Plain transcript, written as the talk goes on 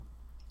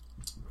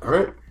All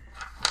right.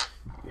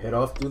 You head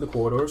off through the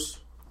corridors.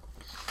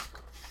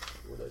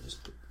 What did I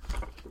just put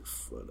in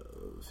front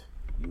of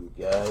you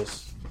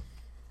guys?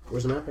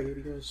 Where's the map I gave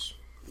you guys?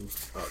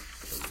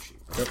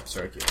 Yep,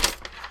 sorry.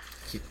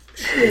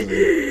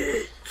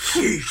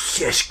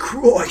 Jesus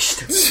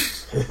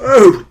Christ!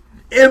 Oh,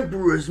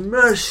 Emperor's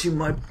mercy,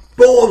 my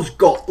balls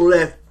got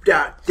left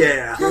out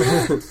there.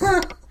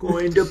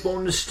 Gonna end up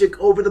on the stick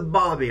over the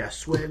barbie, I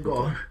swear to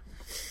God.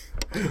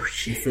 Oh,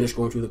 shit. You finish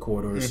going through the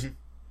corridors,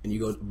 and you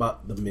go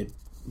about the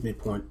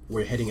midpoint.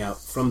 We're heading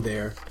out from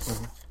there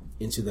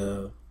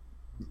into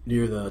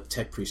near the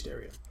tech priest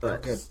area.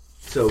 Okay.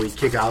 So we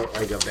kick out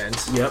like a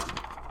vent. Yep.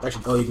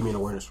 Actually, you give me an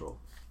awareness roll.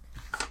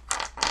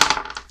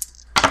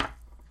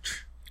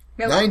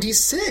 Nope.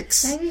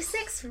 96.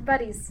 96 for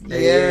buddies.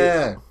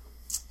 Yeah.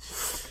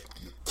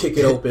 Kick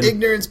it open.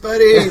 Ignorance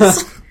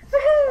buddies.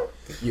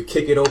 You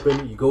kick it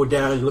open. You go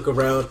down. You look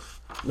around.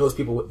 Notice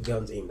people with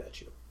guns aimed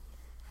at you,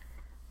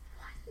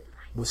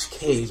 with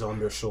K's on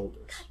their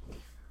shoulders.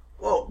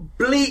 Well,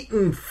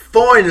 bleating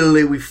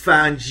finally we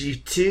found you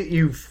two,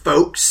 you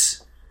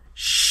folks.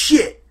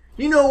 Shit.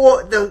 You know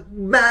what the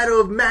matter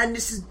of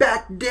madness is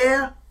back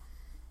there?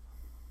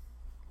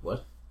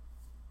 What?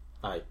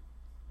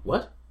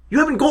 What? You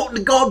haven't gotten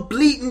the god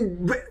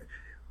bleating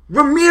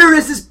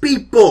Ramirez's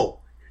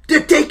people.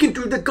 They're taken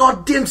through the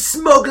goddamn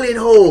smuggling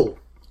hole.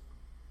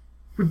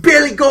 We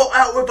barely got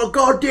out with our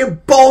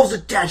goddamn balls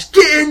attached.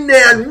 Get in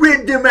there and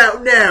rid them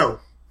out now.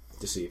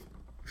 Deceive.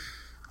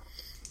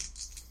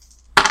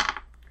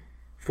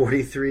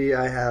 43,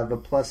 I have a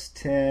plus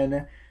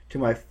 10 to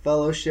my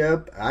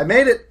fellowship. I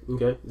made it.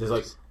 Okay. There's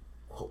like,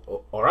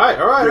 all right.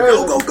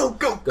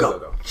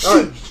 Go.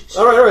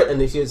 All right.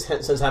 And he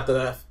sends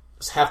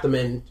half the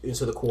men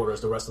into the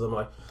quarters. The rest of them are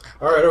like,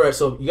 all right.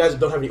 So you guys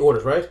don't have any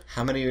orders, right?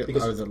 How many are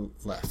there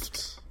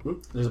left?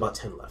 There's about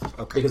 10 left.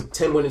 Okay. Because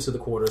 10 went into the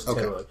quarters. 10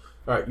 were like,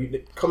 all right,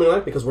 you coming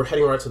in because we're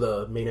heading right to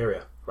the main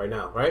area right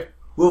now, right?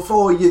 We'll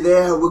follow you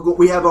there.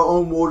 We have our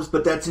own orders,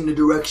 but that's in the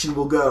direction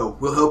we'll go.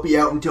 We'll help you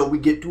out until we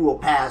get to a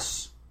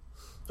pass.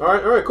 All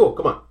right, cool.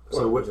 Come on.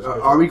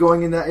 Are we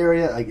going in that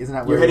area? Like, isn't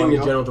that where you're heading in the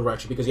go? general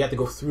direction because you have to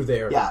go through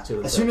there. Yeah.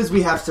 As soon as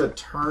we have to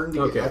turn,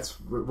 to get, that's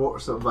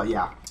so. But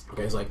yeah.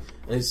 Okay, it's like,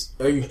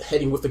 are you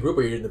heading with the group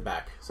or are you in the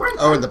back?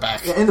 In the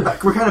back. Yeah, in the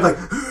back. We're kind of like.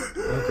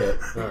 Okay,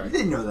 all right. They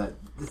didn't know that.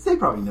 They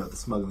probably know the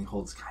smuggling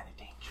hold's kind of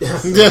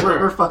dangerous.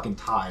 we're fucking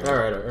tired. All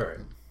right.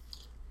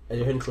 As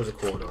you're heading towards the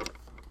corridor,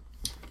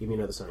 give me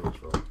another sign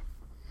roll.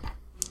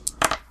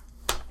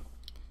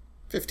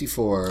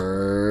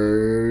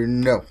 54.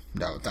 No,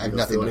 I have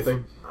nothing.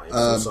 Anything?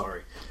 I'm so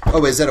sorry.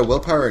 Oh, is that a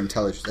willpower or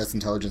intelligence? That's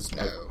intelligence?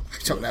 No. I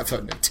don't have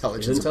an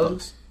intelligence. Is it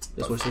intelligence?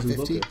 That's what it says in the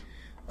book. 50?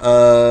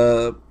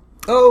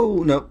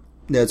 No.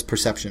 No, it's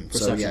perception.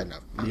 So, yeah, no.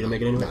 You didn't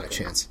make it anyway? Not a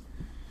chance.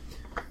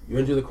 You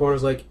enter the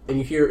corners, and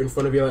you hear in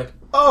front of you,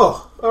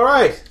 oh, all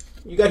right.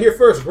 You got here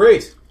first.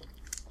 Great.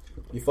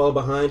 You follow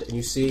behind, and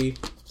you see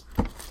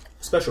a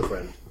special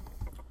friend,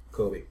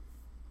 Kobe,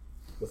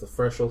 with a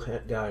freshal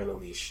hat guy on a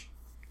leash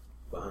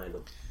behind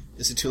him.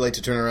 Is it too late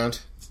to turn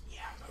around?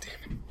 Yeah.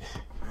 Damn it.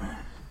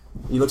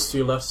 He looks to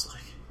your left,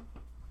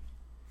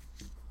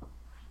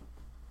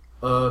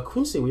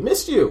 Quincy, we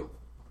missed you.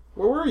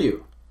 Where were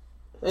you?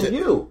 And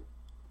you?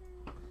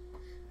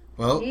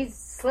 Well, he's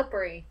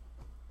slippery.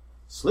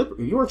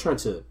 Slippery? You weren't trying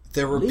to.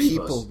 There were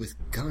leave people us.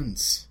 with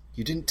guns.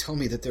 You didn't tell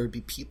me that there would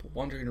be people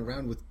wandering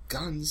around with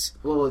guns.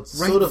 Well, it's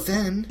right sort of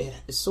then.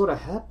 It sort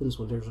of happens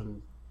when there's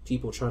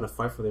people trying to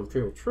fight for the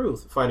Imperial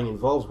truth. Fighting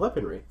involves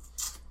weaponry.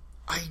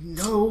 I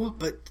know,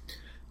 but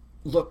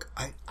look,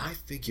 I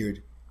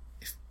figured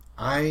if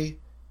I'm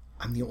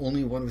the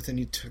only one with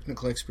any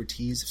technical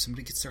expertise, if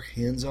somebody gets their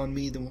hands on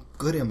me, then what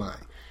good am I?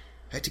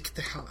 I had to get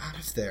the hell out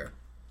of there.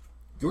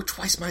 You're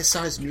twice my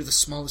size and you're the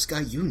smallest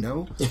guy you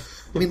know.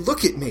 I mean,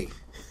 look at me.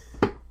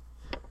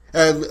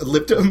 I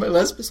lipped up my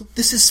last pistol.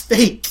 This is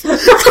fake.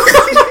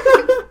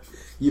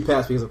 You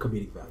passed because of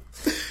comedic value.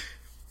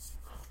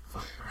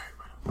 Fine, all right.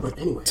 But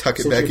anyway, tuck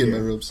it back in my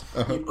robes.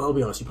 I'll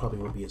be honest, you probably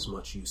won't be as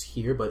much use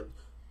here, but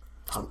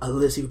I'll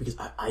let you because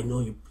I know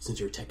you, since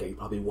you're a tech guy, you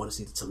probably want to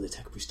see some of the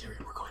tech priest area.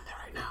 We're going there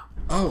right now.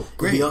 Oh,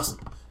 great. It'd be awesome.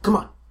 Come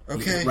on.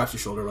 Okay. He wraps your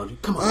shoulder around you.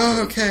 Come on.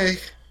 Oh, okay.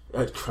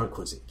 Crown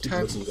Quincy. Keep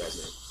listening, you guys,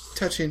 man.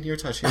 Touching, you're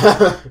touching.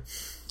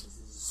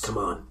 Come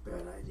on.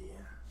 Bad idea.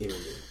 Even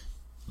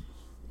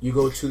you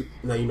go to,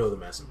 now you know the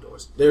massive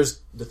doors.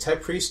 There's the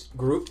tech priest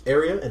group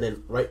area, and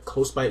then right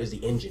close by it is the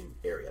engine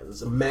area.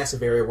 There's a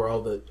massive area where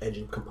all the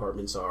engine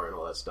compartments are and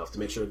all that stuff to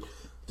make sure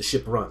the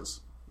ship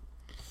runs.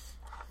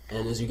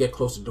 And as you get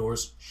close to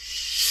doors,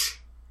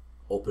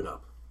 open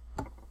up.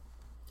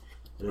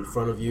 And in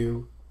front of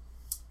you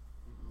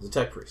is a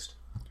tech priest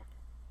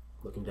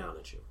looking down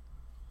at you.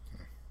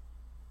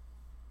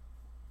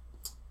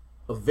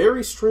 A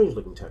very strange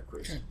looking tech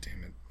priest. God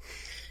damn it.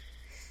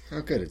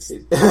 How good it's...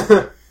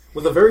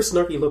 With a very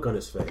snarky look on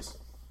his face.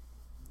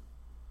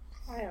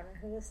 I don't know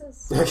who this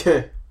is.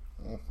 Okay.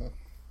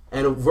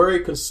 And a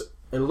very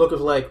and look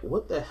of like,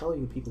 what the hell are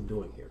you people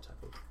doing here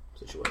type of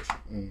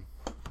situation.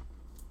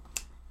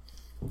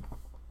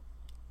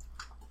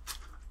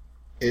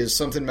 is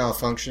something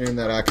malfunctioning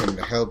that I can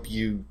help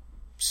you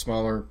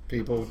smaller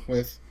people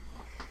with?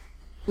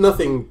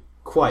 Nothing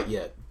quite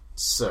yet,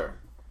 sir.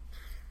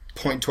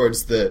 Point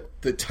towards the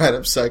tied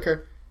up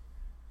psyker.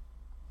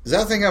 Does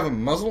that thing have a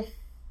muzzle?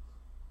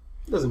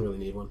 Doesn't really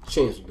need one.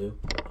 Chains will do.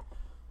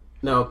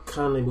 Now,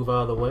 kindly move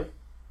out of the way.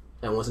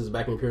 And once it's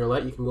back in Imperial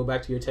Light, you can go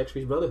back to your Tech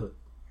Priest Brotherhood.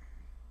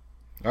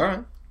 All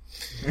right.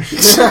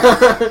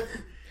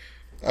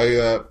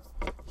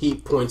 He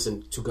points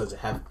and two guns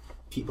have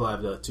people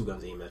have the two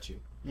guns aimed at you.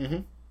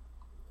 Mm-hmm.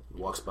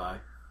 He walks by.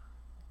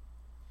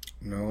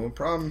 No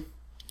problem.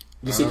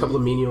 You see a couple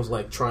of menials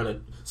like trying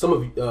to. Some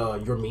of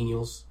your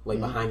menials like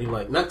behind you,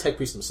 like not Tech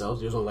Priests themselves.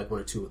 There's only like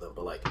one or two of them,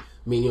 but like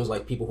menials,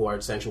 like people who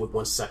are sanctioned with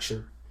one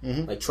section,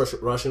 like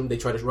rush them. They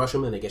try to rush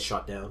them and they get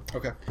shot down.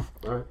 Okay.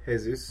 All right.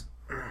 Jesus,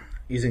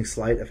 using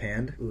sleight of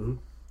hand,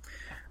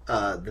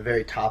 the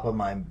very top of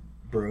my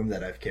broom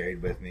that I've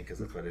carried with me because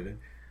that's what I did.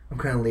 I'm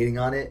kind of leaning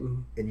on it,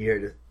 and you're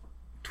just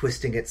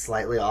twisting it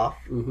slightly off,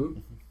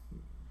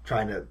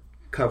 trying to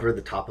cover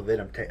the top of it.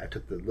 I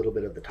took the little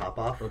bit of the top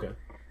off,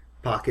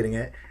 pocketing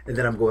it, and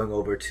then I'm going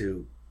over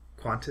to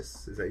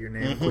Qantas. Is that your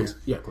name?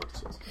 Yeah,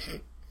 Qantas. Yes.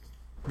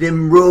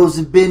 Them roles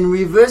have been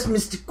reversed,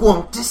 Mr.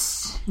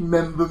 Qantas.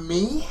 Remember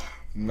me?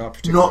 Not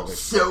particularly. Not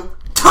so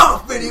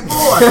tough anymore.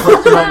 I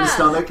put him on the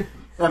stomach,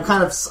 and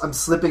I'm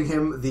slipping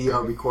him the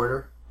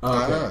recorder.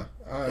 Okay.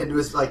 Into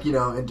his,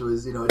 into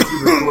his,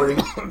 it's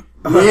recording.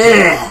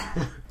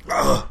 Yeah!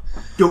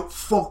 Don't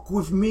fuck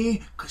with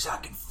me, because I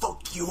can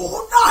fuck you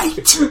all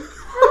night!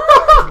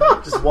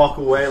 Just walk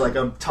away like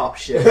I'm top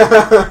shit.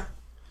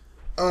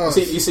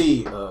 You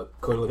see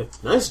Cody looking,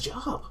 nice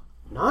job.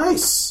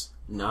 Nice.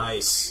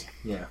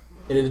 Yeah.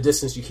 And in the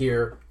distance you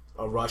hear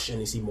a rush and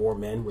you see more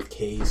men with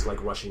Ks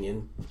like rushing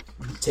in,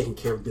 taking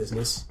care of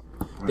business.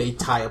 Right. They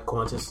tie up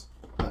Qantas.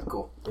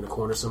 Cool. In a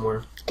corner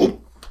somewhere.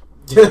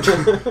 Did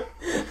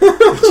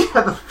you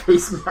have a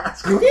face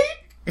mask?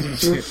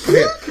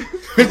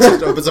 It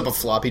just opens up a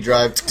floppy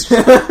drive.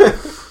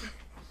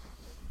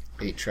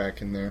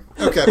 8-track in there.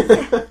 Okay.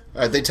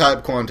 Alright, they tie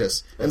up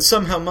Qantas and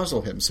somehow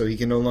muzzle him so he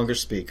can no longer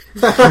speak.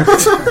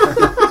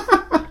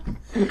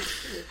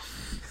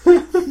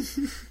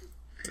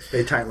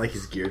 They tighten like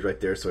his gears right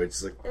there, so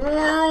it's like.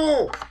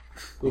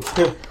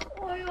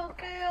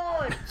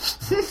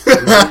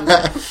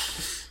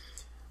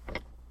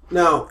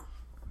 Now,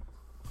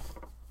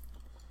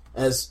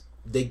 as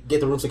they get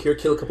the room secure,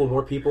 kill a couple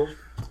more people.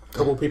 A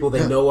couple of people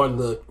they know are in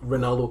the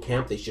Ronaldo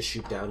camp, they just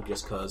shoot down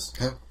just because.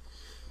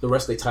 The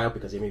rest they tie up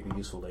because they may be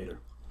useful later.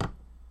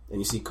 And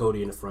you see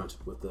Cody in the front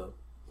with the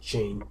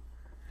chain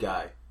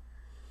guy.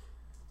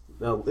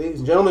 Now, ladies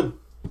and gentlemen,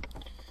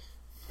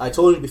 I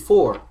told you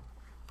before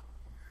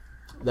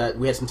that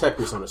we had some tech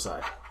priests on our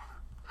side.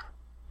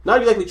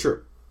 Not exactly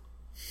true.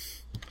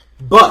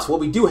 But what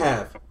we do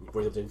have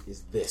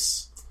is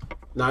this.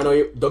 Now, I know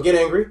you don't get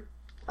angry.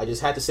 I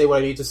just had to say what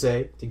I need to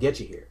say to get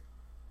you here.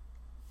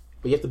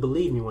 But you have to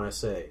believe me when I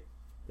say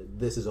that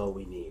this is all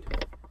we need.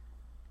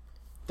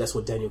 That's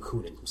what Daniel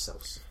Coonan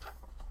himself said.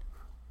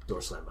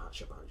 Door slam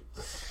shut behind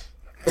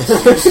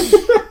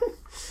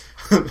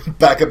you.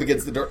 Back up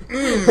against the door.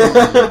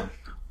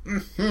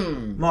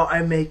 May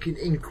I make an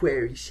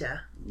inquiry,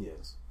 sir?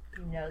 Yes.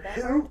 You know that?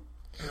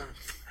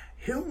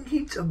 Who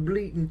needs a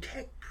bleeding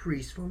tech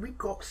priest when we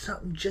got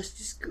something just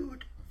as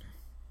good?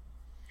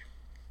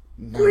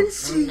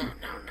 Quincy!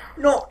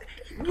 No,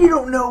 you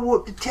don't know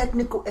what the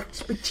technical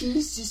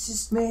expertise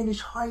this man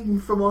is hiding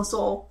from us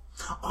all.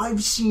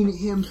 I've seen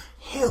him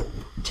help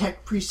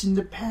tech priests in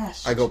the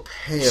past. I go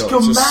pale.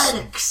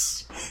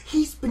 Schematics!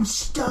 He's been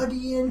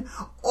studying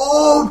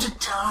all the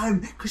time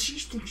because he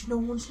thinks no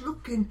one's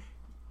looking.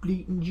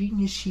 Bleeding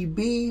genius he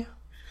be.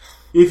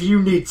 If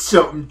you need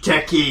something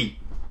techie,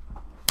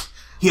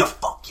 he'll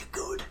fuck you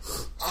good.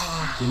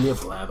 Give me a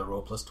blather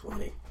roll plus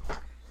 20.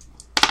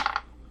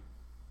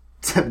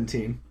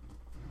 17.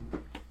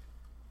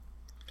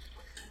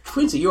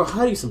 Quincy, you're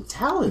hiding some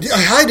talent.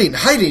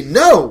 Hiding,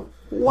 no!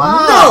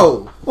 Wow!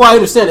 No! Well, I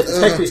understand if the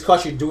tech priests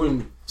caught you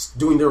doing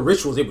their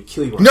rituals, they would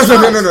kill you. No.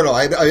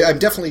 I'm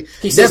definitely.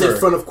 He says never, in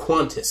front of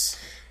Qantas.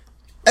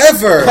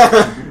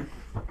 Ever!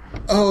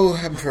 Oh,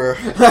 Emperor.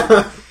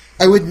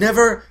 I would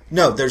never.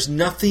 No, there's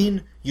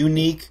nothing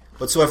unique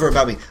whatsoever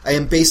about me. I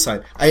am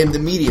baseline. I am the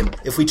medium.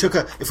 If we took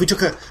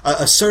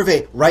a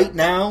survey right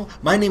now,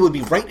 my name would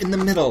be right in the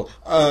middle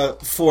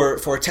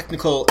for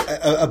technical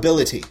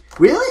ability.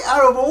 Really?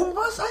 Out of all of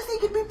us, I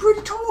think it'd be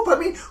pretty top. I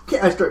mean,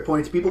 I start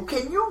pointing to people.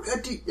 Can you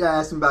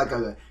ask them about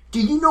do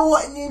you know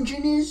what an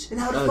engine is and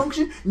how to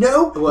function?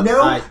 No, what? Me,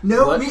 I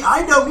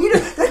don't either.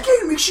 That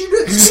can't make sure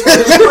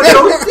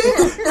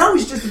now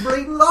he's just a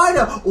blatant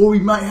liar. Or we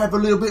might have a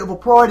little bit of a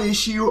pride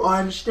issue.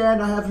 I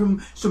understand. I have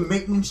some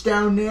maintenance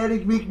down there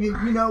to make me,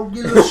 get a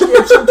little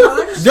scared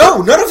sometimes. No,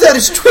 none of that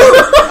is true.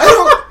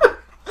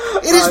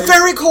 It is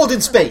very cold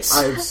in space.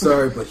 I'm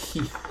sorry, but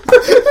he...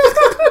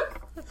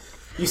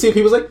 You see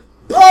people's like,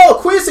 oh,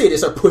 Quincy! They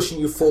start pushing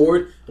you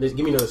forward. And they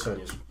give me another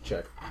Sonya's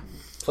check.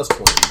 Plus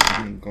 20.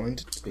 I'm going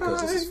to...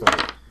 Because this is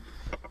funny.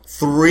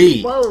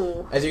 3.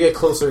 Whoa. As you get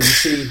closer, you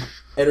see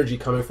energy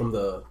coming from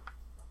the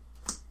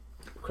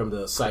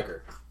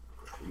psyker,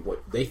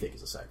 what they think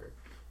is a psyker,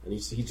 and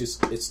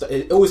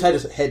it always had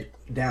his head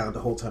down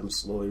the whole time. He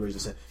slowly raised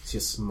his head. You see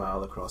a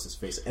smile across his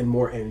face, and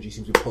more energy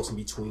seems to be pulsing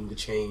between the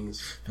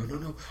chains.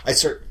 No. I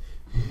start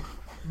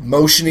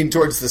motioning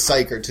towards the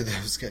psyker to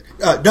those guys.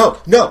 No.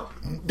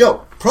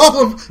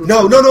 Problem.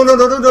 No.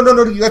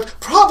 You got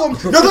problem.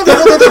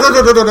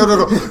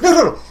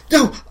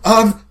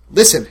 No.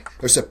 Listen.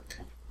 There's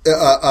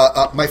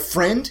my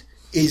friend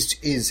is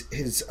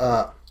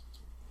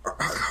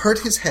hurt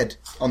his head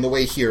on the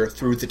way here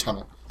through the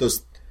tunnel.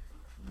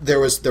 There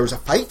was a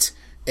fight,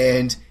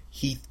 and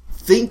he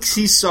thinks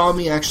he saw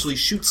me actually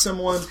shoot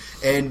someone,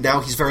 and now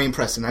he's very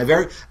impressed, and I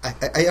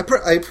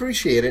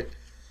appreciate it.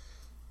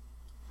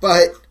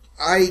 But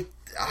I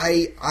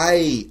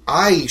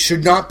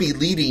should not be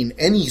leading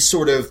any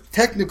sort of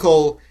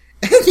technical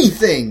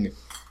anything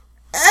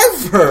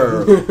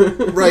ever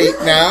right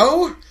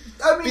now.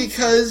 I mean,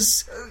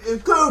 because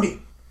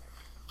Cody,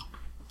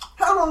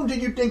 how long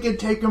did you think it'd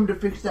take him to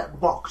fix that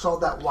box, all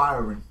that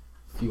wiring?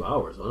 A few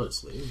hours,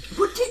 honestly.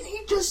 But didn't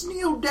he just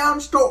kneel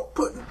down, start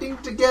putting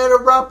things together,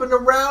 wrapping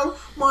around?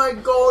 My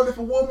God, if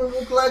a woman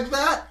looked like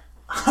that,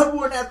 I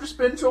wouldn't have to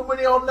spend so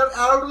many on them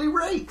hourly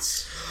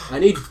rates. I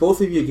need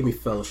both of you to give me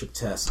fellowship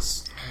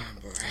tests.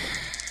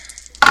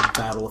 The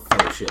Battle of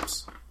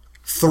Fellowships.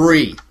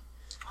 3.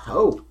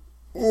 Oh.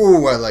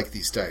 Ooh, I like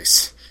these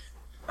dice.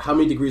 How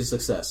many degrees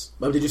of success?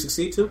 Did you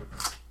succeed too?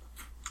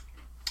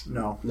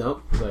 No.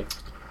 No? Like...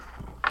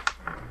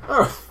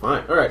 Oh,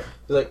 fine. Alright.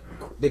 Like,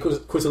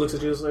 Quincy looks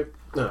at you, is like...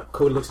 No,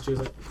 Cody looks at you, is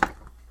like...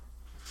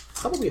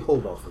 How about we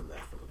hold off on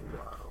that for a little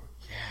while?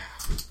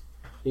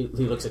 Yeah.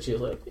 He looks at you,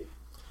 like...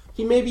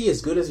 He may be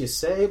as good as you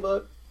say,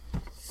 but...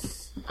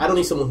 I don't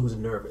need someone who's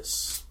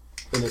nervous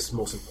in this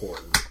most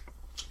important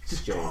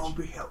exchange. I'll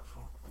be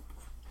helpful.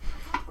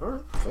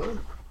 Alright, fine.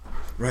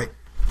 Right.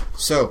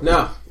 So...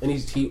 Now, and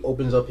he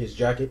opens up his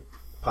jacket,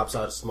 pops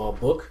out a small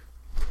book.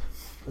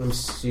 Let me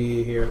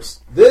see here.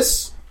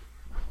 This...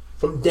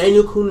 From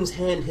Daniel Kunin's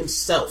hand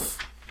himself.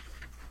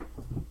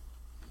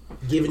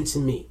 Given to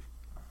me.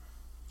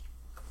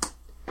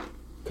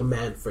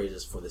 Command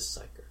phrases for this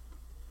psyker.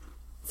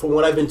 From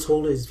what I've been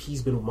told is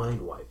he's been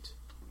mind wiped.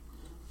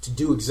 To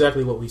do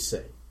exactly what we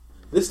say.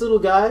 This little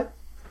guy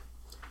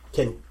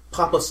can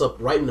pop us up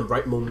right in the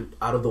right moment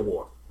out of the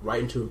war.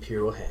 Right into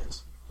Imperial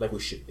hands. Like we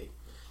should be.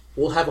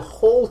 We'll have a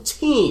whole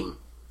team.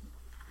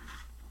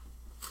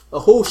 A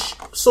whole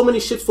so many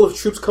ships full of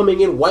troops coming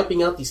in,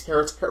 wiping out these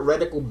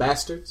heretical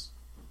bastards.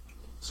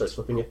 Starts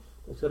flipping it.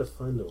 I gotta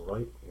find the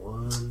right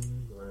one.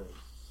 Right.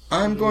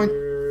 I'm going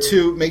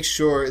to make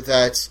sure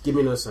that... Give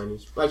me another sign.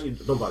 Actually,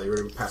 don't bother. You're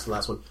already past the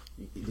last one.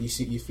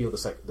 You feel the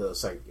site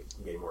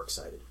getting more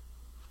excited.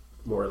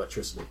 More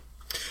electricity.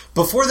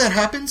 Before that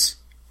happens,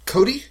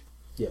 Cody,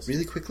 Yes.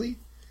 really quickly,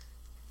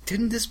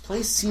 didn't this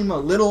place seem a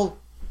little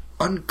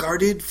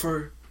unguarded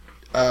for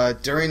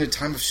during a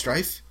time of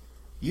strife?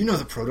 You know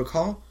the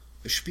protocol.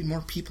 There should be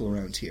more people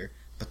around here,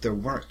 but there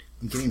weren't.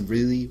 I'm getting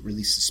really,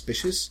 really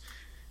suspicious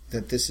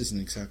that this isn't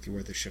exactly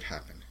where this should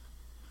happen.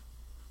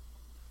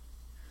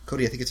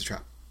 Cody, I think it's a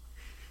trap.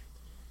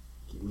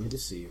 Give me a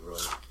deceive, Roy.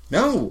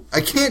 No,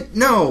 I can't.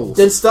 No.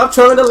 Then stop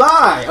trying to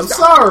lie. I'm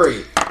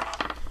sorry.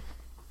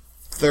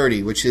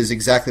 30, which is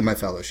exactly my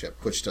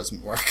fellowship, which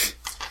doesn't work.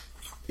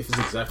 If it's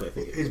exactly, I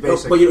think It's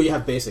basic. But you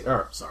have basic.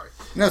 Oh, sorry.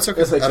 No, it's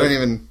okay. It's like- I don't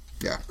even.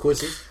 Yeah.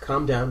 Quincy,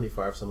 calm down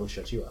before I have someone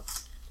shut you up.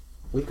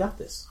 We've got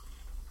this.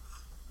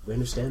 We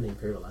understand the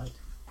Imperial Light.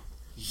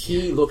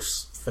 He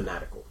looks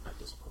fanatical at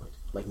this point.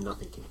 Like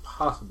nothing can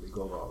possibly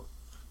go wrong.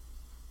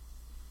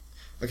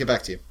 I'll get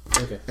back to you.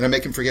 Okay. And I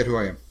make him forget who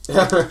I am.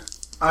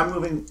 I'm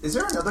moving. Is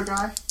there another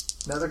guy?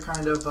 Another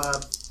kind of.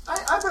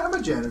 I'm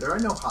a janitor. I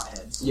know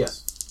hotheads.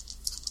 Yes.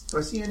 Do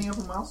I see any of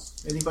them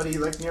else? Anybody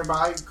like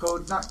nearby?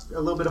 Code, not a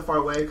little bit far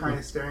away, kind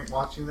of staring,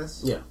 watching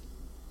this. Yeah.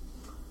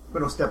 I'm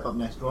gonna step up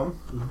next to him.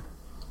 Mm-hmm.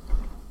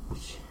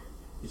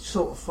 It's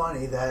sort of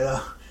funny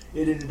that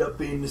it ended up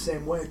being the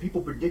same way.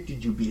 People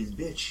predicted you'd be his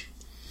bitch.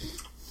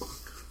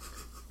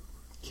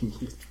 Can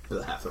you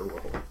laugh or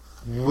roll?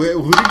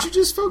 Who did you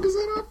just focus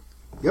that on?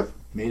 Yep,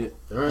 made it.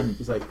 All right.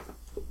 He's like,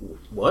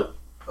 what?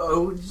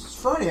 Oh, it's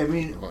funny. I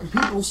mean,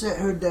 people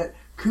heard that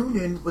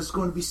Kunin was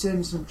going to be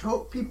sending some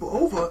people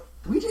over.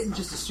 We didn't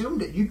just assume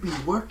that you'd be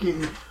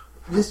working,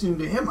 listening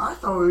to him. I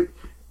thought,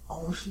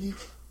 honestly,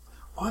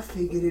 I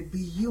figured it'd be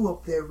you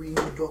up there reading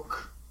the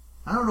book.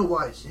 I don't know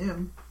why it's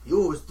him.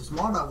 You're always the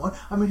smarter one.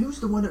 I mean,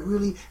 who's the one that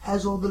really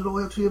has all the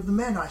loyalty of the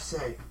men, I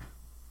say?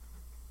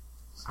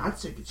 I'd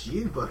think it's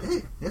you, but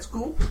hey, that's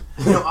cool.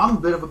 You know, I'm a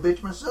bit of a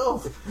bitch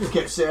myself.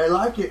 Can't say I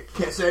like it.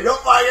 Can't say I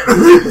don't like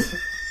it.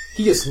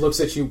 He just looks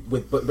at you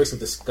with bricks of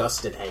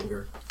disgust and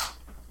anger.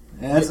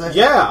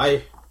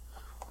 Yeah,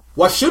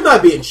 Why shouldn't I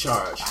be in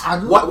charge? I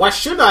don't- Why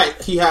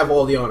shouldn't he have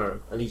all the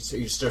honor? And he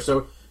stirs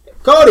over.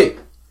 Cody!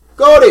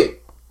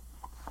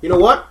 You know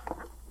what?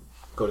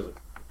 Cody's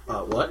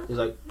like, what? He's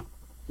like,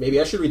 maybe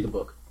I should read the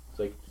book. He's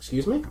like,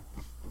 excuse me?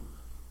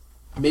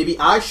 Maybe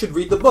I should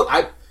read the book.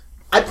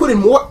 I put in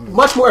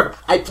much more effort.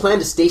 I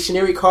planned the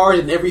stationary card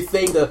and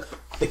everything. The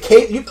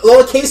case,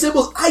 all the case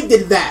symbols. I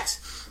did that.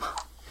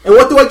 And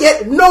what do I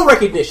get? No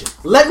recognition.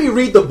 Let me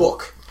read the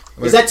book.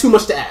 Is that too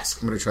much to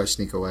ask? I'm going to try to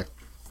sneak away.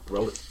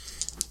 Roll it.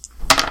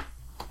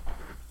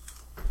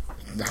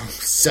 No,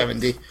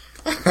 70.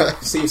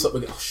 See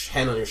something,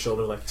 hand on your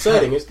shoulder, like,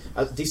 setting is,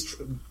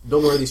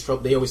 don't worry, these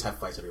tropes, they always have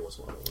fights every once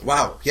in a while.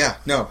 Wow, yeah,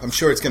 no, I'm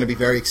sure it's going to be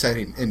very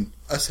exciting in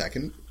a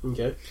second.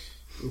 Okay.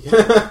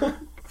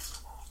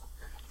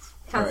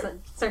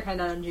 Start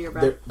hand under your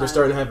breath. They're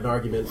starting to have an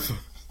argument.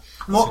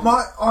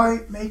 Might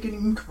I make an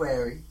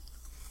inquiry?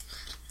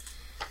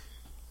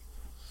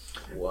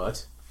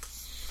 What?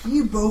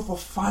 You both are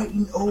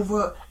fighting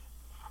over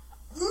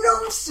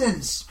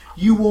nonsense.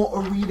 You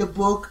want to read a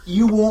book?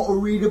 You want to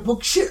read a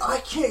book? Shit, I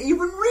can't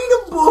even read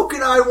a book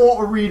and I want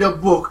to read a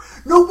book.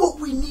 Know what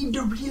we need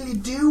to really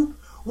do?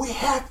 We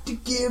have to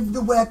give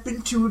the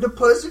weapon to the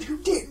person who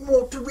didn't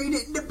want to read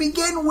it to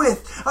begin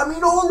with. I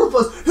mean, all of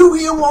us who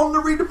here wanted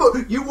to read the book.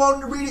 You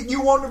wanted to read it,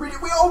 you wanted to read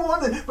it, we all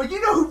wanted it. But you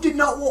know who did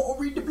not want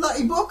to read the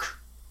bloody book?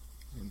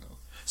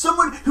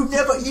 Someone who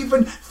never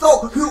even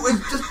thought, who is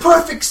the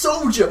perfect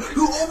soldier,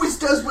 who always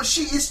does what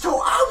she is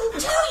told. I will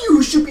tell you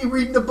who should be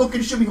reading the book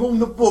and should be holding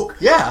the book.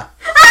 Yeah.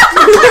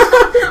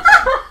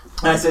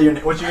 I say your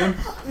name. What's your name?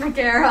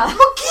 Megara.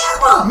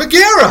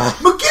 Megara!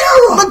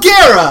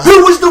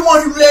 Who was the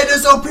one who led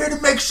us up here to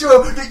make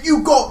sure that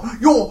you got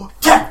your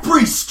tech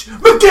priest?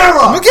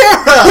 Megara!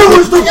 Who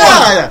was the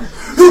one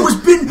who was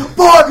been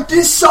by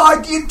this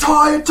side the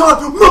entire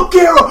time?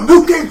 Megara,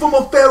 who came from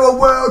a fairer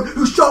world,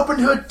 who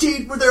sharpened her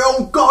teeth with her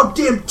own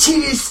goddamn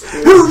teeth.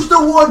 Who's the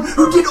one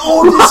who did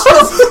all this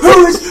stuff?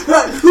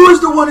 Who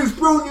is the one who's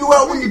thrown you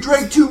out when you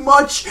drank too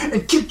much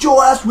and kicked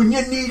your ass when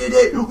you needed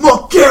it?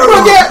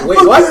 Megara! Wait,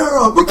 what?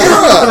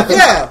 Megara!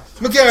 Yeah,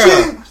 Megara!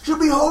 She should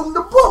be holding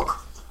the book.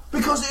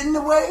 Because in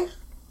a way,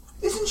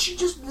 isn't she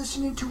just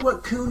listening to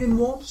what Coonan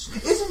wants?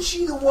 Isn't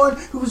she the one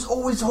who is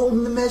always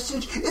holding the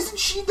message? Isn't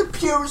she the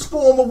purest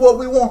form of what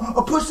we want?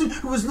 A person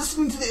who is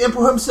listening to the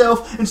Emperor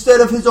himself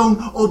instead of his own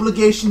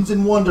obligations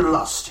and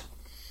wanderlust.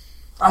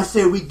 I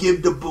say we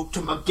give the book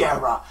to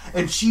Megara,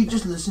 and she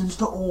just listens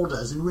to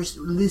orders and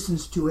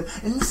listens to it,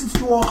 and listens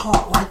to our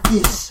heart like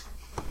this.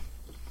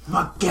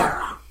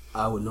 Megara.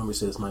 I would normally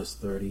say it's minus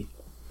 30,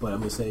 but I'm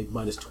going to say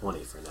minus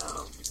 20 for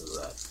now because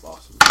of that.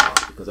 Awesome.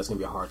 Because that's going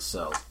to be a hard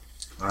sell.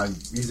 I'm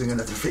using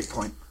another fate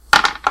point.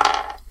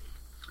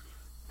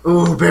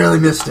 Ooh,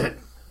 barely missed it.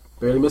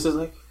 Barely misses,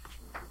 like?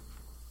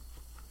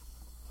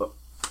 Oh,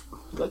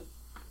 like?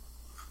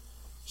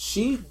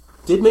 She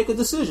did make a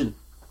decision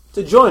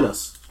to join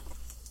us.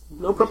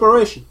 No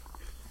preparation.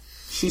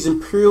 She's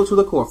imperial to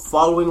the core,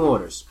 following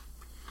orders.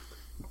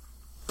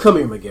 Come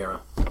here,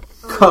 Megara.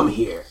 Come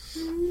here.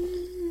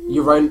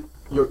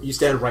 You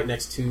stand right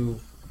next to.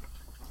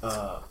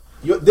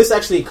 This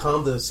actually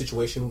calmed the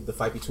situation, the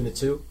fight between the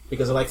two,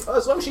 because they're like, oh,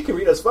 as long as she can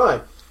read us, fine.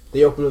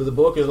 They open up the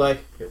book and like,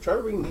 here, try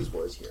reading these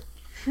words here.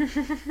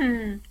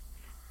 I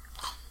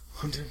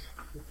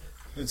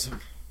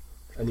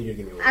need you to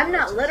give me a willpower I'm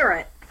not test.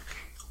 literate.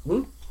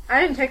 Hmm?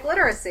 I didn't take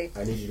literacy.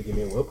 I need you to give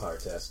me a willpower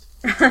test.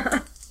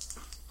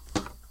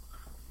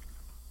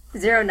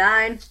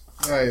 09.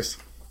 Nice.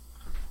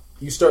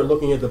 You start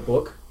looking at the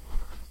book,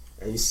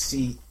 and you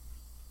see,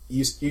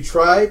 you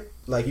try,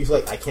 like, you feel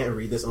like, I can't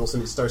read this, and all of a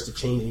sudden it starts to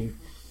change, and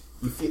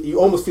you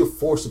almost feel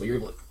forcible. You're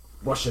able to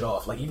brush it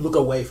off. Like, you look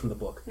away from the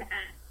book.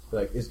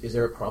 Like, is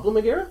there a problem,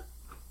 Megara?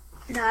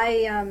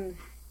 I,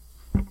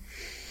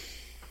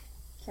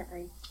 can't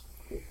read.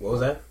 What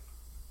was that?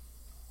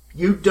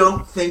 You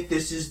don't think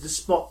this is the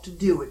spot to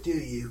do it, do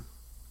you?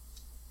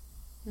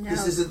 No.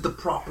 This isn't the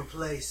proper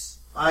place.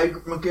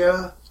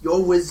 Megara,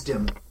 your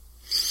wisdom.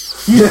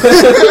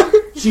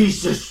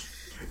 Jesus.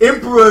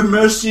 Emperor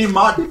Mercy,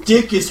 my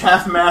dick is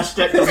half-mashed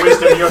at the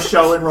wisdom you're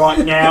showing right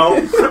now.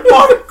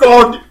 My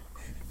God.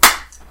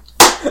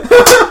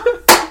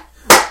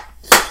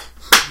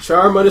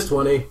 Charm minus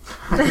 20.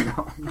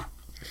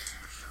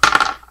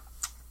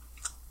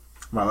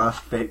 My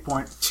last fate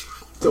point.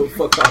 Don't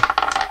fuck up.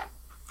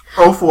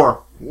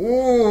 04.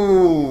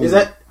 Ooh. Is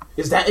that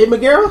it,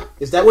 Megara?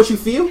 Is that what you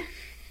feel?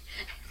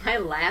 My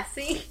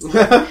lassie? Did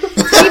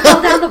he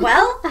fall down the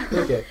well?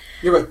 Okay.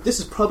 You're right. This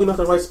is probably not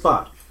the right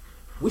spot.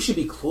 We should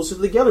be closer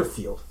to the Geller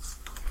field.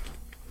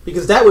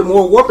 Because that would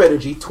more warp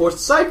energy towards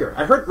Psyker.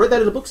 I read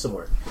that in a book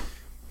somewhere.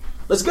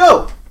 Let's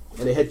go!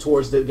 And they head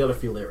towards the Geller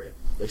field area.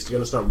 They're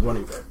going to start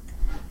running there.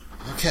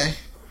 Okay.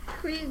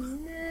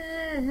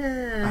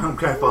 I'm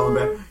kind of falling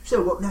back.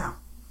 So what now?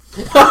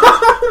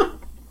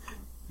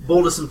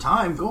 Bold us some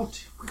time. We're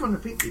going to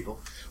defeat people.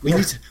 We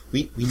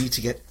need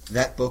to get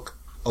that book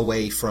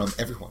away from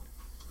everyone.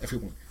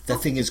 Everyone.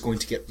 That thing is going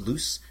to get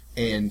loose,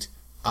 and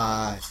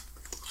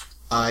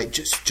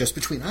just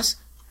between us,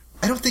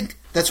 I don't think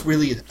that's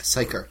really a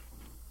Psyker.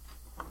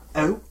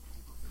 Oh?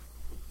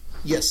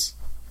 Yes.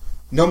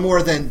 No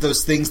more than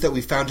those things that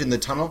we found in the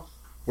tunnel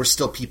were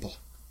still people.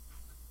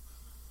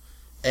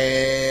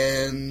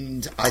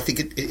 And I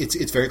think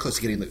it's very close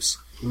to getting loose.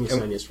 Give me a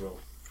science roll.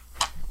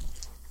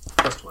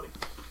 Plus 20.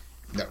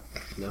 No.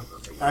 No?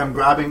 Okay. I'm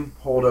grabbing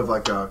hold of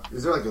like a.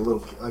 Is there like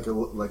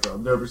a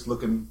nervous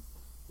looking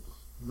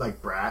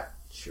like brat?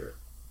 Sure.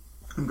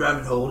 I'm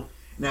grabbing hold,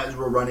 and as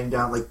we're running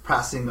down, like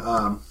passing,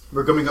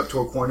 we're coming up to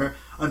a corner.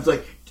 I'm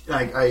like,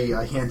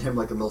 I hand him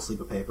like a little slip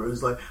of paper. It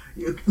was like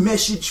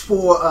message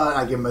for.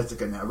 I give him like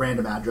a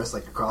random address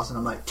like across, and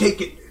I'm like,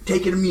 take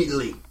it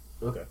immediately.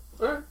 Okay.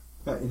 All right.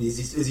 And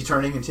is he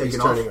turning and taking He's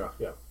off? turning off.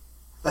 Yeah.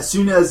 As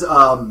soon as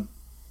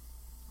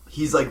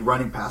he's like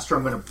running past her,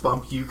 I'm gonna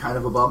bump you, kind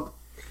of a bump,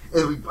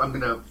 and I'm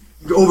gonna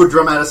over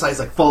dramatize,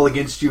 like fall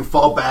against you,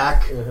 fall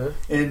back,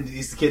 and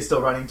is the kid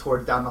still running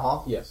toward down the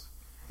hall? Yes.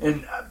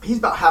 And he's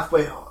about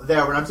halfway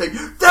there when I'm saying,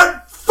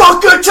 "That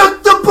fucker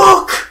took the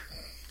book."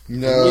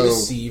 No. You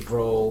deceive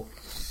roll.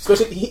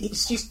 Especially,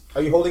 she's.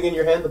 Are you holding in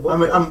your hand the book?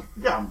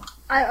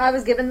 I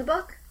was given the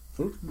book.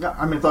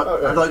 I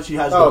thought she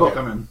has the okay.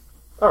 book.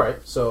 All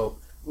right. So,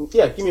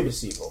 yeah, give me a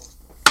deceive roll.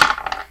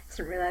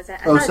 Didn't realize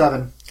that.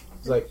 07.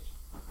 It's like,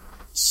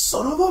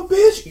 son of a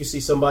bitch! You see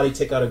somebody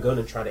take out a gun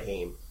and try to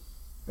aim.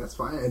 That's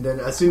fine. And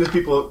then as soon as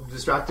people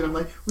distracted, I'm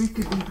like, we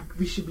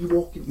should be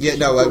walking. Yeah,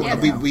 no,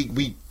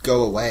 we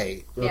go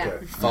away. Okay.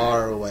 Yeah.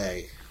 Far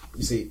away.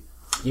 You see,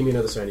 give me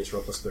another sanity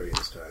roll plus 30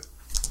 this time.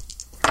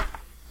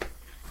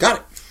 Got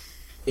it.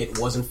 It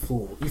wasn't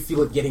fooled. You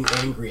feel it getting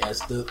angry as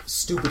the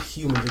stupid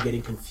humans are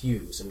getting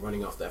confused and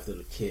running off after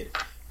the kid.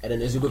 And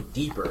then as you look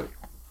deeper,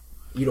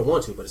 you don't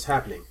want to, but it's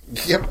happening.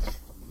 Yep.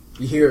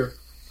 You hear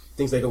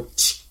things that go.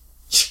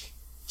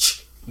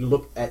 You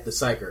look at the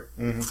psyker.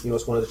 You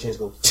notice one of the chains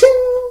go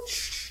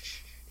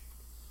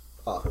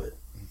off of it.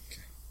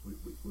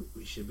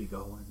 We should be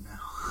going now.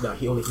 No,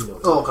 he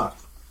knows. Oh, God.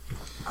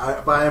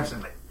 But I am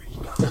saying,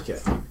 Okay.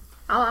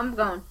 Oh, I'm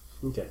going.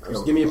 Okay.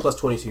 Just give me a plus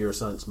 20 to your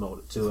silent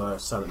mode, to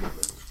silent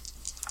movement.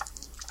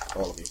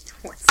 All of you.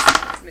 What's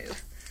this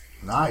move?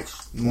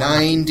 nice.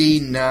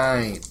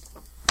 99.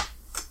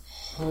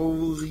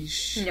 Holy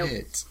shit. Nope.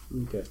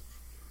 Okay.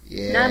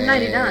 Yeah. Not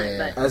 99,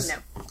 but no.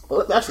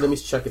 Well, actually, let me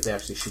check if they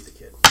actually shoot the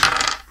kid.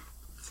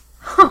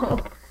 Oh.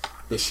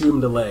 They shoot him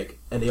in the leg,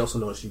 and they also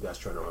notice you guys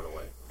trying to run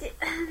away.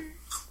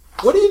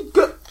 What are you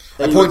go?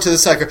 I point to the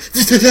psyker.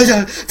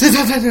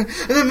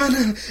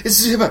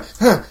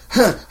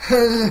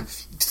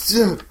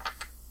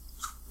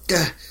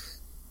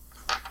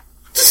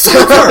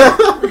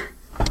 Psyker!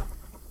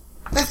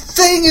 That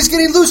thing is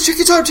getting loose. Check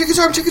its arm.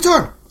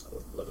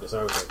 Look at this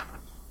arm. Like,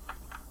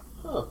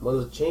 oh, one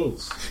of the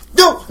chains.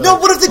 No,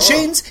 what are the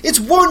chains? It's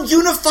one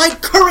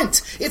unified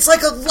current. It's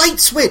like a light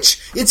switch.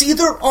 It's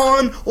either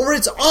on or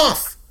it's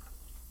off.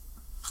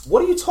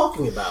 What are you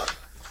talking about?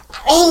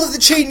 All of the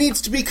chain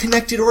needs to be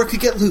connected or it could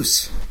get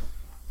loose.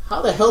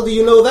 How the hell do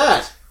you know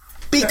that?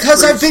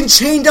 Because I've been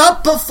chained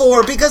up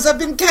before. Because I've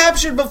been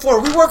captured before.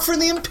 We work for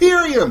the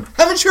Imperium.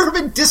 Haven't you ever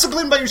been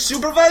disciplined by your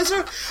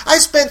supervisor? I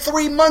spent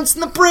 3 months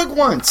in the brig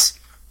once.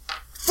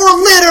 For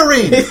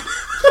littering!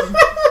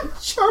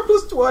 Sharp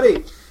plus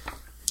 20.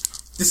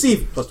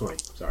 Deceive plus 20.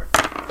 Sorry.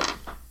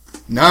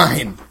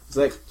 9. It's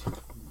like,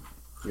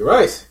 you're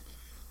right.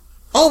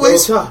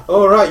 Always.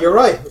 All right, you're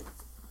right.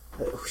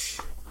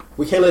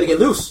 We can't let it get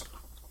loose.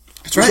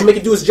 That's We right. should make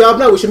it do its job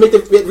now. We should make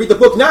it read the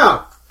book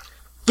now.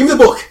 Give me the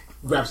book.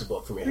 Grabs the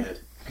book from your hand.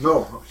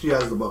 No, she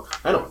has the book.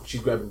 I know.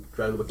 She's grabbing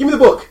the book. Give me the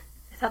book.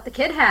 I thought the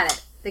kid had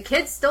it. The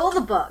kid stole the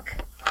book.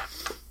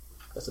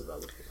 That's a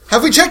valid.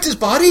 Have we checked his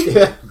body?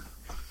 Yeah.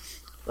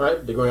 All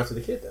right, they're going after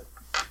the kid then.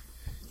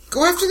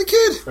 Go after the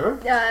kid. All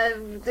right.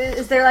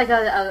 Is there like a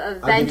I'll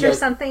give vent you or guys-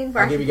 something?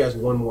 I'll give you guys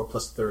one more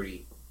plus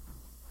 30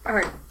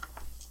 Or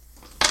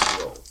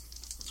roll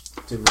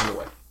to run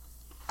away.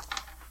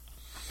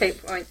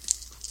 fate point.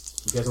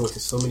 You guys are wasting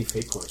so many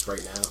fate points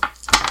right now.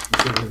 You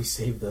should really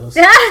save those.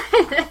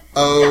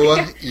 Oh,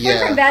 Went from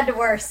yeah. bad to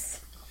worse.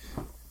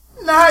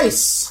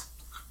 Nice.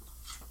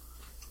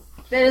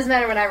 It doesn't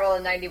matter when I roll a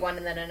 91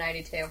 and then a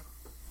 92.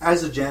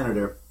 As a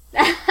janitor,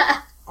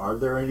 are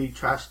there any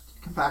trash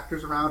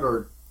compactors around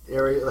or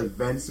area like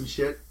vents and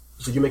shit?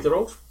 Did you make the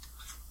roll?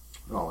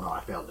 Oh no,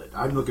 I failed it.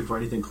 I'm looking for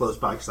anything close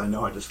by because I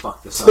know I just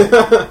fucked this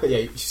up. Yeah,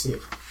 you see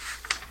it.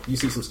 You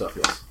see some stuff,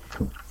 yes.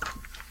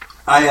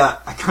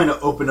 I kind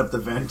of open up the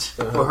vent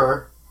for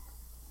her.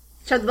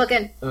 Shove the book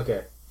in.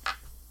 Okay.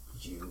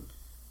 You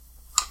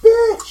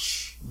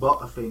bitch.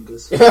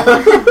 Butterfingers.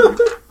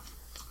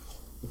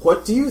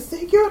 What do you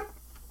think you're...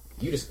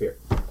 You disappear.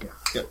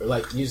 Yeah. Or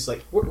like, you just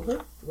like,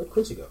 where'd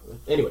Quincy go?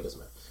 Anyway, it doesn't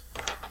matter.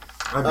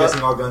 I'm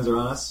guessing all guns are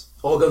on us.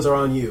 All guns are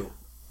on you.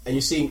 And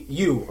you see,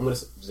 I'm going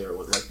to zero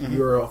one. Like,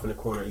 you're off in the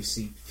corner. You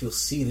feel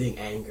seething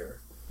anger.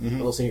 All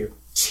of a sudden, you're...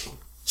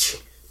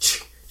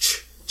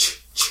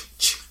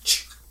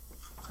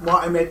 Well,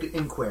 I make an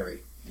inquiry.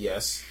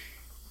 Yes.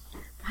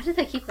 Why do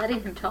they keep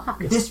letting him talk?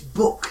 This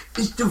book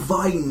is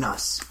dividing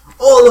us.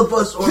 All of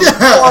us are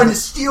trying to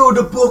steal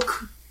the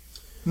book.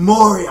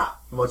 Moria.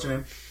 What's your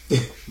name?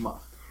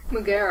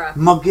 Mugera.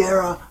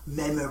 Mogera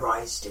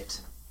memorized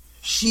it.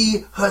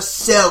 She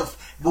herself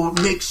will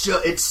make sure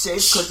it's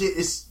safe because it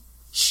is.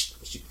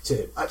 To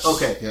him.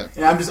 Okay. Yeah.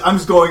 And I'm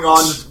just going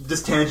on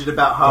this tangent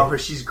about how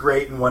she's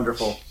great and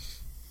wonderful.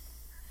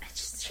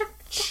 Just shut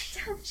the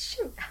fuck down.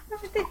 Shoot.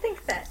 would they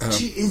think that?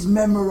 She is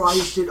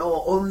memorized it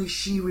all. Only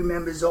she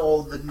remembers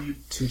all the new.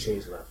 2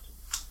 chains left.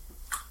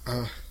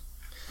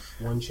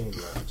 1 chain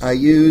left. I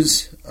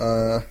use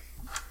I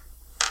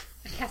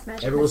cast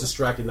magic. Everyone's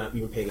distracted, not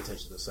even paying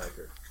attention to the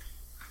psyker.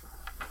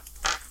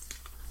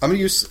 I'm gonna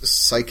use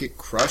Psychic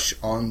Crush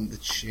on the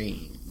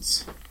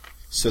chains,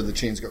 so the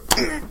chains go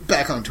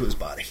back onto his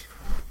body.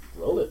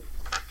 Roll it.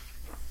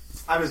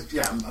 I'm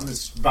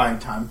just buying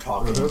time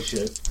talking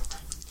shit.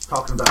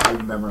 Talking about how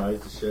you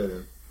memorized the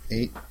shit.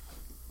 8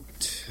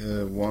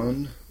 to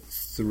 1,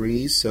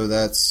 3. So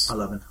that's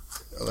 11.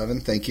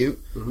 11. Thank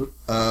you. Mm-hmm.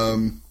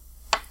 I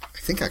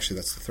think actually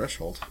that's the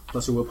threshold.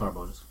 Plus your willpower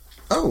bonus.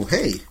 Oh,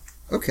 hey.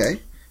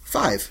 Okay.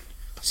 5.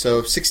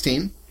 So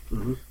 16.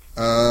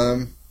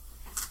 Mm-hmm.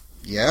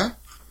 Yeah.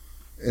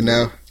 And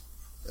now,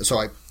 so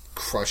I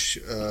crush.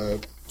 2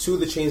 of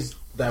the chains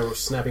that were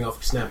snapping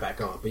off snap back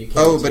on, but you can't.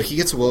 Oh, but he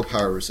gets a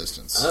willpower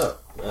resistance. Oh,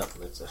 well,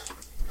 that's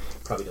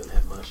probably doesn't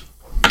have much.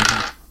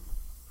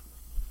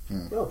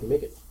 Well, you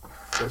make it.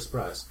 What a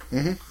surprise.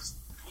 Mhm.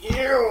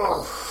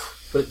 Yeah.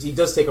 But he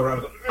does take a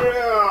round. And go,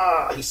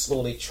 "Yeah." He's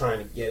slowly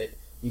trying to get it.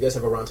 You guys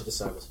have a round to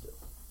decide what to do.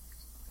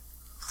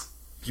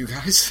 You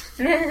guys?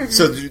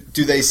 So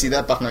do they see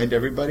that behind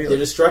everybody? They're Like,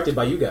 distracted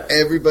by you guys.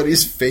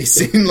 everybody's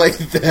facing like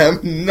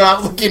them,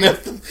 not looking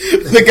at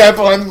the guy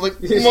behind them.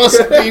 Like,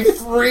 must be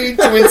free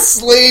to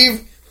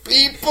enslave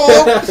people.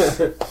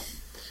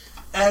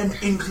 And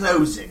in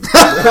closing,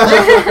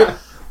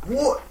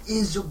 what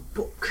is a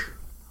book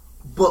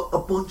but a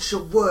bunch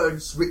of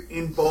words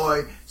written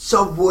by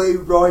Subway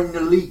Ryan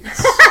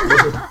elites?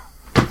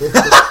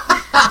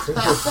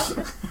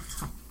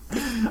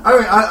 I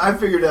mean, I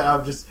figured that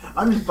I'm just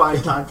buying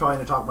time trying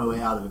to talk my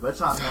way out of it, but it's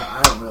not.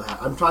 I don't really.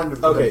 I'm trying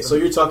to. Okay, so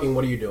you're talking.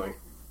 What are you doing?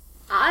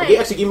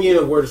 Actually, give me an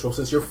awareness roll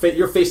since you're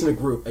facing the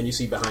group and you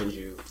see behind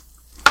you.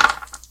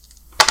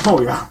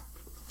 Oh yeah.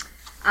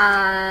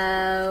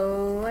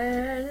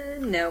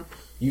 No.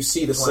 You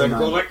see the 29.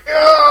 cycle like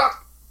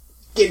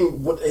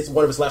getting one of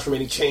his last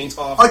remaining chains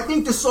off. I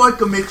think the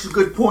psycho makes a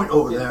good point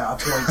over there. I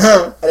think.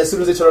 And as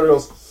soon as they turn around, it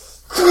goes,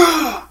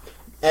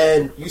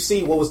 and you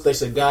see what was like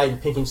a guy in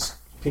pinkish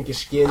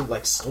skin,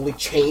 like slowly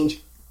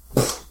change.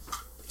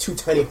 2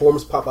 tiny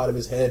horns pop out of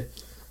his head.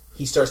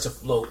 He starts to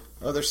float.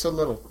 Oh, they're so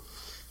little.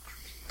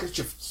 Get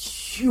your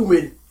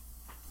human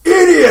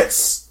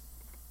idiots!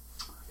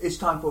 It's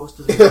time for us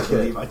to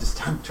leave. I just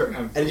turn.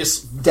 And he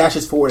just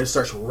dashes forward and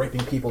starts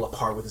ripping people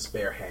apart with his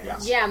bare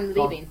hands. Yeah, I'm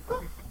leaving.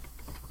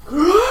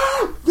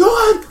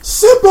 One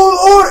simple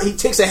order. He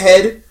takes a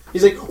head.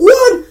 He's like,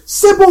 one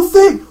simple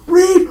thing.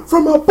 Read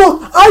from a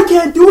book. I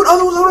can't do it.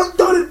 Otherwise, I would have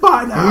done it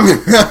by now.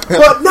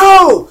 But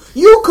no,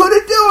 you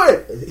couldn't do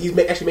it. He's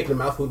actually making a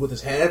mouth movement with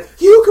his hand.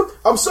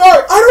 I'm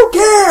sorry. I don't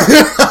care.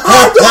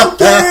 I don't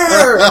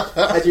care.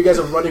 As you guys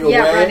are running away.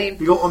 Running.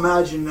 You don't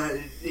imagine that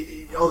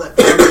all that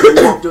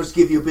walk does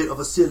give you a bit of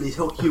a silly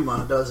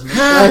humor, doesn't it?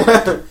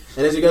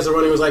 And as you guys are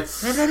running, it was like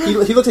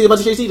he looks at a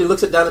bunch of JC. He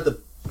looks down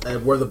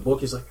at where the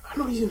book is. Like, I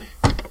don't even.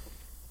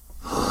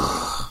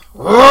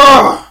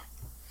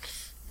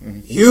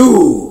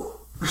 You.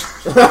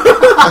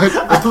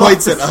 It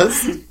points at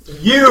us.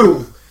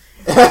 You!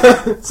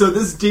 So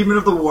this demon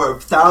of the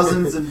warp,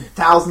 thousands and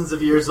thousands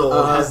of years old,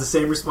 has the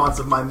same response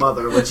of my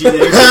mother when she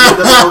named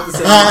the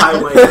same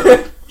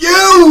highway.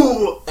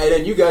 You! And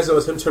then you guys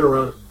notice him turn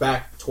around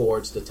back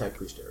towards the tech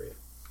priest area.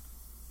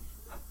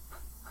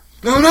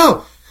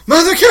 No, my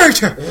other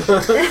character. I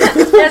was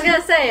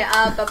gonna say,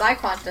 bye-bye,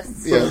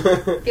 Qantas. Yeah,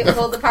 Get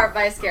pulled apart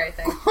by a scary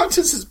thing.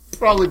 Qantas has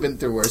probably been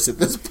through worse at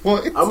this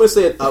point. I'm gonna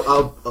say it.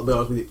 I'll be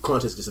honest with you.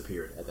 Qantas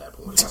disappeared at that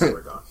point. So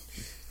we're gone.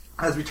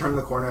 As we turn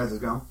the corner as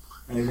it goes,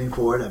 and I lean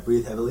forward, I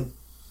breathe heavily.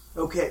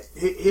 Okay,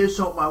 here's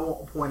something I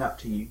want to point out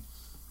to you.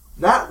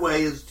 That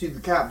way is to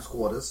the captain's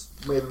quarters.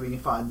 Maybe we can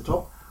find the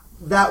top.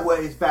 That way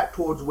is back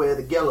towards where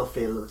the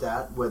Gellerfield is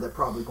at, where they're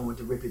probably going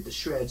to rip it to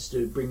shreds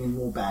to bring in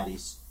more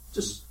baddies.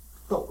 Just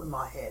thought in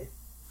my head.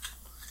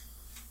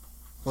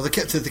 Well,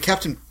 the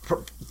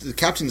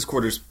captain's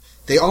quarters.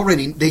 They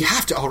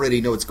have to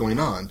already know what's going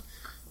on,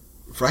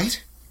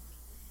 right?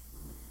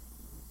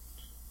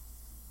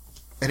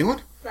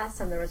 Anyone? Last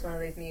time there was one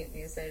of these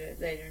mutinies, they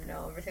didn't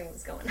know everything that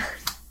was going on.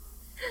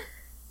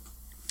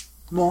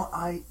 Might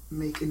I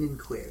make an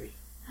inquiry?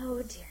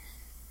 Oh dear.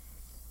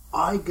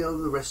 I go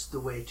the rest of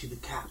the way to the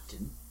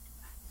captain.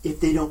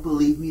 If they don't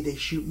believe me, they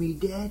shoot me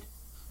dead.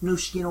 No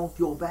skin off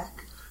your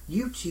back.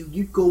 You two,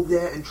 you'd go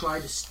there and try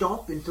to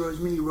stop and throw as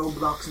many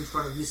roadblocks in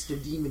front of Mr.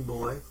 Demon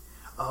Boy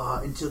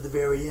until the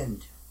very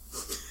end.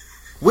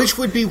 Which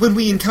would be when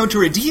we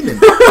encounter a demon.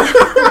 Demons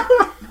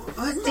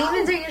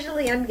are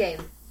usually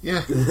endgame.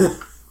 Yeah.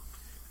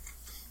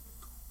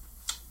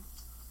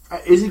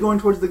 Is he going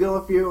towards the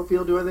Gellerfield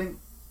field, do I think?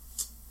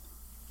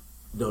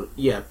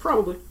 Yeah,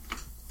 probably.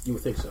 You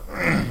would think so.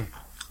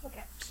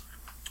 Okay.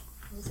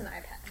 Use an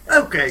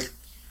iPad. Okay,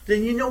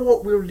 then you know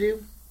what we'll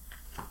do?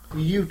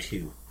 You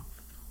two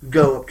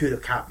go up to the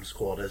captain's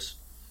quarters,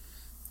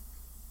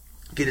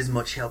 get as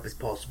much help as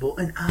possible,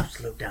 and I'll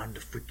slow down the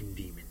freaking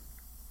demon.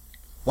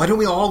 Why don't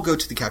we all go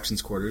to the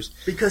captain's quarters?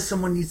 Because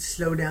someone needs to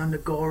slow down the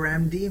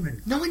Goram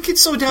demon. No one can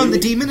slow down the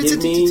demon. It's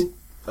Give me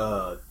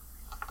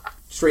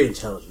straight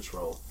intelligence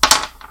roll.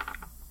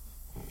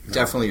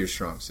 definitely your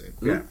strong suit.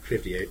 Yeah,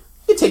 58.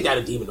 You take down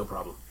a demon, no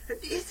problem.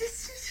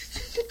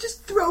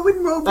 Just throwing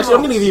roadblocks. Actually,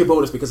 I'm going to give you a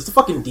bonus because it's a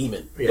fucking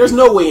demon. Yeah. There's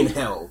no way in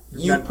hell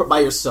you That- by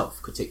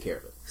yourself could take care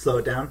of it. Slow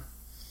it down.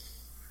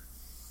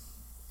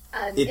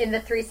 In the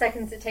 3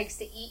 seconds it takes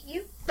to eat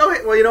you? Oh,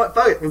 wait, well, you know what?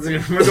 Fuck it. We're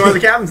going to the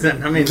captain's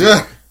then. I mean,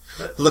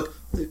 Look,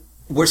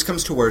 worst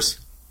comes to worst,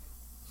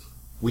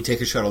 we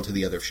take a shuttle to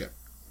the other ship.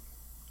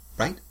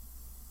 Right?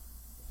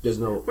 There's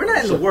no. We're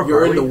not in the warp, You're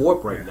are in we? the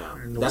warp right Yeah, now.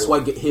 we're in the That's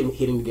warp. why him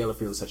hitting the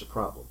Gallifrey is such a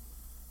problem.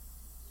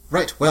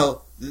 Right.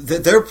 Well,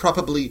 they're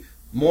probably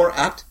more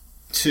apt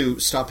to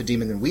stop a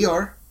demon than we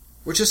are.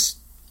 We're just...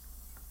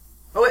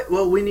 Oh wait,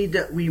 well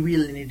we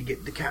really need to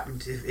get the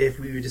captain if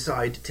we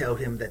decide to tell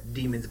him that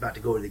the demon's about to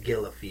go to the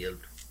Gila field.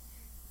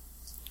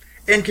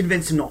 And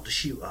convince him not to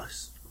shoot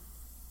us.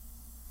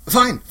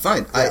 Fine.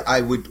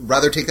 I would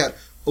rather take that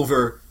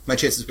over my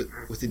chances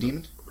with the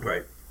demon.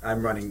 right.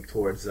 I'm running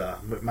towards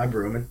with my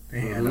broom,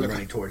 and I'm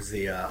running towards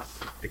the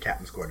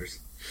captain's quarters.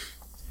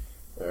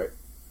 Alright.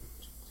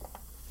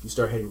 You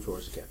start heading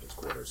towards the captain's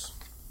quarters.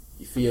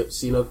 You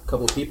see a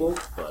couple of people,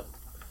 but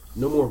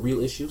no more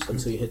real issues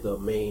until you hit the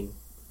main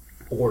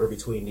border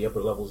between the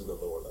upper levels and the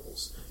lower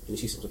levels. And you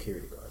see some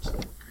security guards.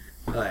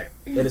 Alright.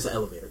 Then it's an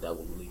elevator that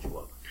will lead you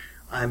up.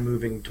 I'm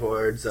moving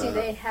towards. Do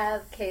they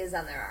have K's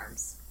on their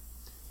arms?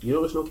 You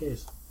know there's no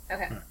case.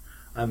 Okay.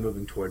 I'm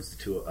moving towards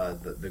the two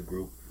the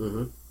group.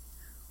 Mm-hmm.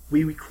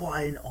 We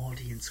require an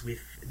audience with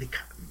the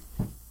captain.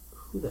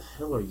 Who the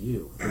hell are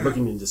you? I'm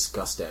looking in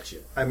disgust at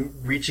you. I'm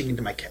reaching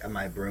into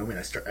my broom and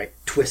I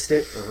twist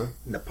it Uh-huh.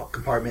 in the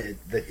compartment.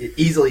 It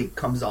easily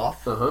comes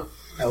off. Uh-huh.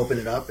 I open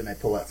it up and I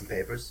pull out some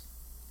papers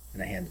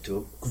and I hand it to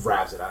him.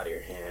 Grabs it out of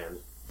your hand.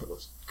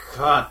 Goes,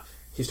 God.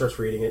 He starts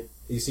reading it.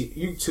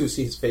 You two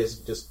see his face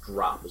just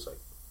drop. It's like,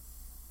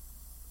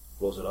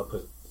 rolls it up.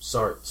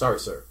 Sorry,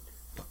 sir.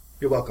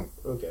 You're welcome.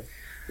 Okay.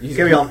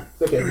 Carry on.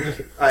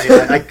 Okay.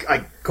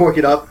 I cork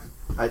it up.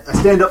 I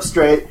stand up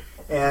straight,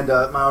 and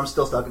my arm's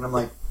still stuck, and I'm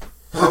like,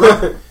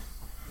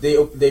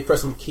 They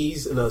press some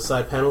keys in the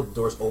side panel. The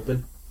doors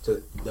open.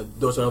 The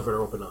doors to the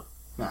elevator open up.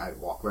 I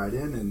walk right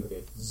in, and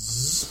Okay.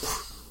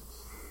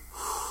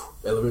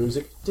 Elevator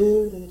music.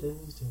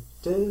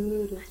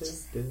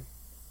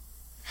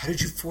 How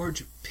did you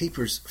forge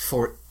papers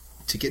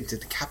to get into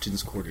the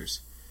captain's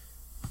quarters?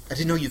 I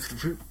didn't know you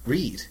could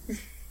read.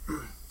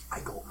 I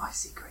got my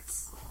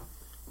secrets.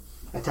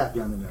 I tap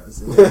you on the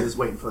nose, and I'm just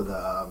waiting for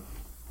the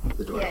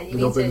door. Yeah,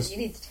 It opens, you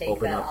need to take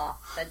open that up.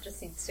 off. That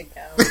just needs to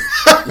go.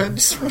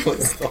 Just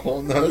puts the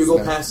whole nose. You go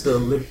down. past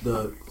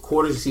the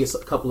quarters, you see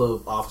a couple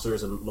of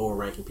officers and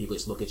lower-ranking people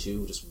just look at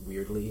you just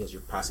weirdly as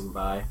you're passing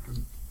by.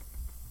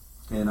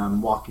 And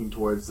I'm walking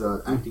towards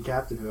the acting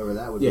captain, whoever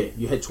that would Yeah, be.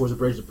 you head towards the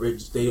bridge. The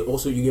bridge. They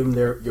also you give them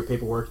your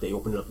paperwork. They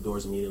open up the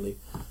doors immediately.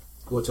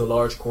 Go to a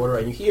large corner,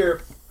 and you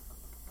hear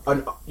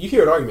an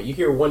argument. You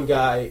hear one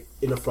guy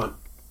in the front,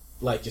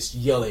 like just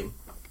yelling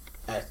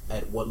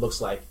at what looks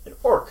like an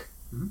orc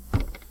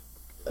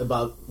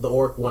about the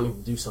orc wanting to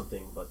do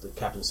something, but the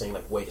captain's saying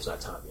like, "Wait, it's not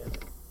time yet."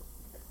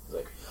 He's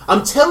like,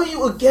 "I'm telling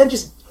you again,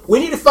 just." We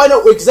need to find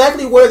out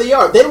exactly where they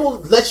are. Then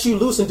we'll let you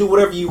loose and do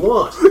whatever you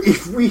want.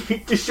 If we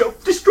hit the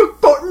self-destruct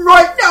button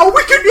right now,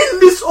 we can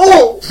end this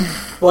all!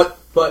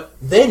 But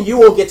then you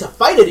won't get to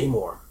fight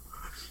anymore.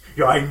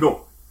 Yeah, I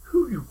know.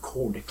 Who you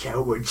call the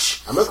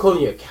cowards? I'm not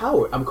calling you a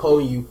coward. I'm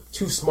calling you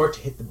too smart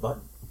to hit the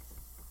button.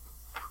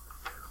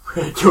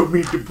 I don't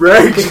mean to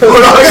brag, but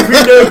I've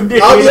been known to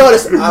I'll be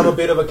honest, I'm a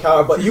bit of a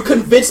coward, but you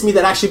convinced me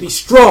that I should be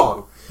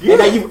strong. Yeah.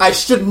 And that I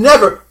should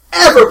never,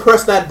 ever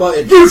press that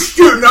button. You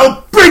shouldn't!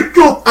 I'll break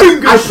your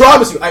fingers!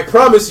 I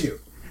promise you.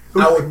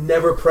 I would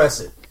never press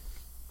it.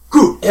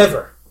 Good.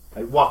 Ever.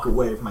 I walk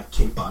away with my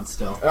cape on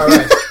still.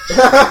 Alright.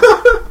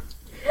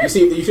 you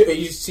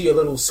see a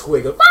little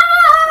squig of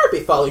be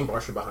following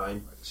Marsha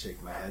behind.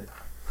 Shake my head.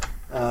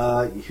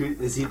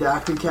 Is he the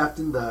acting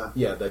captain?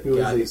 Yeah, the Who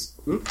guy is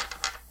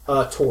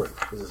Torn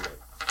is his name.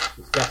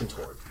 It's Captain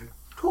Torn.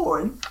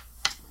 Torn?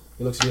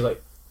 He looks at you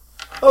like,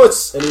 oh,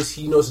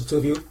 he knows the two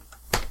of you.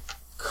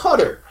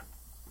 Cutter.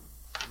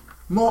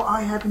 More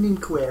I have an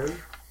inquiry.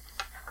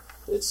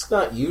 It's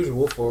not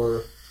usual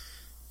for...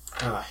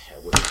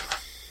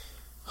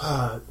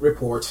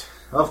 report.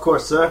 Of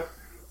course, sir.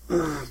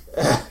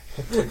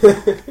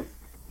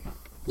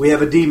 We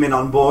have a demon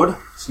on board.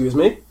 Excuse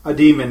me? A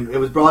demon. It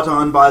was brought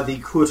on by the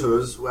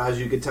Kuturs. As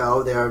you can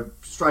tell, they are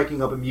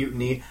striking up a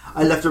mutiny.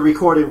 I left a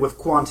recording with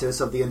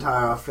Qantas of the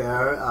entire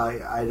affair.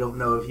 I don't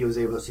know if he was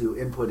able to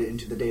input it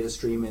into the data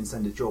stream and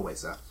send it your way,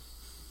 sir.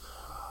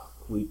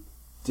 We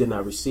did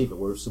not receive it.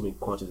 We're assuming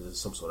Qantas is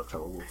some sort of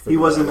trouble. We'll He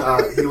wasn't.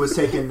 He was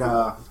taken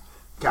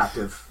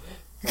captive.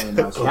 And,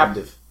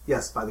 Captive?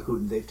 Yes, by the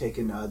Kuturs. They've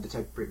taken the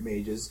tech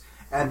mages.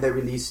 And they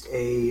released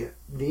a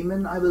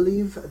demon, I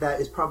believe, that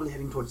is probably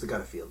heading towards the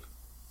Gutterfield.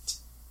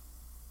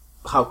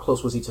 How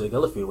close was he to the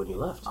Gallifrey when you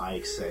left?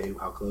 I say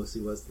how close he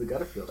was to the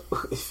Gutterfield.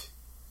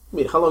 I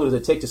mean, how long does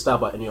it take to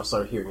stop by and you'll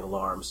start hearing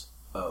alarms?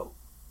 Oh.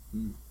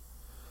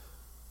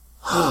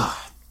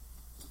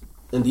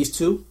 And these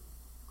two?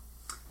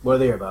 What are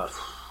they about?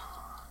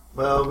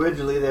 Well,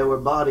 originally there were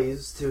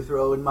bodies to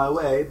throw in my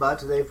way,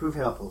 but they proved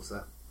helpful,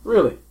 sir.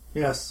 Really?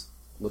 Yes.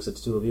 Looks at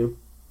the two of you.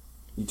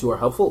 You two are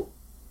helpful.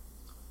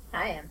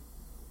 I am.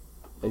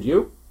 And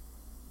you?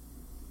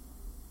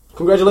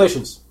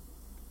 Congratulations.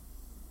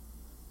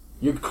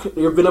 You've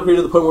been up here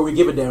to the point where we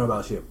give a damn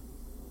about you.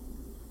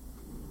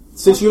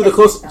 Since you're the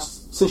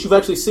closest, since you've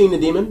actually seen the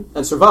demon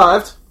and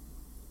survived,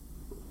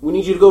 we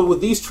need you to go with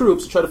these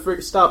troops to try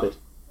to stop it.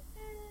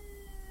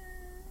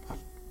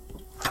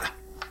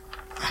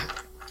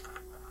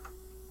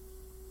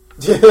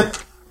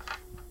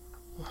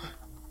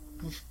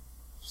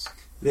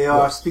 They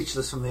are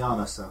speechless from the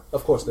honor, sir.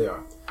 Of course they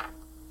are.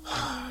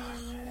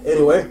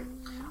 Anyway,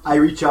 I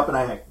reach up and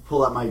I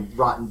pull out my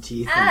rotten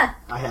teeth. And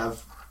I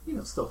have,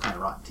 still kind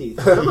of rotten teeth.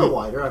 A little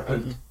wider.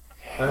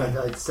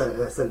 I set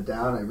it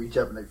down. I reach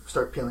up and I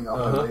start peeling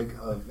off my wig,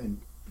 and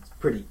it's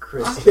pretty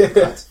crisp.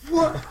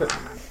 What?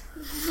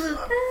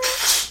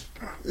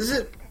 Is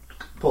it?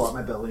 Pull out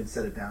my belly and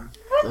set it down.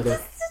 okay.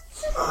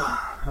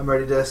 I'm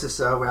ready to assist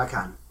where I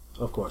can.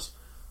 Of course.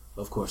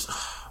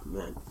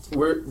 Man,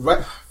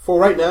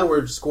 right now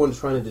we're just going to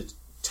try to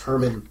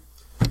determine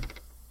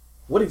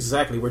what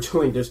exactly we're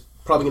doing. There's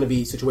probably going to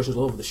be situations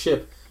all over the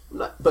ship,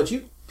 but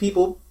you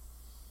people,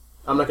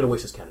 I'm not going to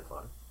waste this cannon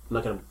fodder. I'm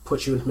not going to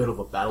put you in the middle of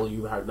a battle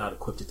you are not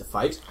equipped to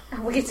fight.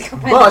 We get to go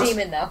find the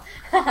demon, though.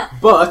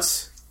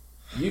 But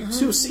you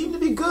two seem to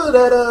be good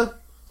at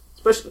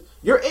especially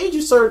your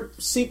ages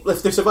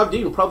if they survive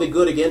demon, probably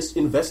good against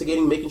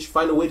investigating,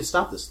 find a way to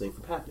stop this thing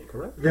from happening.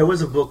 Correct? There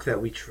was a book that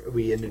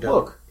we ended up.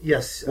 Book?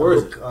 Yes, Where a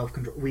is book it? of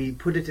control. We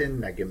put it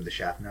in. I give him the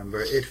shaft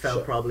number. It fell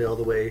Sure. probably all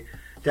the way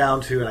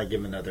down to, and I give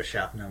him another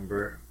shaft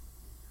number.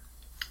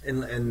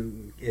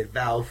 And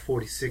valve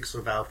 46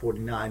 or valve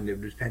 49. It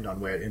would depend on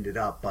where it ended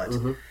up, but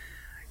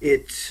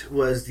it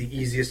was the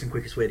easiest and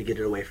quickest way to get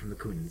it away from the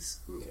Kunins.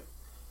 Okay.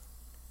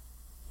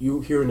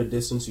 You hear in the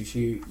distance. You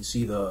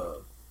see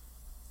the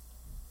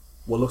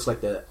what looks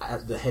like the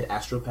head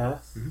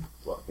astropath.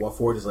 While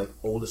Ford is like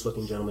oldest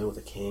looking gentleman with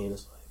a cane.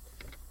 It's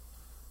like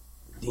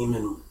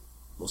demon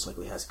most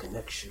likely has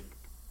connection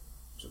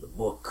to the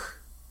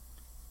book.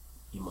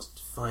 You must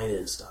find it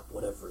and stop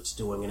whatever it's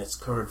doing. In its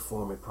current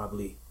form, it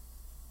probably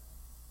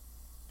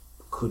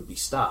could be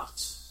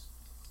stopped.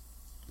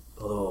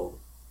 Although,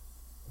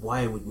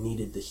 why would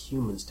needed the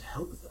humans to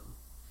help them?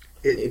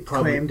 It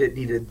probably claimed it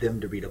needed them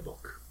to read a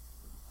book.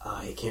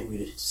 It can't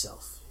read it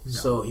itself. No.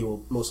 So he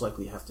will most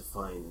likely have to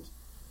find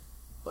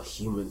a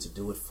human to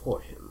do it for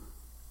him.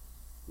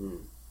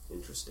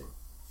 Interesting.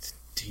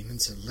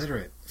 Demon's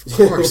illiterate, of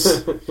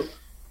course.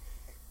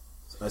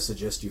 I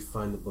suggest you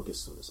find the book as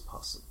soon as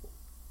possible.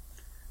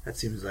 That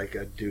seems like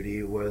a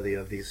duty worthy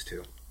of these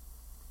two.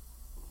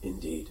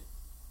 Indeed.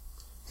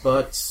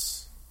 But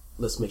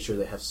let's make sure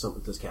they have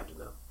this captain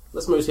now.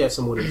 Let's make sure they have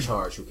someone in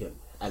charge who can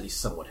at least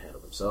somewhat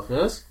handle himself,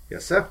 yes?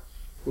 Yes, sir.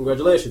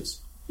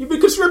 Congratulations. You've been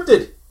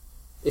conscripted.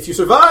 If you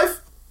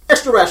survive,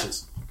 extra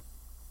rations.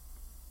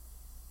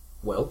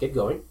 Well, get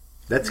going.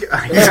 Let's go.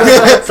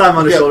 Slam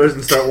on the shoulders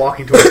and start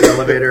walking towards the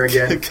elevator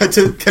again. cut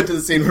to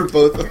the scene where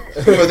both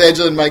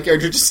Angela and my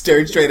character just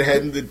staring straight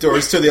ahead, and the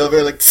doors to the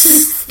elevator like.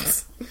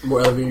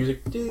 More elevator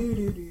music.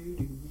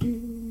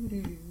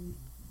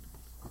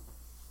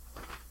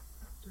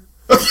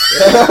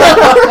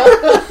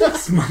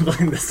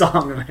 Smumbling the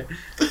song.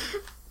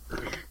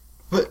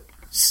 But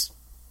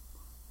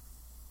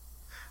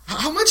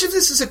how much of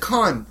this is a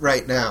con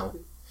right now?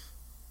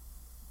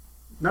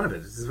 None of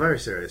it. This is very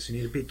serious.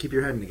 You need to keep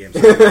your head in the game.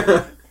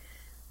 Sir.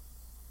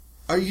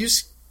 Are you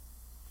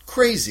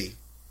crazy?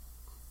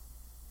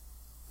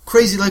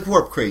 Crazy like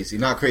warp crazy,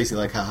 not crazy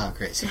like haha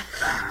crazy.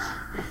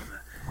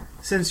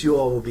 Since you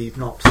all will be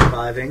not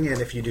surviving,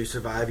 and if you do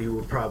survive, you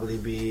will probably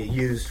be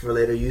used for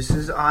later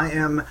uses. I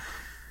am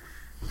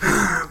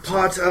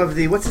part of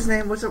the what's his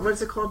name? What's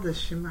it called? The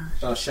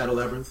Shadow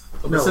Labyrinth.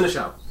 No.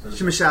 Seneschal.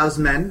 Shimashau's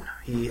men.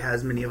 He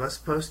has many of us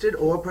posted,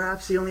 or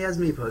perhaps he only has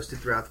me posted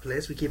throughout the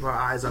place. We keep our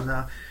eyes on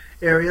the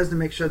areas to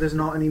make sure there's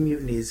not any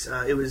mutinies.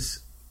 It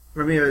was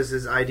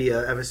Ramirez's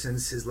idea ever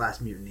since his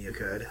last mutiny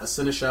occurred. A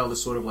Seneschal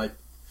is sort of like,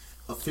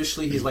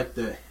 officially he's like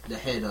the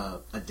head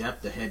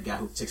adept, the head guy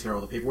who takes care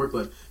of all the paperwork,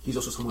 but he's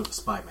also somewhat of a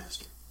spy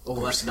master.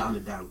 Oh, that's down the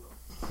down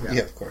low.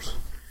 Yeah, of course.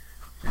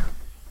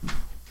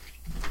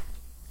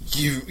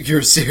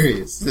 You're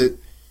serious? The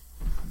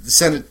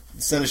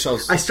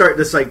Seneschal's... I start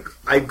this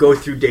I go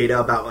through data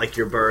about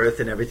your birth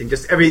and everything,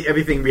 just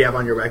everything we have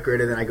on your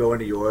record, and then I go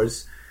into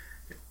yours.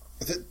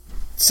 The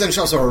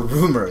Seneschals are a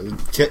rumor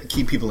that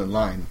keep people in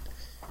line.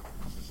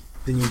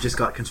 Then you just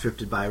got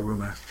conscripted by a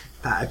rumor.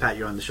 I pat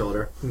you on the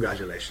shoulder.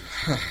 Congratulations.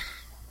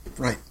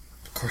 Right,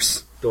 of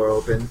course. Door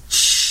open.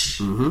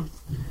 Mm-hmm.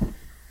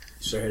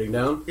 Start heading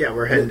down? Yeah,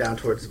 we're heading down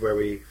towards where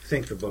we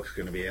think the book's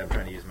going to be. I'm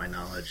trying to use my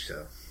knowledge,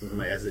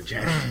 my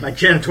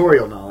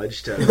janitorial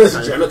knowledge to...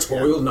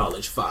 Janitorial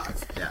knowledge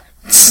 5. Yeah.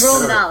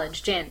 Roll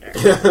knowledge, gender.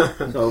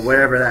 So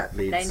wherever that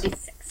leads.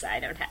 96. I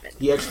don't have it.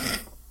 You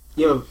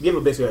have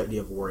a basic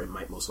idea of where it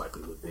might most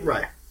likely would be.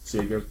 Right.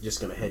 So you're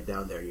just going to head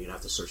down there and you're going to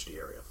have to search the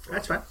area.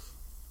 That's fine.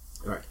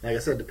 All right. Like I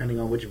said, depending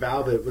on which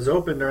valve it was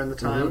open during the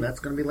time, that's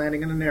going to be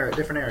landing in a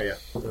different area.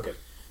 Okay.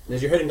 And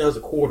as you're heading down the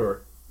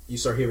corridor, you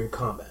start hearing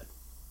combat.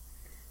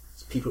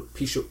 It's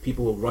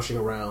people rushing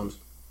around.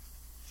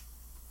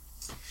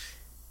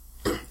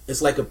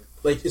 It's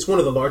it's one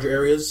of the larger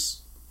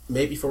areas.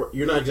 Maybe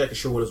you're not exactly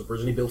sure what it was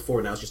originally built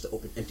for. Now it's just an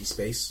open, empty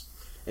space,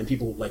 and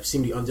people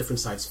seem to be on different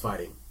sides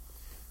fighting.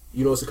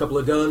 You notice a couple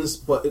of guns,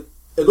 but it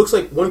looks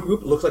like one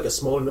group looks like a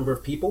smaller number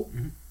of people,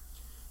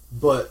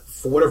 but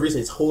for whatever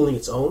reason, it's holding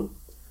its own.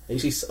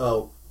 And you see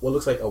what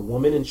looks like a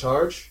woman in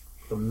charge,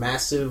 a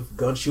massive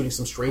gun shooting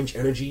some strange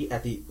energy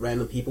at the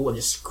random people and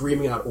just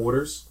screaming out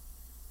orders,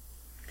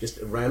 just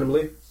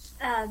randomly.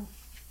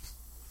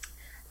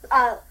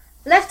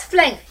 Left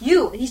flank,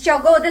 he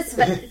shall go this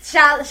way.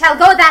 shall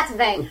go that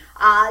way.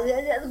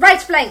 Right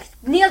flank,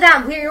 kneel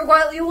down.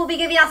 You will be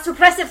giving us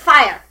suppressive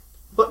fire.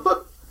 But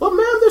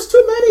ma'am, there's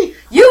too many.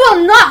 You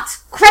will not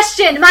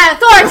question my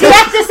authority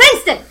at this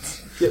instant.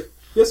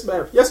 Yes,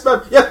 ma'am. Yes,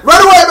 ma'am. Yeah,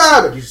 right away,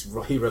 ma'am. And he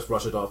just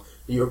rushes off.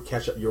 You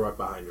catch up. You're right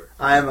behind her.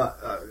 I am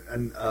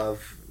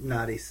of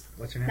Nadi.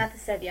 What's her name? Not to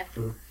say,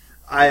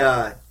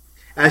 yeah.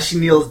 As she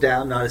kneels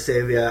down,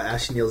 Nadasavia,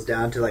 as she kneels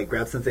down to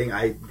grab something,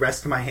 I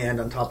rest my hand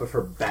on top of her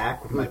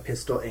back with my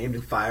pistol aimed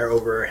and fire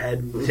over her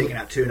head, taking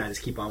out two, and I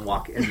just keep on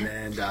walking.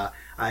 And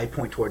I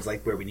point towards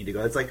where we need to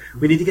go. It's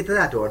we need to get to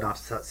that door,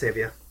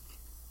 Nadasavia.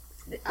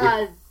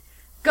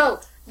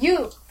 Go.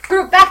 You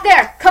group back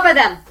there. Cover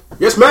them.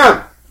 Yes,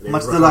 ma'am.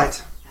 Much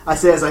delight. I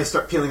say as I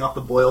start peeling off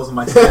the boils in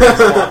my skin,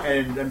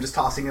 and I'm just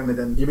tossing them, and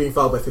then You're being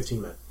followed by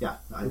 15 men. yeah,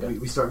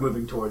 we start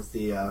moving towards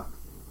the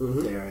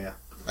area.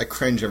 I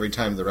cringe every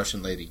time the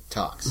Russian lady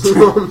talks.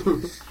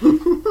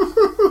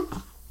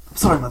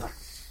 Sorry, mother.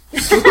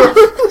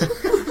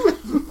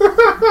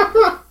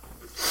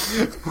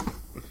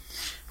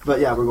 But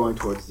yeah, we're going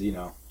towards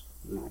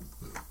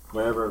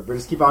wherever. We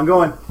just keep on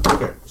going.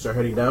 Okay, start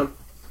heading down.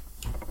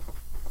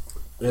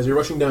 And as you're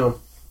rushing down,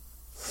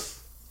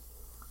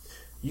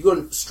 you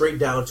go straight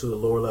down to the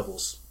lower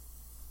levels.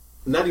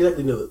 Not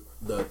exactly near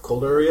the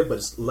colder area, but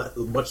it's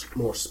much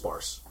more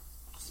sparse.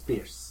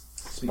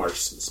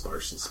 Sparse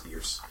and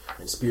spears.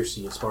 And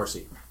Spearsy and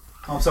Sparsy.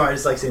 Oh, I'm sorry, I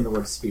just like saying the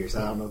word spears.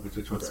 I don't know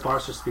which one.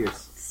 Sparse or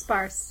spears?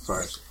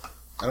 Sparse.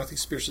 I don't think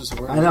Spears is a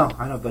word. I know,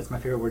 but it's my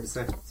favorite word to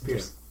say.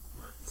 Spears.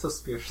 So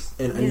spears.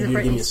 And He's you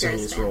a give me Britney a Spears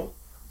Sonia's fan. roll.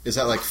 Is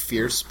that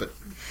fierce, but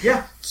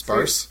Yeah.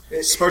 sparse?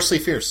 Spears. Sparsely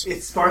fierce.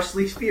 It's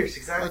sparsely fierce,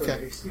 exactly.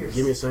 Okay. It's spears.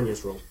 Give me a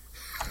Sonia's roll.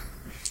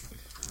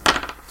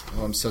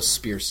 Oh, I'm so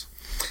Spears.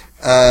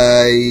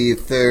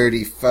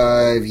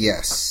 35,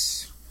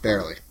 yes.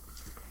 Barely.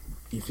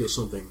 You feel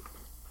something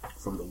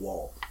from the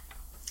wall.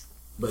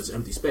 But it's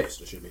empty space.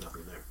 There should be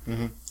nothing there.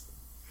 Mm-hmm.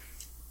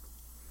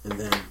 And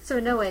then So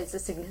in no way is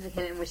this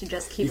significant in which you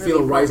just keep you feel a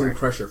moving rising forward.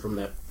 pressure from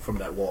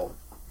that wall.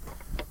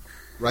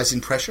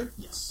 Rising pressure?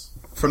 Yes.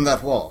 From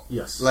that wall?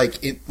 Yes.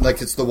 Like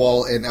it's the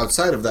wall, and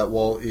outside of that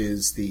wall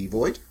is the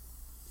void?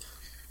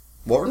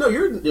 Well, no,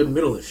 you're in the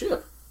middle of the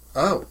ship.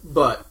 Oh.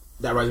 But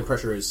that rising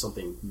pressure is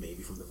something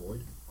maybe from the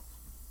void.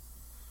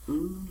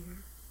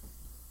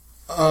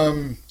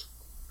 Well,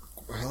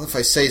 if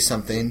I say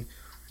something,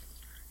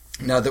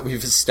 now that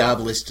we've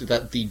established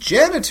that the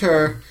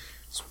janitor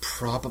is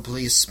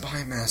probably a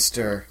spy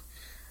master,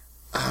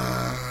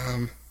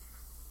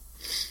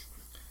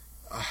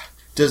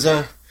 does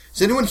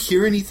anyone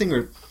hear anything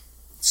or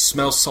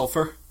smell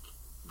sulfur?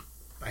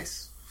 I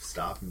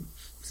stop and You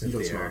sniff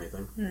don't the smell air.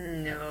 anything.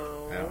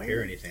 No. I don't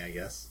hear anything, I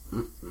guess.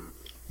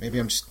 Maybe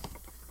I'm just do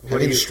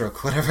having you- a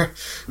stroke, whatever.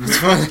 It's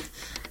fine.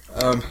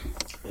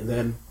 And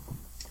then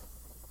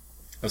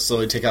I'll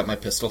slowly take out my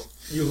pistol.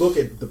 you look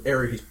at the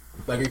area.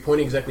 Are you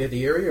pointing exactly at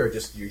the area, or you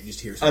just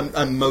hear something?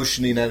 I'm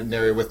motioning at an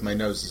area with my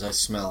nose as I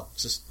smell.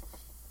 It's just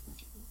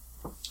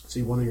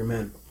See one of your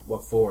men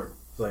walk forward.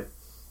 It's like,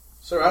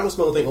 sir, I don't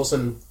smell anything. All of a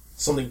sudden,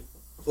 something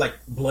like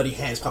bloody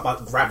hands pop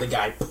out, grab the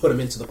guy, put him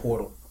into the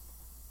portal.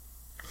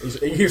 And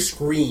you hear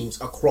screams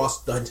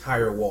across the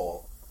entire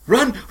wall.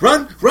 run,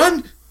 run,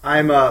 run!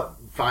 I'm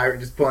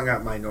just pulling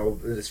out my normal,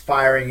 just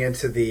firing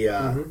into the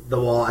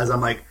wall as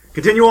I'm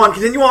continue on.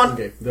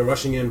 Okay, they're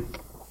rushing in.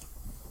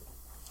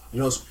 You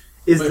know,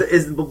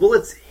 Is the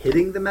bullets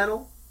hitting the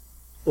metal,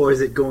 or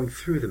is it going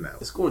through the metal?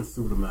 it's going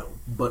through the metal,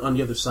 but on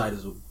the other side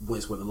is a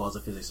place where the laws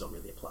of physics don't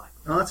really apply.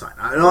 Oh, that's fine.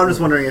 I'm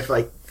just wondering if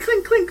clink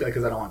clink,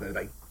 because I don't want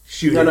to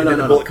shoot No, it, no, and no, then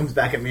no, the bullet no. comes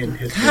back at me and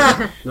hits me.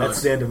 No,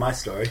 That's the end of my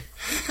story.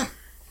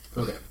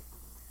 Okay.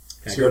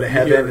 And I So go to you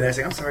heaven hear- and I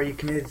say, "I'm sorry, you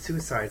committed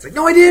suicide." It's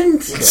no, I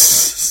didn't.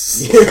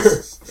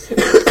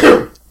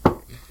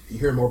 You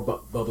hear more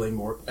bubbling,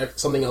 more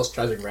something else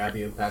tries to grab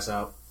you and pass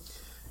out,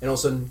 and all of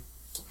a sudden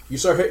you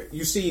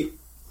see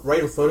right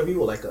in front of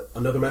you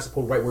another massive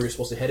portal right where you're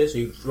supposed to head is. So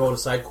you go in a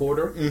side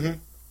corridor, and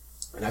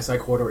that side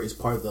corridor is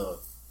part of the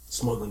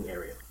smuggling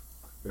area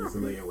that you're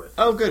familiar with.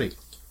 Oh, goody.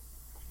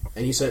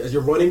 And you said as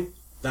you're running,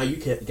 now you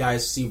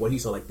guys see what he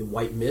saw, the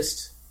white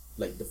mist,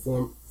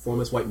 the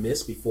formless white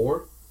mist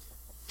before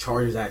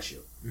charges at you.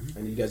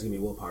 And you guys give me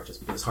willpower just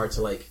because it's hard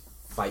to like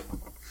fight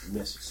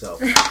miss. So,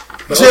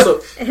 but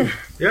also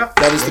Yeah.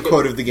 That is the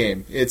quote of the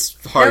game. It's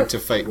hard to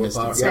fight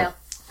willpower. Misty. Yeah.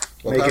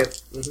 Fail. Make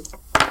it.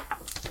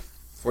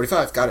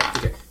 45, got it.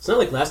 Okay, it's not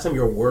like last time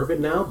you're aware of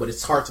it now, but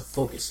it's hard to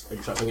focus. And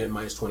you're trying to get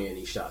minus 20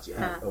 any shots you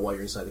have while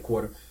you're inside the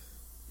quarter.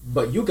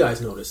 But you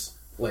guys notice,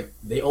 like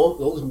the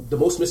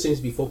most missing seems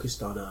to be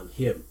focused on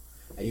him,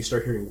 and you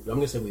start hearing. I'm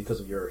gonna say because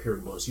of your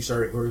hearing bonus, you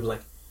start hearing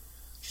like,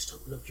 just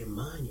open up your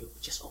mind.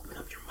 Just open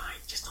up your mind,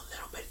 just a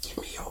little bit. Give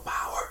me your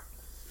power,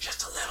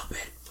 just a little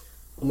bit.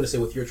 I'm gonna say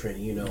with your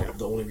training, you know,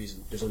 there's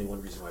only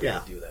one reason why you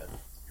can do that.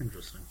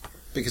 Interesting.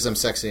 Because I'm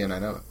sexy and I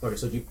know it. Okay,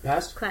 so you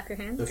passed. Clap your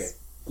hands. Okay.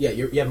 Yeah,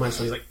 you have minus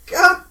 20. He's like,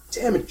 God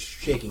damn it,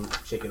 shaking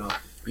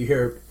off. You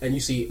hear, and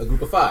you see a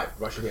group of 5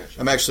 rushing at you.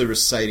 I'm actually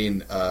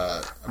reciting.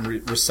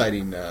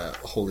 Reciting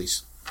holy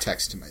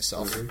text to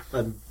myself.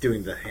 I'm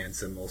doing the hand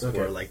symbols Okay.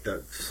 for like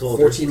the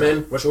soldiers. 14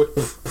 men rush away.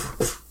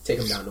 Take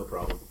them down, no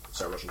problem.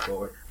 Start rushing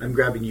forward. I'm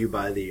grabbing you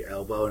by the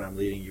elbow and I'm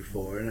leading you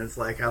forward. And it's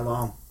like, how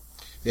long?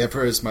 The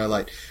Emperor is my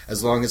light.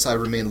 As long as I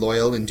remain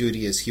loyal in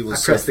duty, as he will. I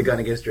press the gun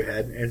against your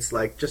head. And it's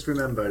like, just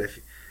remember,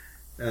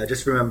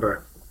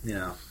 you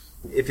know,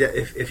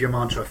 if your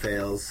mantra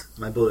fails,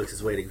 my bullet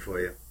is waiting for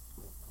you.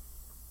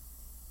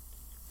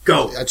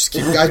 Go. I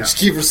just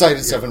keep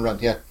reciting stuff and run.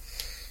 Yeah.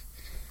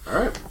 All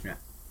right. Yeah.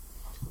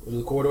 Into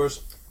the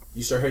corridors.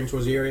 You start heading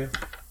towards the area,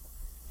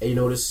 and you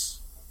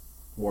notice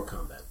more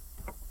combat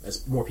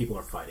as more people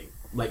are fighting.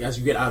 Like as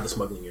you get out of the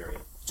smuggling area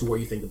to where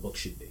you think the book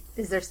should be.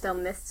 Is there still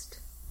mist?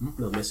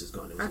 No, Miss is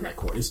gone. It was in that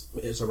corner.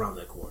 It's around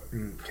that corner.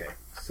 Okay.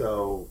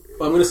 So,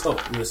 But I'm gonna say.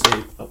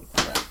 Oh,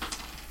 crap.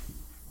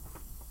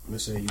 I'm gonna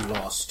say you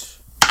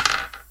lost.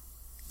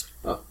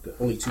 Oh, good.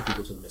 Only 2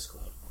 people to the mist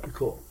cloud.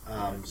 cool.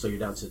 So you're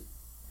down to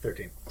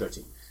 13.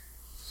 13.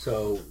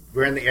 So,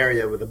 we're in the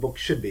area where the book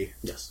should be.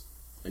 Yes,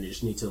 and you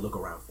just need to look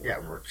around for Yeah,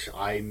 it.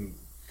 I'm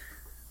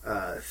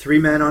 3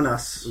 men on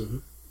us.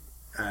 Mhm.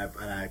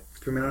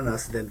 3 men on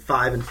us, then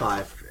 5 and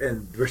 5.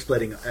 And we're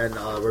splitting, and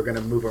we're going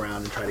to move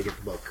around and try to get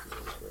the book.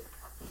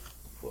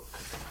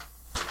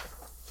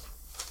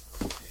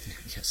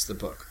 Yes, the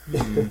book.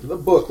 The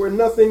book where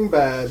nothing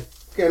bad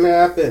can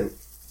happen.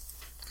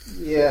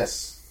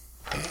 Yes.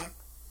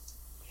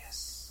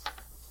 Yes.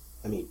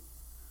 I mean,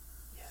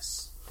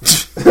 yes.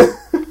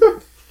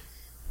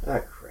 Ah,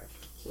 crap.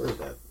 Where is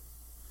that?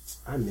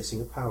 I'm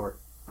missing a power.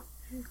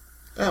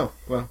 Oh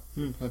well,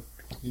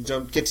 you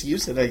don't get to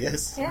use it, I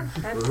guess. Yeah,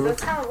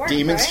 that's how it works.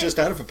 Demons right? just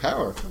out of a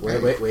power.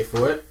 Wait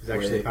for it. It's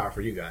actually Wait. a power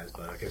for you guys,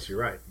 but I guess you're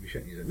right. You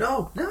shouldn't use it.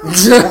 No!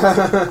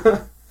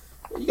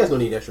 You guys don't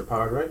need extra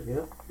power, right?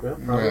 Yeah,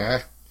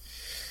 probably.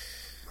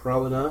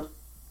 Probably not.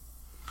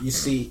 You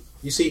see.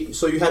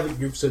 So you have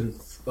groups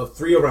of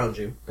 3 around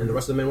you, and the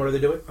rest of the men. What are they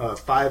doing?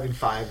 5 and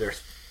 5, they're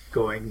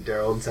going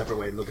their own separate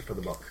way looking for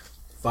the book.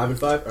 5 and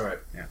 5. All right.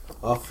 Yeah.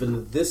 Off in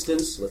the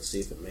distance. Let's see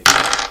if it makes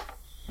it.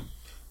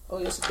 Oh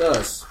yes, it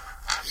does.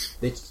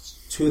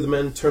 2 of the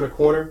men turn a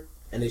corner,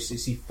 and they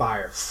see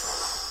fire.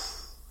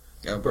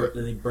 Oh,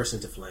 Then they burst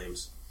into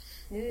flames.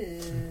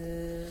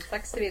 Ooh,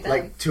 sucks to be them.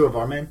 Like 2 of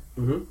our men?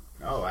 Mm-hmm.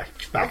 Oh, I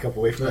back up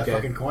away from that Okay.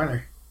 fucking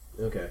corner.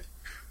 Okay.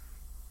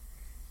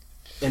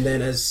 And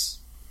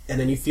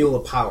then you feel a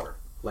power.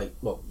 Like,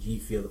 well, you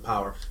feel the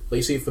power, but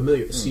you see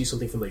see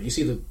something familiar.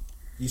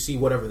 You see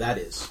whatever that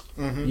is.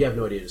 Mm-hmm. You have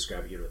no idea to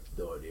describe it. You have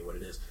no idea what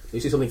it is. But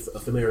you see something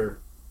familiar,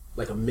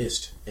 like a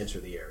mist,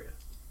 enter the area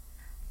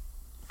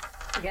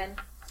again.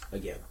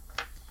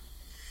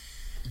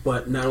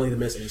 But not only the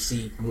mist, and you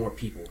see more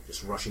people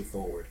just rushing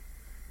forward.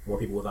 More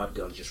people without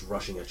guns just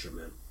rushing at your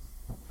men.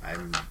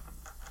 I'm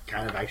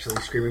kind of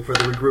actually screaming for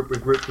the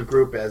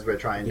regroup as we're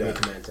trying Give me to...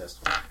 a command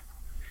test.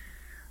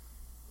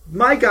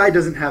 My guy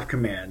doesn't have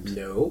command.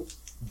 No,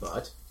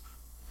 but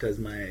Does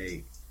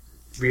my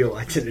real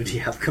identity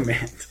have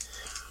command?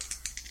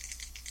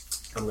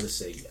 I'm going to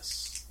say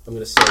yes. I'm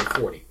going to say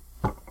 40.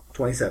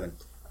 27.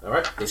 All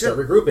right, they start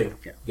regrouping,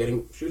 Yeah.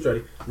 getting shoots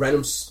ready.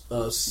 Random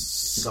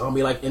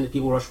zombie-like ended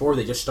people rush forward.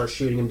 They just start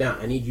shooting them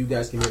down. I need you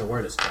guys to give me an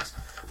awareness test.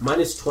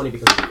 Minus 20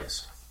 because of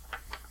this.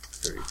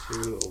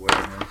 32,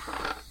 awareness.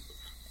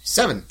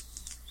 7.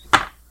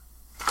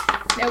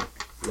 Nope.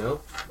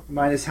 No,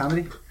 Minus how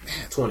many?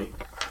 20.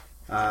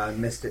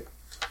 Missed it.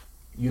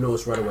 You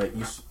notice right away.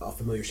 You see a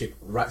familiar shape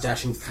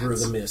dashing through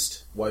the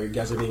mist while you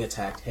guys are being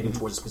attacked, heading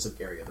towards a specific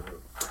area of the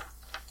room.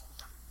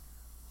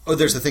 Oh,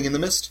 there's a thing in the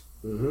mist?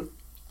 Mm-hmm.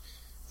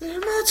 There are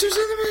monsters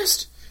in the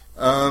mist!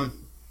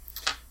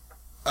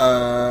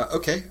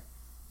 Okay.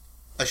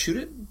 I shoot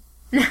it?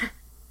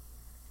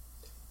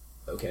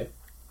 Okay.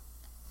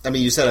 I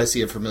mean, you said I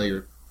see a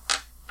familiar...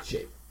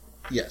 Shape.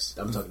 Yes.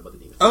 I'm talking about the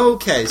demon.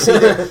 Okay, so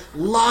a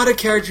lot of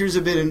characters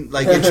have been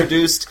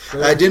introduced.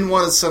 I didn't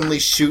want to suddenly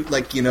shoot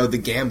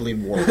the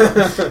gambling war.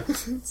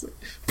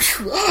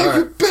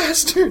 You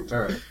bastard! All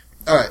right.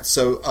 All right,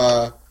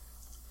 so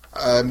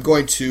I'm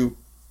going to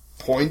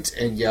point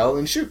and yell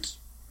and shoot.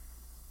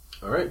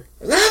 All right.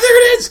 Ah, there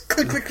it is!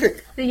 Click, click,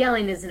 click. The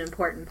yelling is an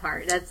important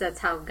part. That's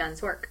how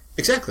guns work.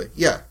 Exactly.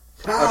 Yeah.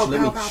 Actually,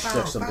 let me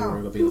check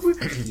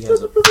something. He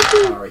has a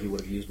power he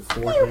would have used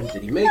beforehand.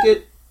 Did he make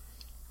it?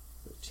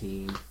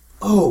 13.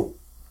 Oh!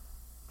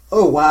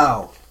 Oh,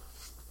 wow.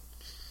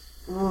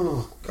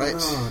 Oh, Right.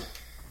 God.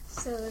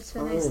 So it's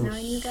been nice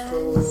knowing you guys.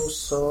 So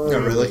sorry.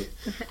 Not really.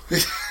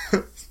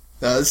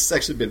 No, this has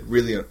actually been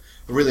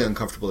a really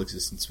uncomfortable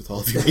existence with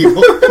all of you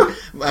people.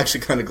 I'm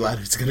actually kind of glad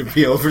it's going to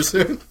be over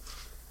soon.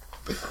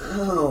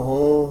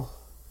 Oh.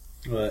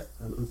 What?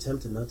 I'm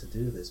tempted not to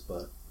do this,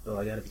 but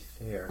I gotta be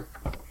fair.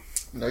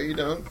 No, you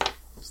don't.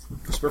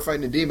 Because we're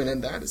fighting a demon,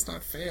 and that is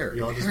not fair.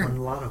 You all just won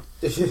the lotto.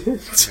 Well,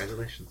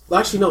 Congratulations.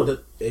 actually, no.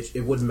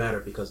 It wouldn't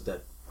matter because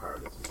that power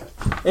doesn't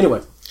matter.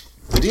 Anyway,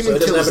 The demon so it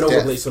doesn't kills have an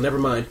death. overblade, so never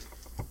mind.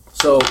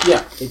 So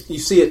yeah, you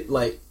see it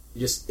like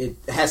it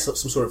has some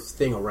sort of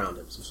thing around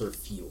him, some sort of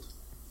field,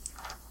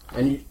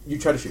 and you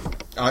try to shoot.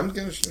 I'm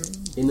going to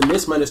shoot. In the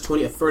miss,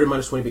 -20, a further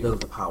 -20 because of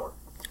the power.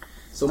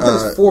 So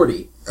minus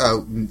 40.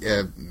 Oh,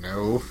 no.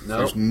 No?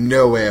 There's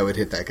no way I would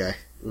hit that guy.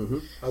 Mm-hmm.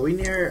 Are we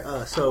near?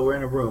 So we're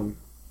in a room,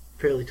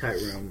 fairly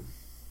tight room.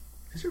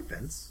 Is there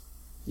vents?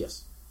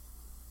 Yes.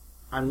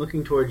 I'm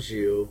looking towards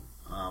you,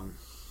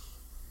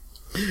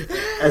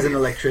 as an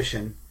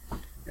electrician,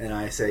 and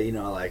I say,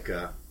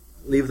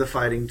 leave the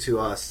fighting to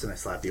us, and I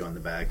slap you on the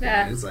back.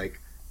 Yeah. And it's like,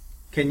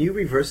 can you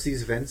reverse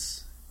these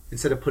vents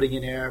instead of putting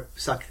in air,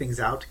 suck things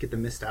out, get the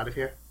mist out of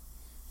here?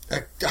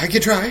 I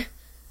could try.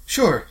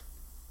 Sure.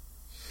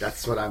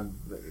 That's what I'm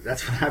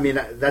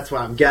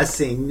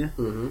guessing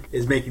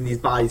is making these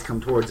bodies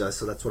come towards us.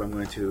 So that's what I'm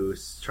going to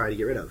try to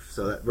get rid of.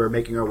 So that we're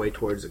making our way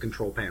towards a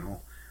control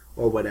panel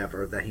or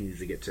whatever that he needs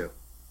to get to.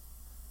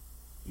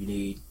 You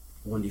need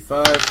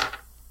 1d5,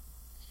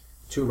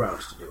 2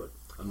 rounds to do it.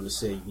 I'm going to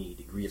say you need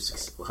a degree of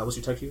success. How was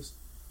your tech use?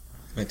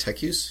 My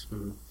tech use?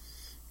 Mhm.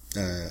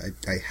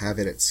 I have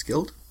it at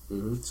skilled.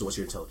 Mm-hmm. So what's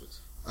your intelligence?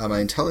 My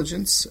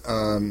intelligence,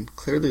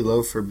 clearly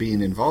low for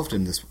being involved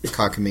in this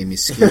cockamamie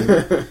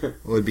scheme,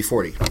 would be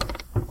 40.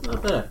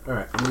 Not bad.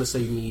 Alright, I'm going to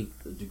say you need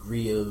a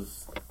degree of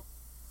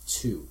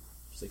 2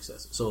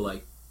 success. So,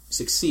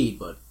 succeed,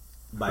 but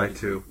by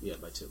 2. Yeah,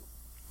 by 2.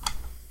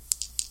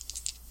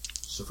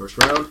 So, first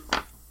round.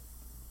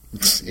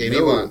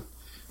 81.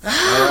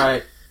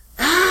 Alright.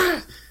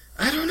 I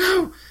don't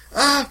know.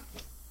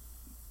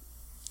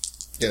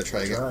 Yeah,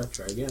 try again.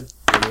 Try again.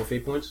 Any more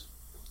fate points?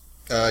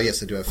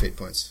 Yes, I do have fate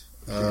points.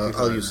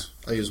 I'll use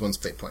one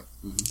fate point.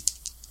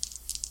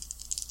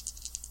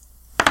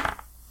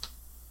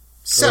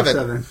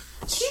 7.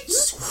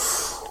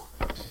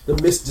 The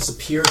mist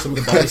disappears. Some of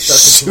the bodies start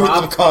to Shoot the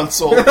drop.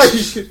 console.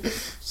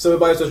 Some of the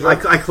bodies start to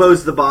drop. I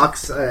closed the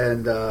box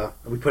and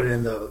we put it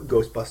in the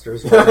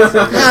Ghostbusters.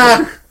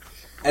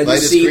 And Light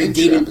you is see green, the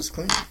demon trap is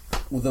clean.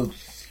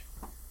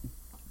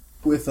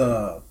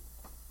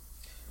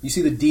 you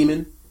see the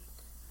demon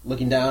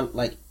looking down,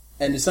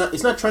 and it's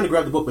not trying to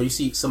grab the book, but you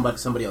see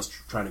somebody else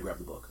trying to grab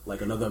the book,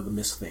 like another of the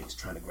mist things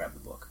trying to grab the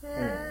book.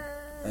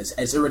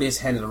 It's already his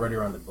hand is already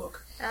around the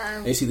book,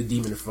 and you see the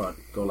demon in front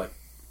go like,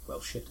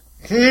 well, shit.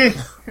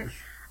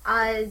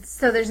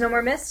 So there's no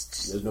more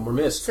mist? There's no more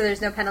mist. So there's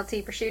no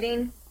penalty for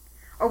shooting?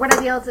 Or would I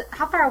be able to...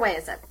 How far away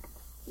is it?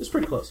 It's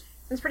pretty close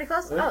It's pretty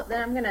close? Yeah. Oh, then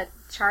I'm going to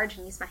charge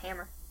and use my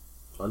hammer.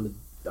 on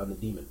the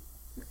demon.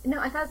 No,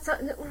 I thought so...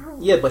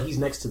 Yeah, but he's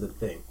next to the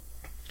thing.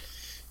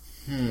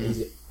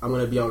 I'm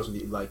gonna be honest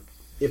with you.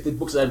 If the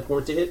book's that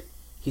important to hit,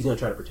 he's gonna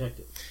try to protect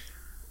it.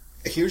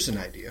 Here's an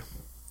idea.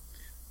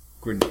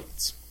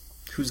 Grenades.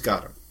 Who's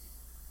got them?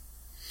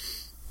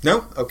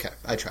 No? Okay,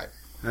 I tried.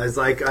 I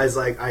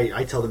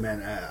tell the man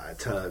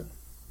to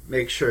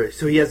make sure.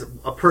 So he has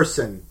a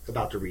person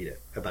about to read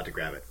it, about to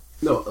grab it.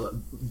 No,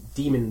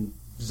 demon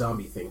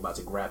zombie thing about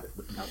to grab it.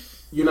 But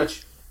you're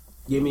not.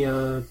 Give me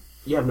a.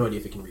 You have no idea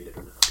if it can read it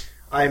or not.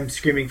 I'm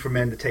screaming for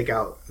men to take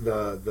out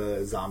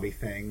the zombie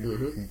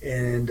thing,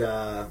 and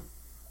I'm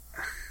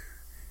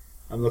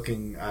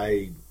looking.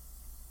 Do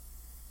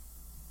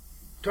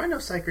I know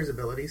Psyker's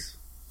abilities?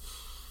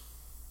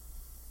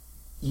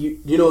 You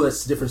know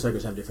that different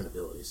psychers have different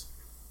abilities.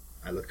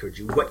 I look towards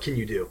you. What can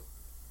you do?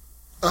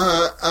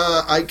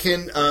 I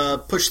can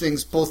push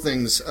things, both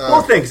things.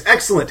 Both things.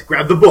 Excellent.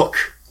 Grab the book.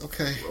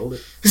 Okay. Roll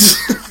it.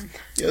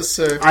 Yes,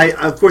 sir.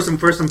 Of course, I'm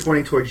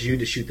pointing towards you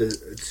to shoot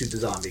the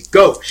zombie.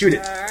 Go, shoot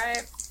it. Alright.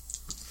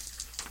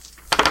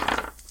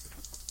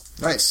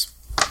 Nice.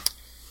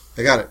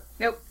 I got it.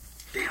 Nope.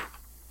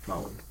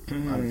 Oh,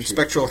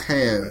 Spectral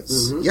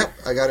hands. Mhm. Yep,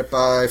 I got it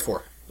by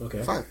 4.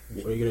 Okay. 5.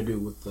 What are you gonna do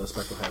with the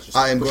spectral hands? Just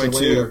I am push going it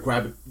away to- or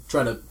grab it,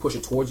 try to push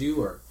it towards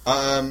you, or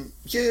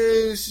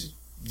Yes.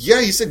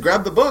 Yeah, he said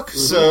grab the book,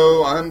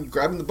 so I'm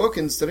grabbing the book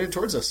and sending it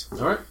towards us. all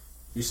right.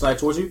 You slide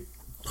towards you,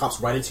 pops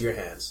right into your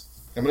hands.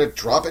 I'm going to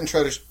drop it and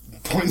try to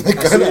point my As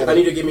gun soon at as, I it.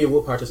 need to give me a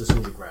willpower test as soon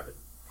as you grab it.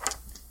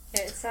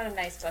 Yeah, it's not a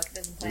nice book. It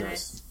doesn't play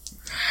nice.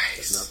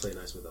 Does not play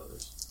nice with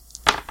others.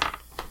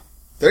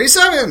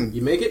 37!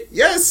 You make it.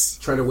 Yes!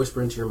 Trying to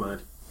whisper into your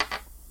mind.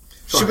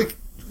 Should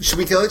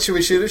we kill it? Should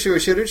we shoot it? Should we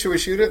shoot it? Should we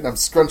shoot it? And I'm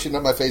scrunching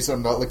up my face and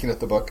I'm not looking at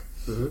the book.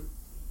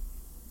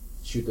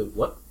 Shoot the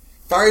what?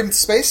 Fire into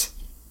space?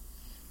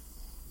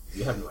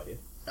 You have no idea.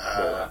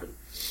 What will happen?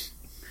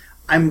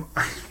 I'm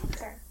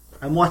Sorry.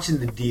 I'm watching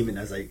the demon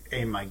as I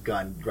aim my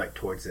gun right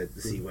towards it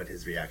to see what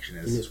his reaction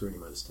He is. is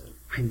scrutiny -10.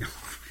 I know.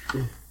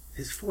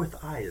 His fourth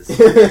eye is.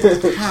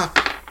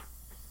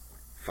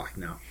 Fuck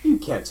no. You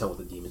can't tell what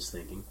the demon's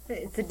thinking.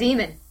 It's a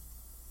demon.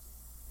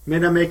 May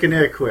I make an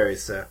air query,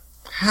 sir?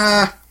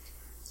 Ha!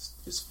 It's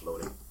just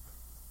floating.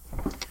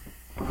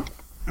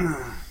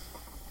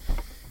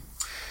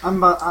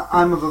 I'm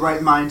of the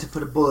right mind to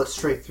put a bullet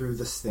straight through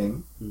this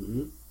thing.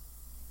 Mm-hmm.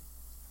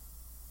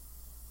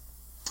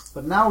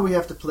 But now we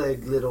have to play a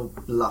little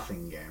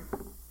bluffing game.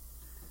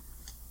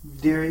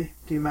 Dearie,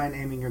 do you mind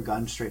aiming your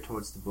gun straight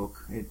towards the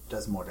book? It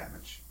does more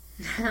damage.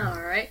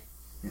 Alright.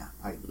 Yeah,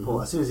 I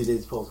pull. As soon as he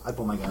did, I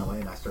pull my gun away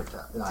and I start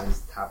and I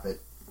just tap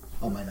it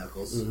on my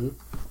knuckles. Mm-hmm.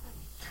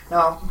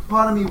 Now,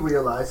 part of me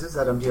realizes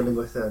that I'm dealing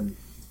with a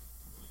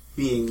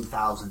being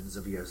thousands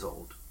of years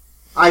old.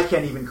 I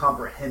can't even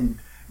comprehend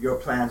your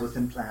plans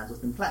within plans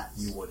within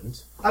plans. You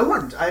wouldn't. I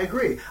wouldn't. I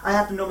agree. I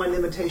have to know my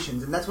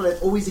limitations, and that's what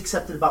I've always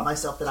accepted about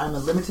myself, that I'm a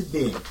limited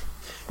being.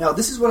 Now,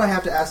 this is what I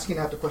have to ask you and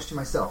I have to question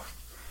myself.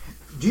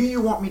 Do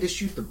you want me to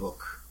shoot the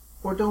book,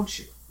 or don't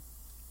you?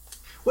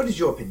 What is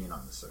your opinion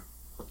on this, sir?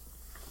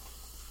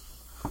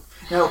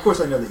 Now, of course,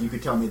 I know that you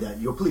could tell me that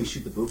you'll please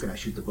shoot the book, and I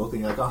shoot the book,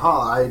 and you're like,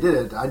 aha, I did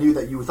it. I knew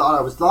that you thought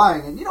I was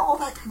lying, and all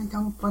that kind of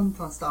dumb,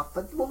 fun stuff.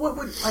 But what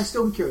would I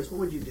still am curious? What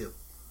would you do?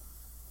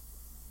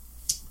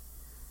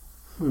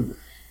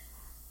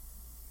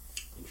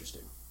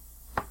 Interesting.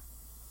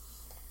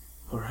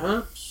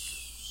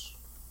 Perhaps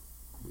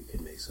we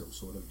could make some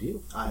sort of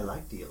deal. I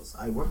like deals.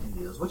 I work in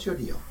deals. What's your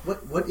deal?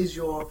 What is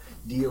your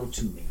deal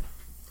to me?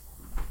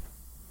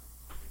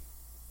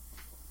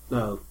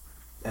 Now,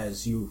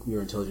 as you're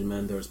an intelligent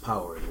man, there's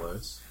power in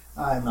words.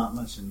 I'm not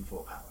much in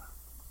for power.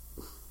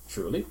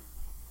 Truly?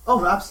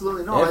 Oh,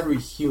 absolutely not. Every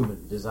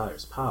human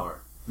desires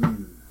power.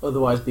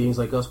 Otherwise, beings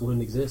like us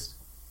wouldn't exist.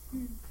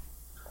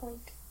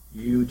 Point.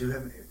 You do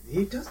have.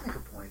 He does make a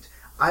point.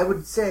 I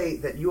would say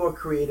that you are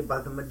created by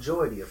the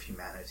majority of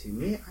humanity.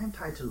 Me, I'm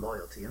tied to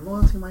loyalty. And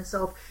loyalty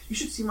myself, you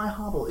should see my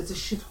hovel. It's a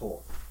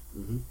shithole.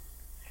 Mm-hmm.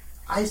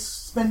 I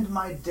spend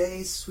my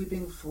days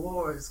sweeping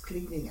floors,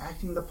 cleaning,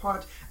 acting the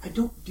part. I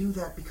don't do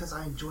that because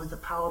I enjoy the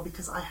power,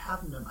 because I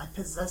have none. I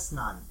possess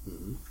none.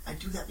 Mm-hmm. I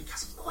do that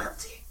because of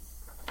loyalty.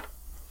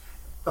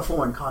 A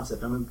foreign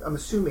concept. I'm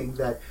assuming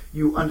that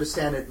you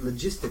understand it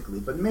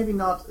logistically, but maybe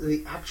not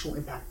the actual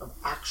impact of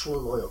actual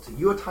loyalty.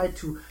 You are tied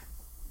to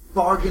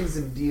bargains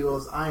and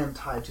deals. I am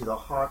tied to the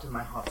heart and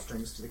my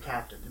heartstrings to the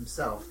captain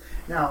himself.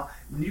 Now,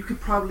 you could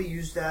probably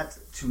use that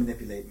to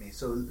manipulate me,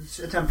 so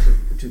attempt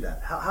to do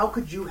that. How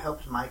could you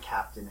help my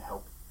captain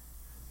help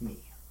me?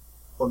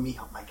 Or me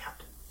help my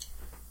captain?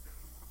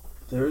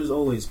 There is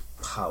always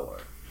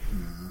power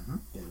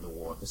in the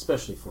war,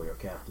 especially for your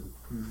captain,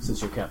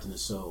 since your captain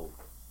is so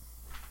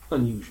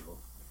unusual.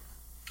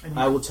 And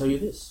I will tell you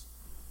this,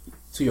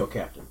 to your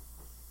captain.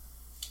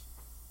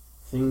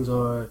 Things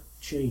are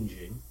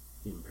changing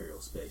in Imperial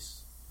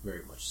space,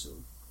 very much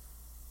soon.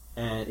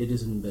 And it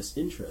is in the best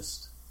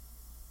interest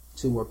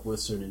to work with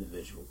certain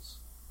individuals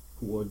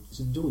who are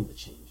doing the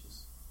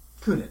changes.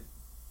 Kunin.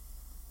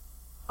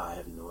 I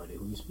have no idea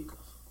who you speak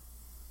of.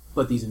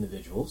 But these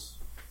individuals,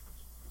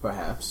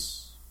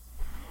 perhaps,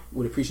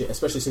 would appreciate,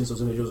 especially since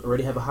those individuals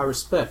already have a high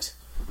respect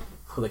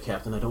for the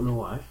captain. I don't know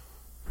why,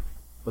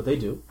 but they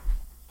do.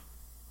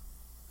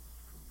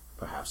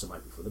 Perhaps it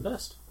might be for the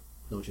best,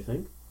 don't you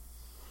think?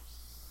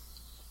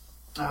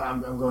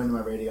 I'm going to my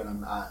radio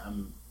and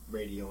I'm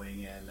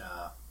radioing in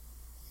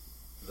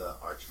the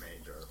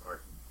Archmage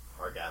or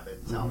Argabbin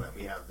and tell that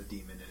we have the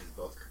demon in his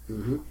book.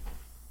 Mm-hmm.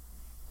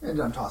 And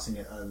I'm tossing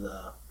it.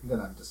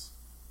 Then I'm just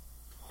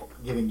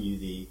giving you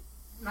the.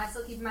 Am I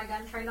still keeping my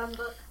gun trained on the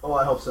book? Oh,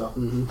 I hope so.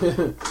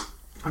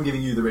 Mm-hmm. I'm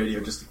giving you the radio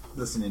just to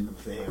listen in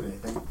if they have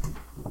anything.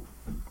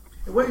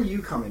 And where are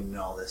you coming in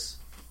all this?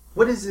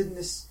 What is in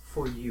this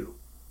for you?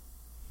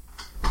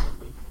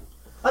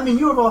 I mean,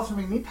 you are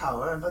offering me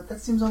power, but that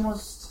seems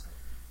almost...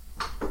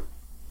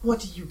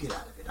 What do you get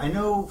out of it? I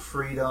know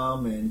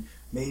freedom and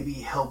maybe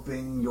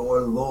helping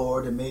your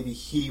lord, and maybe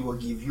he will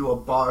give you a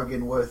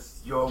bargain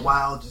worth your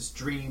wildest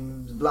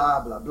dreams, blah,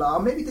 blah, blah. Or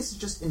maybe this is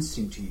just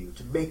instinct to you,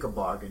 to make a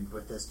bargain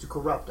with us, to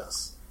corrupt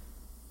us.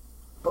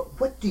 But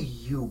what do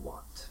you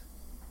want?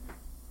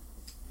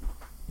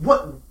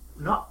 What,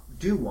 not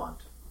do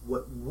want,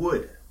 what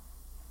would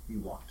you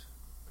want?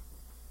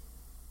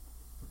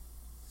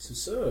 To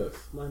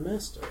serve my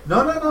master.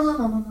 No.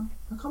 No,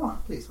 come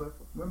on, please.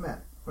 We're men.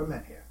 We're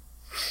men here.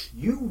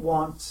 You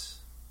want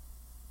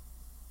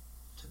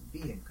to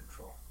be in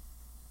control.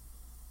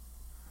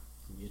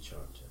 Give me a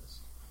charm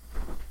test.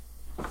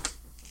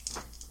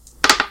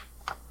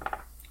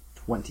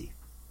 20. He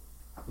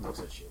looks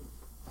at you.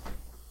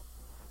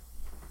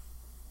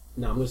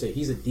 Now, I'm going to say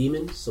he's a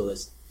demon, so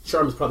that's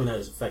charm is probably not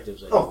as effective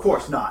as Oh, of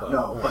course not. But,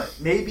 No, but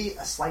maybe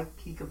a slight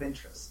peak of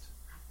interest.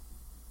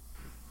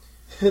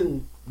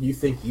 And you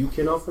think you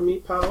can offer me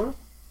power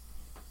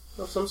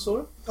of some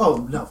sort?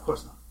 Oh, no, of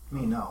course not. I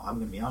mean, no, I'm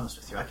going to be honest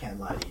with you. I can't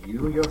lie to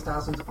you. You're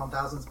thousands upon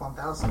thousands upon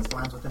thousands,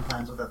 plans within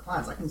plans within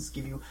plans. I can just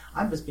give you...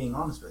 I'm just being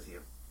honest with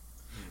you.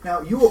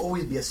 Now, you will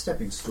always be a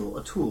stepping stool,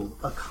 a tool,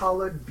 a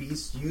colored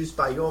beast used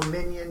by your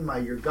minion, by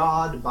your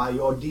god, by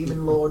your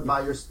demon lord,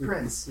 by your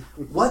prince.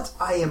 What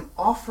I am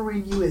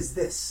offering you is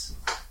this.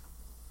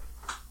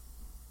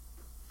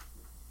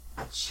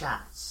 A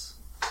chance.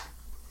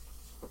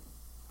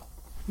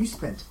 You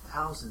spent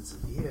thousands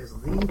of years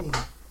leading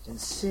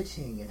and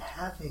sitting and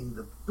having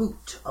the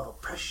boot of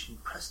oppression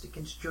pressed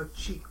against your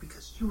cheek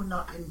because you were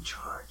not in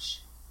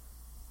charge.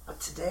 But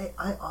today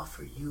I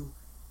offer you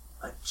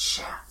a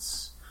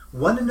chance.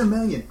 1 in a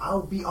million.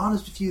 I'll be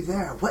honest with you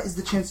there. What is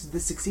the chance of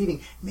this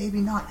succeeding? Maybe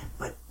not,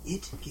 but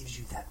it gives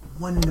you that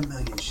 1 in a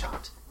million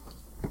shot.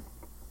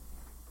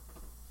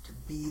 To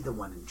be the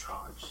one in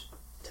charge.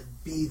 To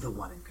be the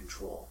one in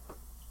control.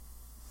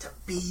 To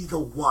be the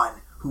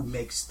one who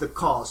makes the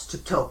calls to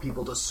tell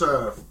people to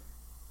serve.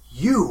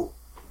 You,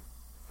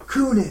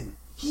 Kunin,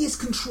 he is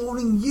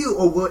controlling you,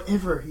 or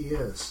whatever he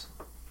is.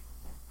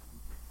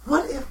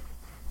 What if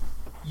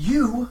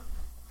you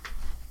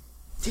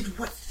did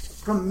what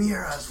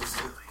Ramirez was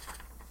doing?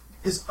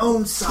 His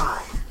own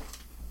side,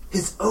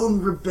 his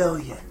own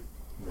rebellion,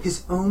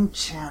 his own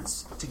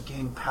chance to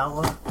gain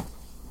power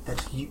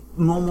that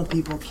normal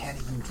people can't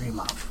even dream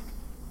of.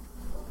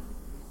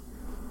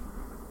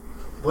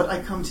 What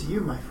I come to you,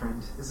 my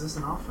friend, is this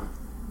an offer?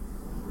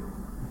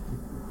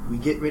 We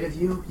get rid of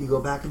you, you go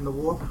back in the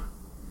warp.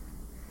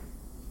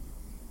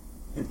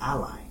 An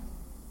ally.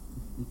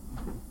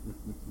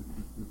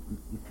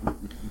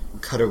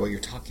 Cutter, what you're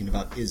talking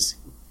about is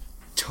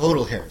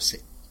total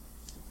heresy.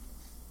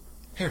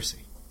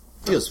 Heresy.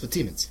 Deals with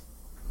demons.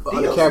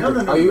 Deals?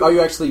 Character, No. Are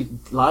you actually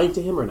lying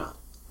to him or not?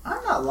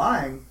 I'm not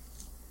lying.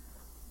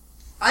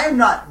 I am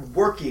not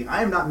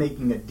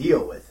making a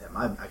deal with him.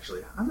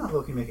 I'm not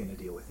looking making a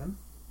deal with him.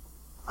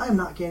 I am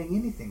not getting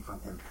anything from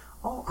him.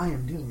 All I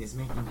am doing is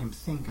making him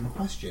think and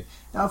question.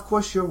 Now, of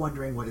course, you're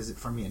wondering, what is it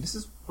for me? And this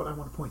is what I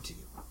want to point to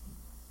you.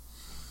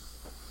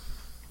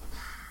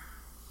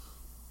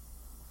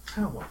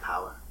 I don't want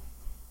power.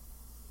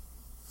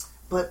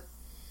 But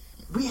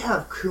we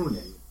have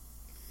Kunin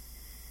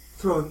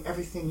throwing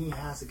everything he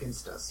has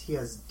against us. He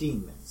has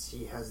demons.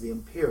 He has the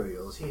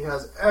Imperials. He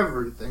has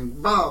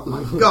everything. Oh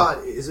my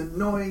God, it is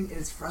annoying and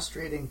it's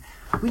frustrating.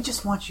 We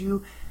just want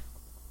you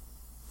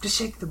to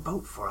shake the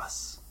boat for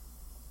us.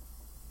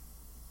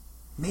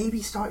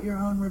 Maybe start your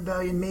own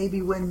rebellion,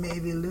 maybe win,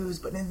 maybe lose,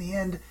 but in the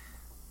end,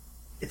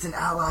 it's an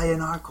ally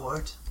in our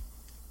court.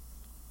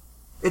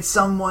 It's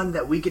someone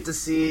that we get to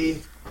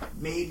see,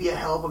 maybe a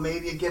help, or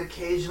maybe get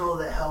occasional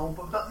to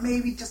help, but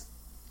maybe just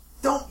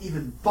don't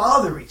even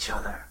bother each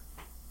other.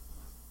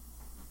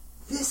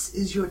 This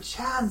is your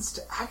chance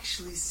to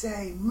actually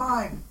say,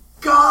 my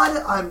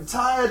God, I'm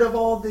tired of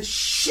all this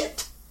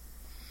shit.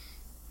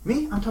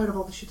 Me? I'm tired of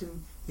all this shit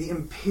in the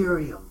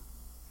Imperium.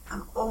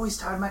 I'm always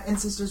tired. My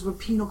ancestors were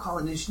penal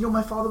colonists. You know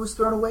what my father was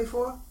thrown away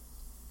for?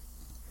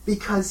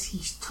 Because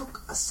he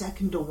took a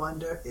second to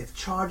wonder if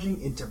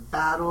charging into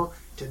battle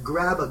to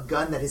grab a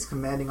gun that his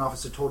commanding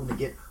officer told him to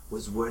get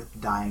was worth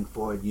dying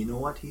for. And you know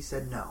what? He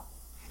said no.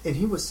 And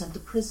he was sent to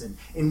prison.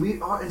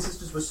 And our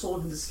ancestors were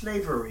sold into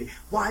slavery.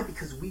 Why?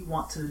 Because we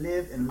want to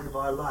live and live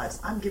our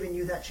lives. I'm giving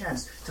you that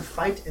chance to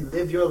fight and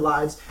live your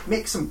lives.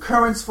 Make some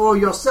currents for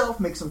yourself.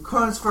 Make some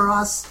currents for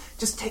us.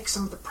 Just take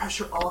some of the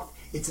pressure off.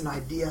 It's an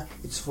idea.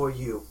 It's for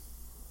you.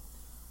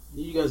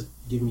 You guys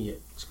give me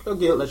I'll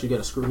let you get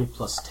a scrutiny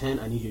plus 10.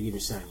 I need you to give me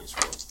science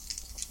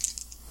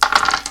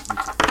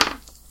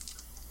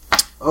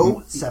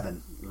roll.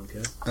 07.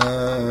 Okay.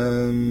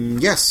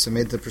 Yes, I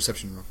made the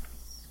perception roll.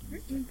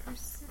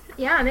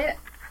 Yeah, I made it.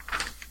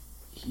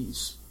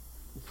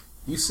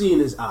 You see in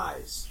his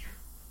eyes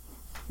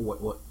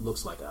what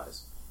looks like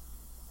eyes.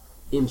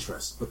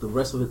 Interest, but the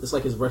rest of it's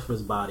like his rest of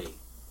his body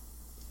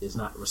is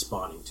not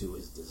responding to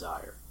his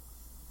desire.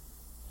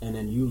 And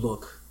then you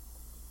look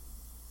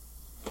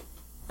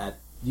at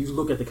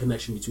the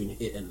connection between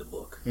it and the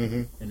book,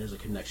 and there's a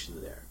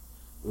connection there.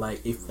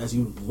 Like as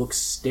you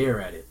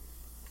stare at it,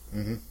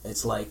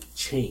 it's like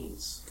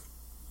chains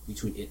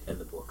between it and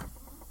the book.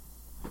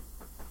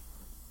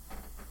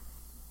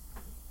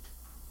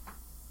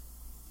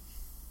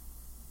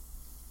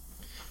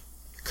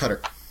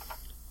 Cutter.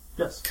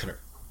 Yes. Cutter.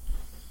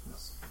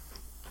 Yes.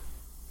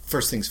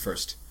 First things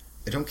first.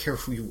 I don't care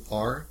who you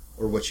are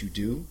or what you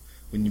do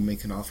when you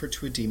make an offer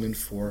to a demon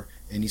for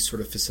any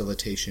sort of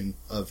facilitation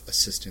of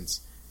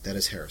assistance. That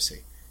is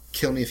heresy.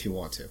 Kill me if you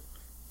want to.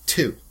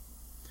 2.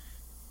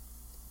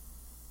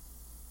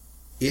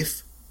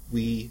 If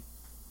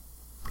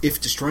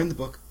destroying the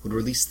book would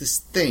release this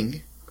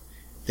thing,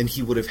 then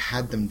he would have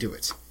had them do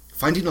it.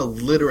 Finding a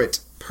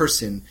literate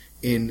person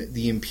in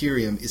the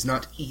Imperium is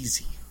not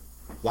easy.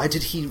 Why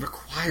did he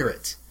require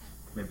it?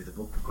 Maybe the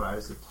book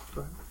requires it.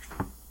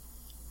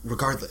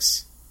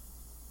 Regardless,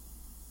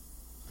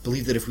 I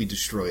believe that if we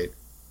destroy it,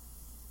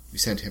 we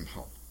send him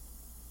home.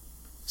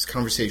 This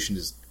conversation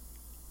is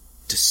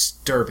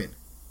disturbing.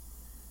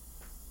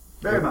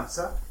 Very much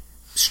so.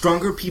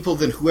 Stronger people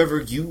than whoever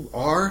you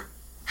are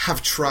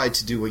have tried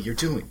to do what you're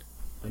doing.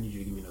 I need you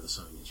to give me another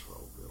science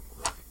roll real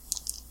quick.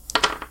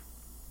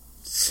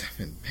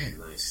 7, man.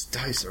 Nice. These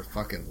dice are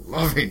fucking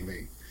loving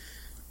me.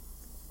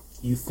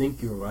 You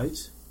think you're right,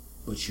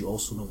 but you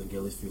also know the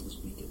Galley field is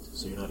weakened,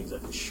 so you're not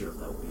exactly sure if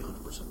that will be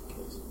 100% the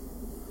case.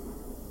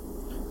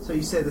 So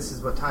you say this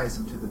is what ties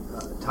him to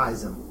the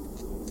ties him.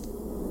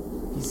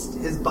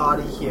 His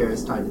body here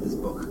is tied to this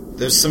book.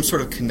 There's some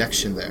sort of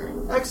connection there.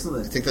 I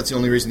Excellent. think that's the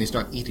only reason he's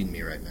not eating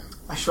me right now.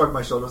 I shrug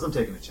my shoulders. I'm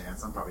taking a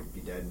chance. I'm probably going to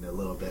be dead in a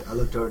little bit. I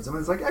look towards him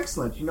and it's like,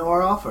 excellent. You know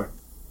our offer.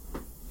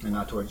 And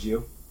not towards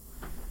you.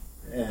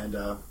 And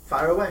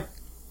fire away.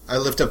 I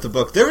lift up the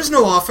book. There is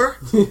no offer.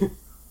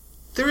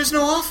 There is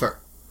no offer.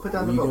 Put Who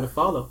down are the you book. going to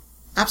follow?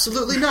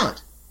 Absolutely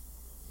not.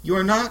 You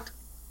are not.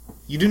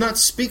 You do not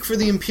speak for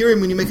the Imperium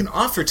when you make an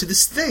offer to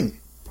this thing.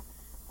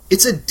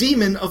 It's a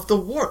demon of the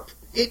warp.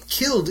 It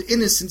killed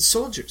innocent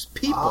soldiers,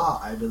 people.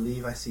 I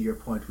believe I see your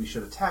point. We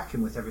should attack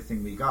him with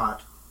everything we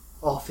got.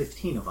 All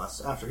 15 of us,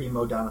 after he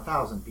mowed down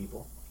 1,000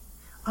 people.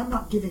 I'm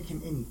not giving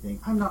him anything.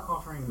 I'm not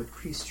offering him a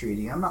peace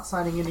treaty. I'm not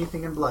signing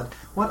anything in blood.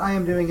 What I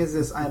am doing is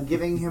this. I am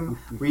giving him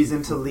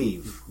reason to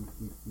leave.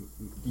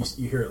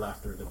 You hear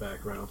laughter in the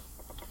background.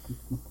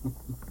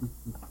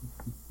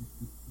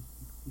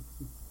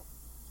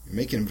 You're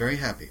making him very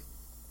happy.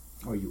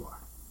 Or you are.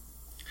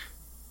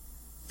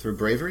 Through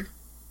bravery?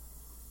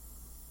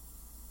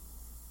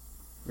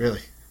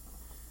 Really?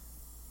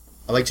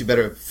 I liked you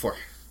better before.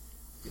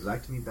 You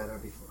liked me better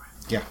before.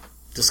 Yeah.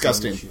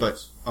 Disgusting, Issues.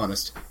 but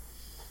honest.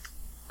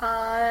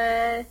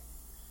 I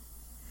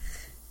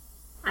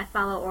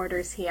follow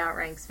orders. He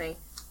outranks me.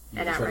 You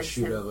And try to outranks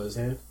shoot him. out of his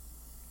hand?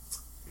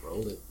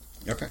 Roll it.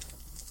 Okay.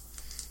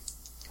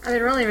 I've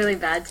been rolling really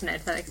bad tonight,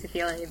 if that makes you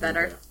feel any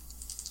better.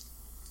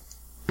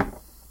 Okay.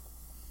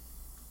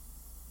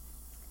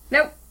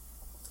 Nope.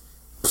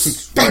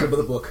 Right over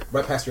the book,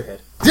 right past your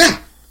head. Yeah!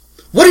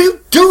 What are you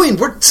doing?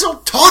 We're still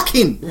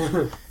talking!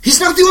 He's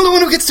not the only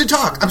one who gets to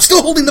talk. I'm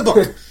still holding the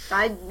book.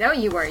 I know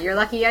you were. You're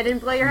lucky I didn't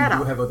blow your head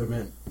You off. have other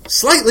men.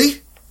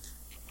 Slightly.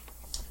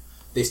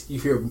 You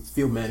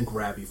feel men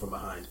grab you from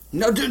behind.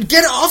 No, dude,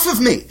 get off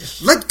of me!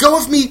 Let go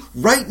of me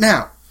right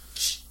now.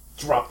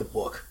 Drop the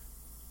book.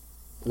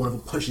 One of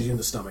them punches you in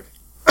the stomach.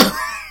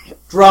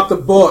 Drop the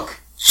book!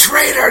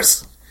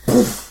 Traitors!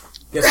 Guess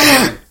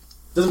what?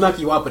 Doesn't knock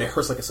you out, but it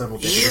hurts like a son of a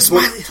bitch. Here's The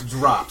book my-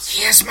 drops.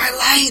 Here's my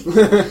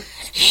light.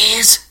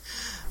 Here's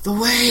the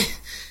way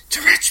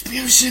to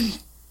retribution.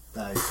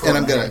 And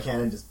I'm gonna-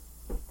 Cannon just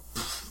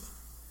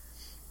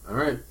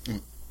Alright.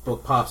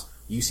 Book pops.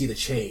 You see the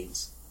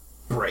chains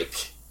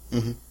break.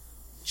 Mhm.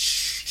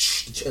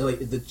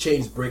 The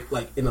chains break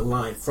like in a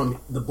line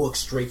from the book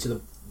straight to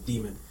the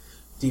demon.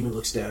 Demon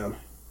looks down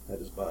at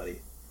his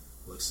body.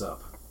 Looks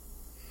up.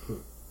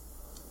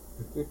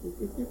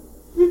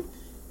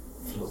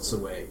 Floats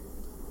away.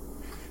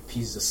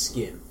 Pieces of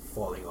skin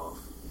falling off.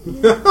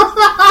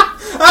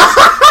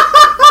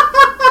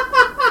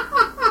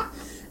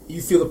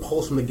 You feel the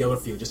pulse from the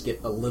Gellerfield just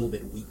get a little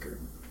bit weaker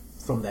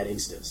from that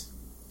instance.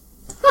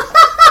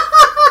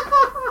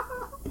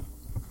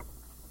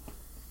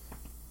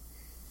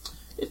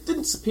 It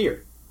didn't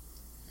disappear.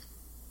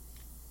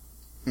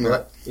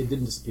 What? It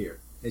didn't disappear.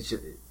 it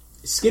should.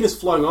 His skin is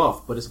flying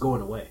off, but it's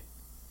going away.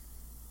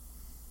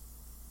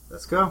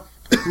 Let's go.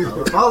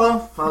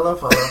 Follow.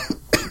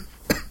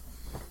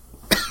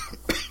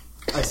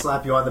 I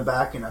slap you on the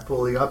back and I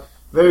pull you up.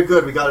 Very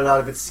good. We got it out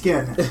of its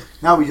skin.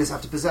 Now we just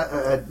have to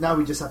possess. Now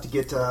we just have to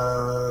get.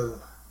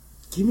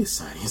 Give me a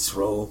science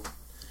roll.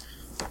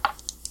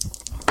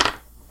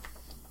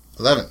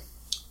 11.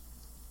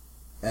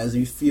 As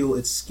you feel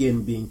its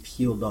skin being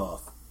peeled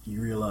off,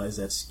 you realize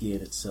that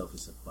skin itself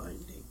is a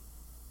binding.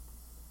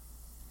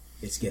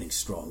 It's getting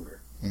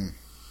stronger. Come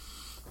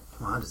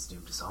on, just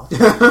doomed us all.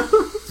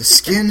 The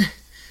skin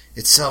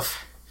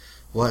itself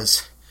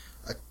was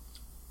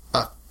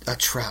a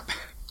trap,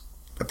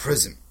 a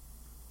prison,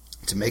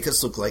 to make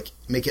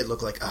it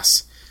look like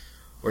us.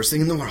 Worst thing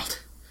in the world,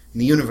 in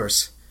the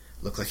universe,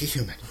 look like a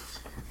human.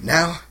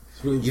 Now,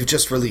 you've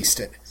just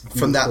released it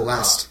from that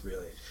last.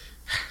 Really.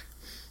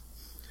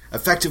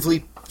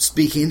 Effectively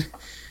speaking,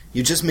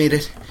 you just made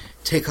it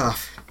take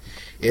off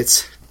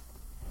its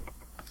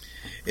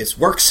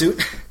work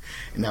suit,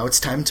 and now it's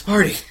time to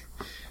party.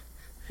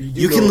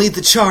 You can lead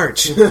the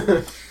charge.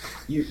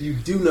 You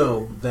do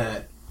know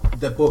that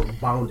the book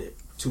bound it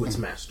to its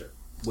master,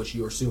 which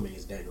you're assuming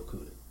is Daniel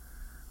Coonan.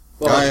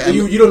 Well,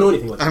 you don't know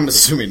anything about that. I'm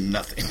assuming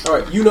nothing. All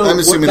right, you know I'm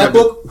assuming that I've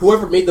been- book.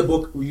 Whoever made the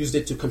book used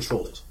it to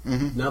control it.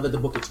 Now that the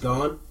book is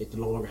gone, it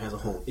no longer has a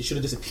home. It should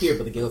have disappeared,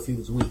 but the Gellerfield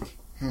is weak.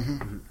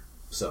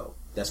 So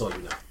that's all you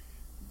know.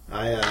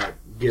 I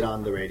get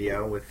on the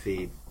radio with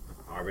the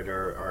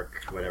Arbiter,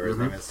 Arc, whatever his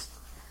name is.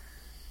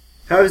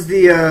 How is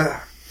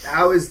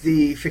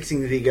the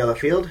fixing the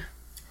Gellerfield?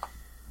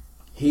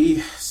 He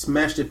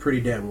smashed it pretty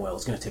damn well.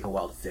 It's going to take a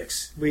while to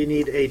fix. We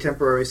need a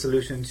temporary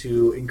solution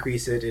to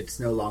increase it. It's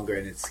no longer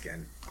in its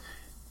skin.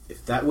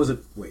 If that was a...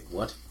 Wait,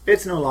 what?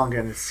 It's no longer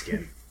in its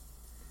skin.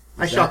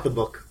 I Is shot that- the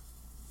book.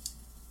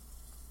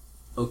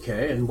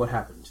 Okay, and what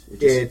happened?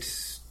 It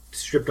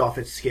stripped off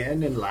its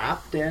skin and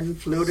lapped and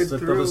floated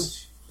slipped through.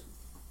 off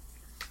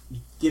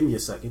give me a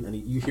second. And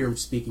you hear him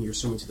speaking. You're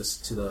assuming to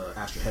the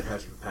astral head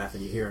path,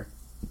 and you hear,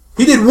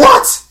 he did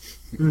what?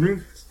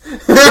 Mm-hmm.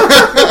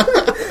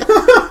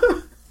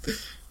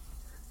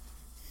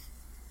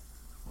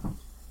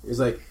 He's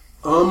like,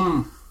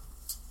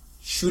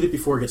 shoot it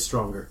before it gets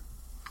stronger.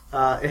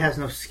 It has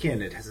no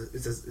skin.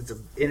 It's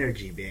an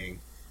energy being.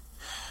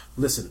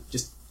 Listen,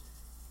 just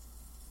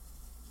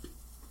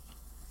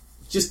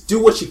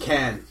do what you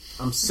can.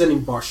 I'm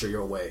sending Barsha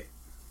your way.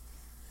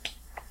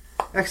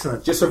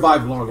 Excellent. Just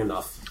survive long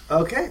enough.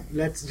 Okay,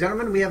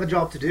 gentlemen, we have a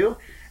job to do,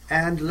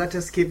 and let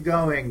us keep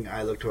going.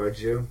 I look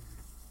towards you.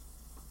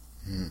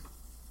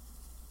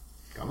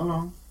 Come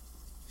along.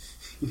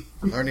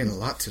 I'm learning a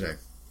lot today.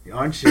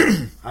 Aren't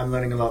you? I'm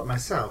learning a lot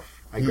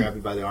myself. I grab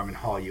you by the arm and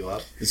haul you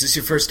up. Is this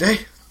your first day?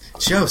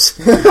 It shows.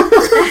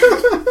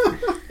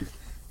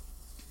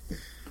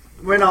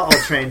 We're not all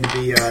trained to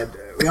be.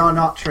 We are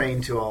not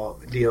trained to all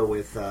deal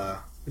with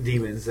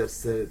demons.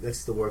 That's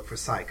the work for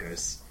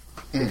psychers.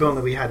 If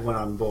only we had one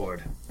on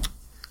board.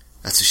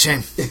 That's a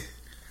shame.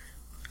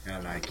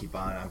 And I keep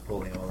on. I'm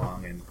pulling him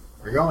along, and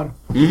we're going.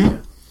 Mm-hmm.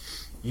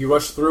 You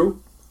rush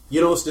through. You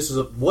notice this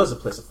was a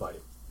place of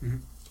fighting,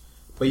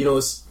 but you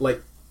notice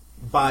like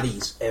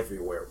bodies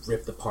everywhere,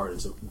 ripped apart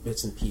into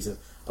bits and pieces.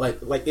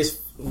 Like it's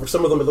for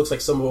some of them, it looks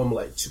like some of them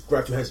like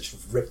grab two hands and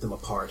just rip them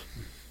apart,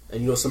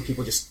 and you know some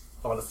people just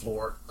on the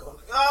floor going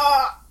like,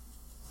 ah.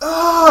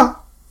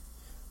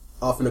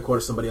 Off in the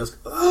corner, somebody else.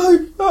 Oh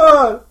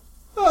God!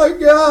 Oh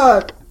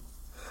God!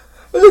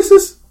 This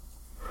is.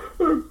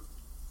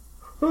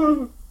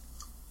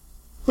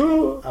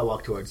 I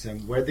walk towards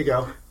him. Where'd they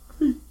go?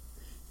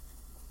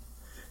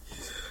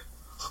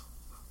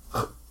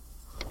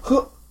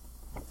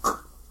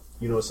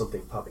 You notice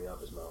something popping out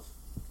of his mouth,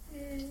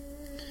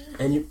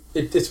 and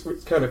it's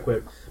kind of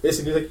quick.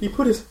 Basically, like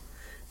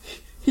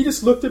he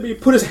just looked at me,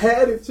 put his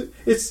hand into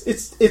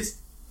it's.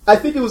 I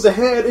think it was a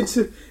hand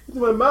into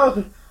my mouth,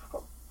 and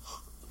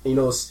you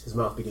notice his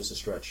mouth begins to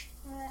stretch.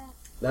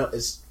 Now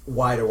it's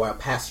wider,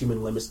 past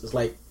human limits. It's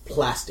like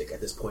plastic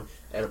at this point,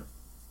 and a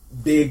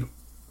big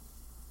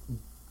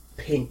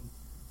pink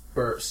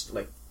burst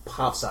like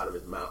pops out of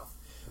his mouth.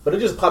 But it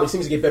just probably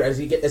seems to get better as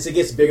it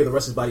gets bigger. The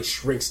rest of his body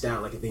shrinks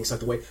down like it's being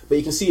sucked away. But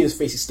you can see in his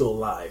face he's still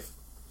alive,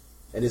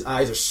 and his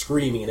eyes are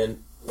screaming. And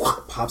then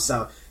pops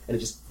out, and it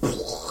just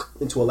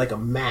into a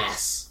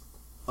mass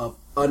of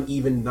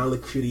uneven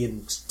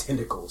non-Liquidian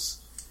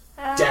tentacles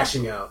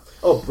dashing out.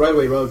 Oh, by the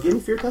way, Ro, give me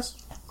fear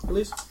test,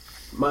 please.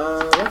 My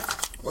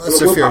left. Well, that's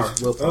a fear.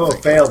 Oh,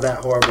 failed that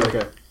horribly.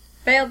 Okay.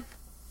 Failed.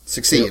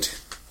 Succeed.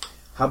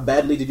 How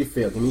badly did you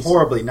fail? Give me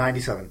Horribly.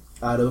 97.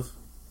 out of.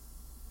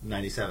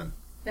 97.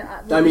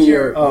 No, I mean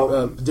your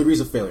Oh. degrees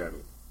of failure. I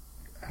mean.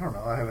 I don't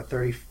know. I have a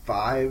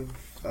 35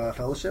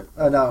 fellowship.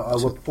 No,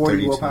 40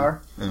 32.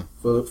 willpower.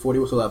 For 40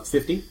 was allowed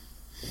 50.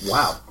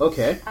 Wow.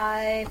 Okay.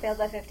 I failed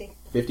by 50.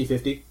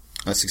 50-50.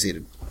 I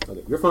succeeded.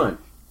 Okay, you're fine.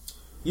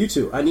 You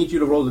two, I need you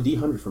to roll a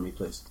D100 for me,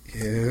 please.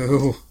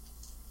 Ew.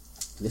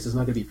 This is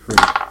not going to be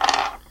pretty.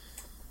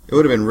 It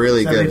would have been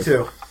really 72. good.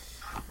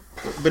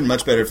 It would have been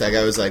much better if that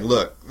guy was like,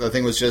 look, the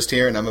thing was just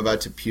here and I'm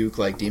about to puke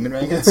like demon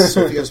maggots.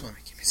 So if you guys want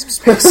to give me some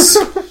space.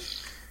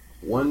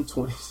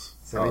 120.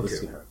 72. This is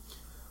gonna hurt.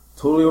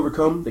 Totally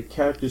overcome the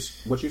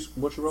characters. What's your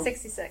roll?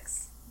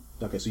 66.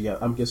 Okay, so yeah,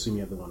 I'm guessing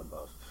you have the one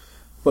above.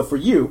 But for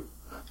you,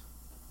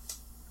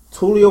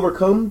 totally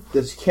overcome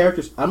the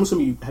characters. I'm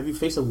assuming have you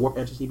faced a warp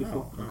entity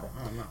before? No.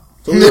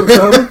 Totally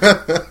overcome.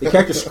 The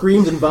character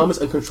screams and vomits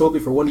uncontrollably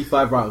for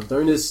 1d5 rounds.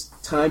 During this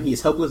time, he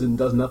is helpless and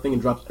does nothing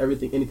and drops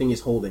anything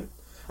he's holding.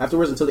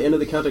 Afterwards, until the end of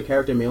the counter, the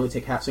character may only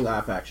take single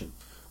half action.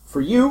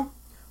 For you,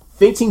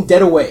 fainting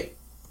dead away.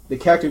 The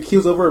character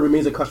keels over and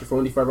remains unconscious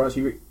for 1d5 rounds.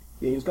 He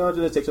gains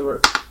consciousness, takes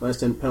over, minus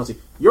 10 penalty.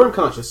 You're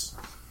unconscious.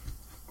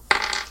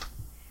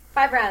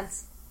 5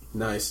 rounds.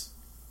 Nice.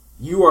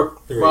 You are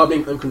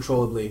throbbing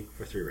uncontrollably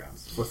For 3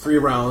 rounds. for 3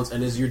 rounds,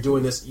 and as you're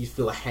doing this, you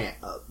feel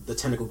the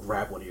tentacle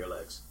grab one of your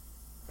legs,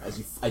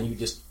 and you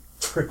just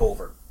trip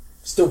over,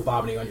 still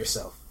vomiting on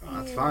yourself.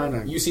 Oh, that's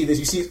fine. You see this.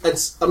 You see.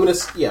 I'm gonna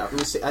see.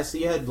 I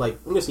see. I'm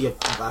gonna see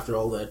after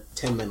all the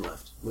 10 men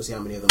left. I'm gonna see how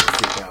many of them are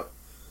freaked out.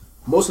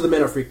 Most of the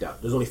men are freaked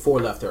out. There's only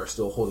 4 left that are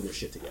still holding their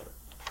shit together.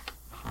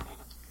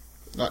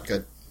 Not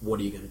good. What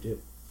are you gonna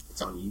do?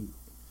 It's on you,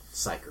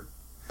 psyker.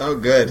 Oh,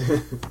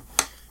 good.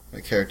 My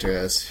character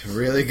has a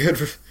really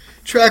good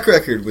track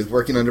record with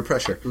working under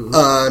pressure. Mm-hmm.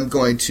 I'm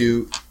going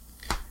to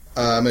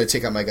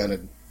take out my gun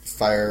and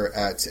fire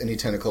at any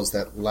tentacles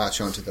that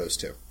latch onto those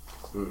two.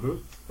 Mm-hmm.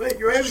 Wait,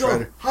 your aim's Try on.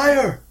 to-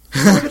 Higher.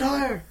 Look it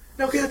higher.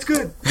 Okay, that's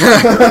good.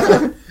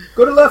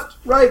 Go to left,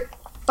 right,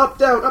 up,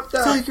 down, up,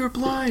 down. I thought you were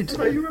blind. I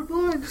thought you were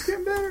blind. It's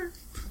getting better.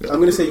 I'm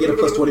gonna say you get a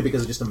plus 20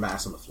 because it's just a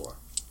mass on the floor.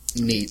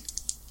 Neat.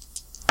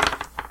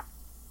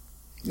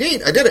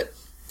 I did it.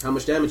 How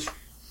much damage?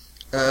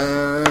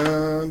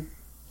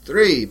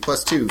 3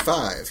 plus 2,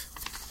 5.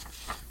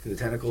 To the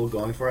tentacle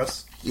going for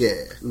us.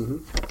 Yeah.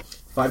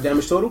 5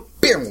 damage total.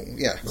 Boom.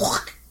 Yeah.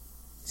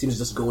 Seems to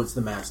just go into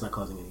the mass, not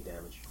causing any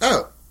damage.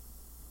 Oh.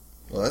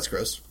 Well, that's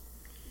gross.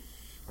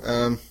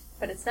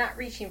 but it's not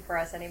reaching for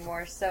us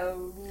anymore,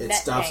 so It net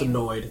stops gain.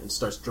 annoyed and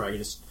starts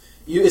dragging us.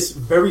 It's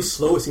very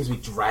slow. It seems to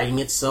be dragging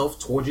itself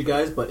towards you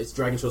guys, but it's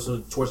dragging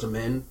itself towards the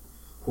men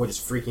who are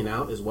just freaking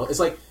out as well. It's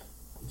like,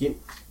 give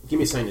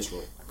me a science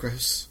roll.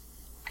 Gross.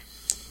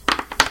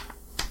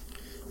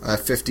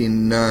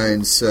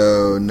 59,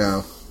 so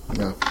no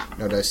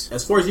dice.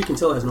 As far as you can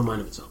tell, it has no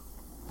mind of its own.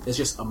 It's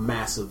just a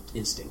massive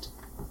instinct.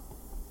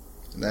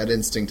 And that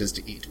instinct is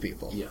to eat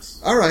people.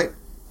 Yes. All right.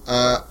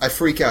 I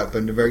freak out, but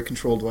in a very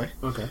controlled way.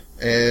 Okay.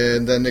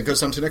 And then it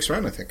goes on to the next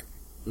round, I think.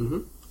 Mm-hmm.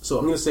 So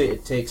I'm going to say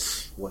it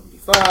takes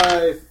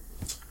 1d5.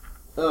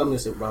 I'm going to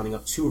say rounding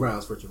up 2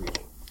 rounds for it to reach.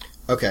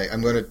 Okay,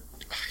 I'm going to...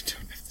 I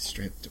don't have the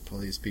strength to pull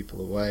these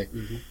people away.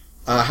 Mm-hmm.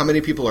 How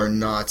many people are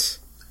not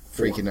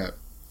freaking out?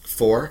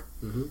 4?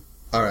 Mm-hmm.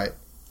 All right.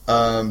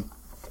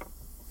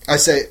 I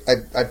say...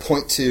 I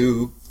point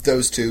to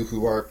those 2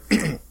 who are...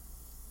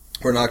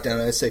 who are knocked down,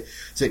 and I say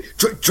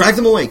drag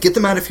them away. Get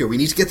them out of here. We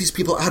need to get these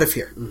people out of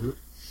here. Mm-hmm.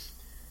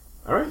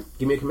 All right.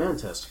 Give me a command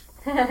test.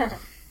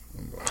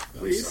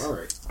 Please. All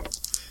right.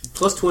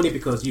 Plus 20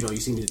 because, you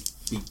seem to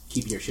be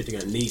keeping your shit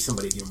together and need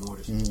somebody to give them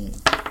orders.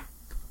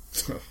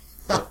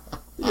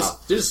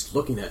 They're just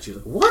looking at you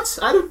like, what?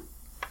 I don't...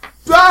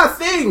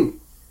 thing!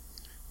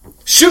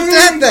 Shoot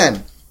that,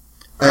 then!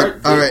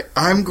 All right.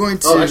 I'm going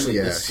to... Oh, actually,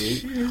 yeah. let's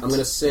see. I'm going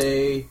to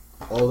say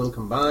all of them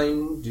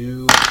combined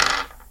do...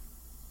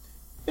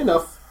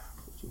 enough.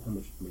 How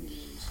much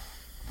means?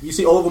 You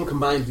see all of them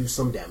combined do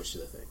some damage to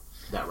the thing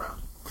that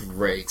round.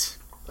 Great.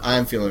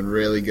 I'm feeling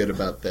really good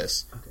about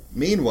this. Okay.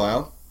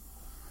 Meanwhile,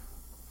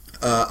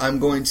 I'm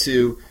going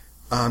to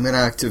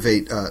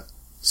activate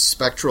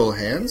spectral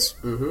hands,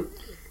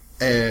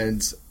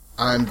 and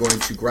I'm going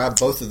to grab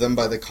both of them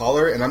by the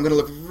collar, and I'm going to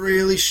look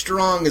really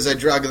strong as I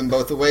drag them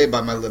both away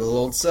by my little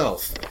old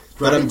self.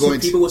 But I'm going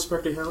to... people with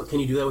spectral hands? Can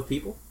you do that with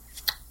people?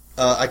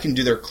 I can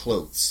do their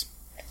clothes.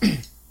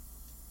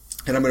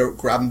 And I'm going to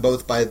grab them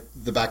both by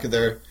the back of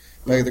their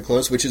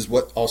clothes, which is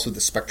what also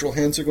the spectral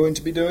hands are going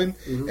to be doing.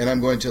 Mm-hmm. And I'm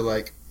going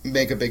to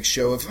make a big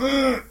show of,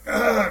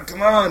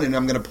 come on, and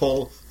I'm going to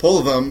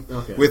pull them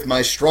with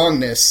my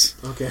strongness.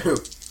 Okay,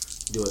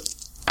 do it.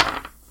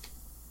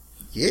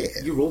 Yeah.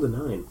 You rolled a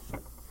 9.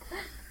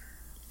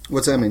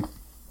 What's that mean?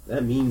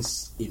 That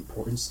means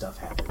important stuff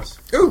happens.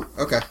 Ooh,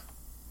 okay.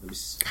 Let me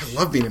see. I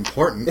love being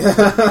important.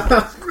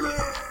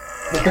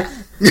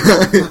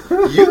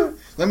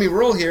 Let me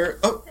roll here.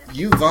 Oh,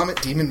 you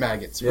vomit demon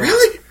maggots. Yeah.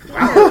 Really?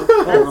 Wow.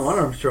 Oh, no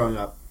wonder I'm throwing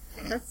up.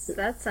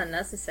 That's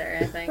unnecessary,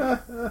 I think.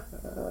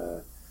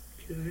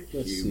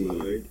 Let's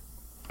see.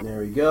 There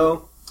we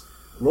go.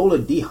 Roll a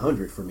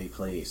D100 for me,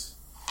 please.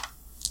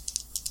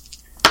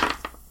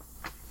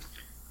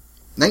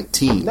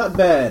 19. Not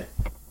bad.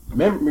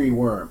 Memory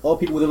worm. All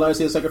people within line of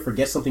sight of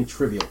forget something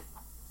trivial.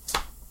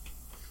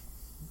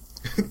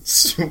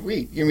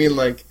 Sweet. You mean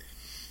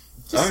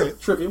Just Alright.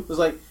 trivial. It's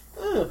like,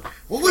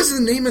 what was the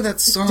name of that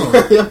song?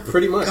 yeah,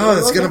 pretty much. Oh,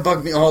 it's going to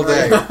bug me all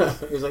day.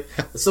 It's like,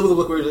 some of them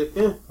look where you're like,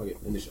 okay,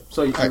 in the show.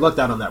 So you lucked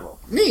out on that roll.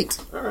 Neat.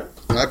 Alright.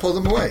 And I pulled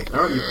them away.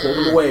 Alright, you pulled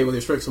them away with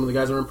your strike. Some of the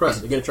guys are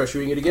impressed. They're going to try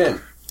shooting it again.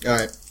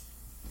 Alright.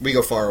 We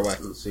go far away.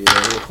 Let's see, they're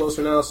a little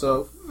closer now,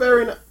 so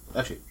very nice.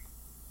 Actually,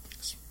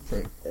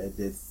 Right. I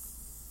did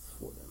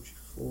 4 damage.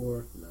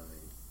 4, 9.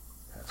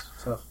 Pass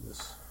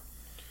toughness.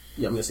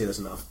 Yeah, I'm going to say that's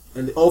enough.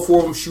 And all 4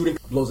 of them shooting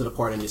blows it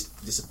apart and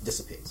just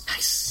dissipates.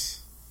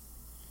 Nice.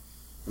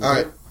 Okay?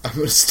 Alright. I'm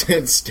going to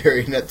stand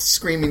staring at the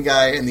screaming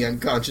guy and the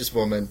unconscious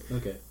woman.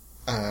 Okay.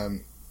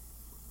 Um,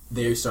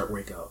 They start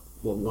wake out.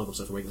 Well, one of them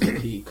starts to wake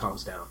up. He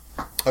calms down.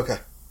 okay.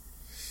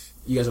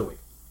 You guys are awake.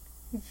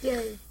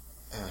 Yay.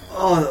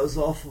 Oh, that was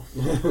awful.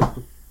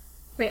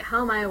 Wait,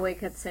 how am I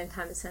awake at the same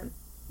time as him?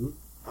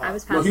 I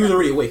was No, passed he was out.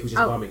 already awake. He was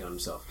just Oh. bombing on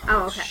himself.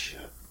 Oh, okay.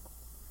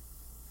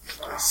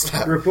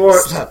 Slap.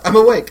 Report. Slap. I'm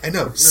awake. I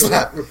know.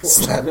 Slap. report.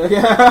 Slap.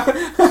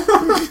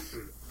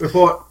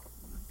 Report.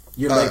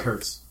 Your leg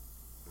hurts.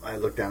 I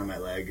look down at my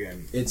leg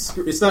and It's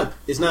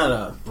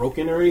not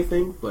broken or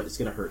anything, but it's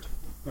gonna hurt.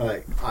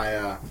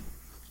 I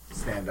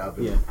stand up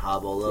and Yeah.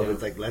 hobble a little. Yeah.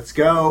 It's like, let's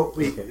go.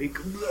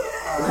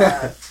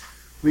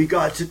 We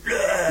got to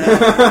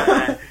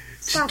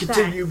Stop just that.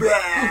 continue.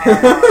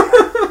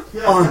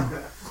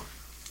 On.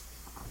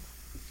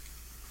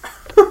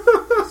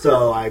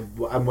 So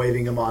I'm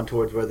waving him on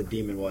towards where the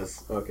demon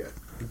was. Okay.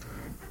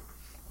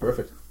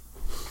 Perfect.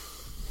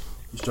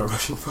 You start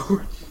rushing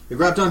forward. They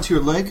grabbed onto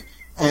your leg,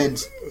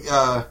 and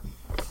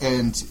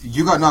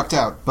you got knocked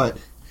out, but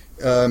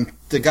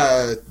the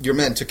guy, your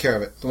men took care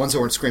of it. The ones that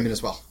weren't screaming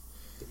as well.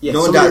 Yeah,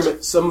 No some, one of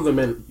died. some of the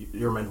men,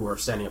 your men who are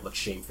standing up, look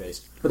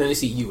shamefaced. But then they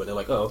see you, and they're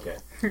like, "Oh, okay."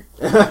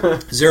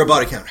 0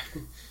 body count.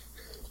 And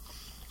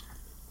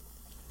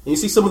you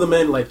see some of the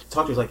men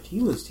talk to you like,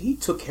 "He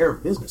took care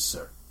of business,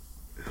 sir."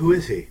 Who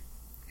is he?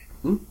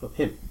 Oh,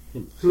 him.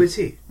 Who is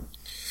he?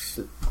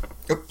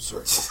 Oh,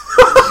 sorry.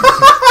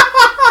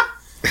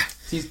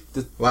 He's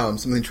Wow, I'm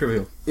something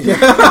trivial.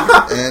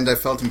 And I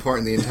felt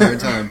important the entire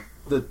time.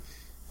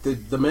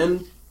 the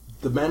man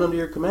under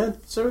your command,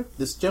 sir.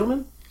 This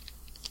gentleman.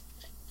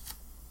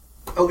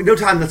 Oh, no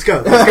time. Let's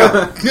go.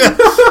 Let's go.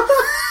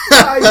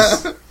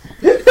 Nice.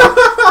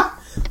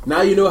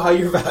 Now you know how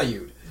you're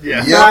valued.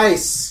 Yeah. Yep.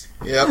 Nice.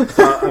 Yep.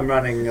 I'm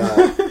running.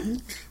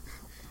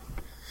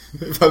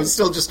 If I was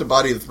still just a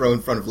body thrown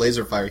in front of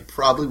laser fire, he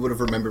probably would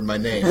have remembered my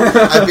name.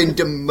 I've been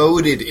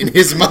demoted in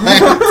his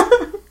mind.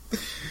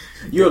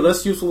 You're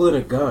less useful than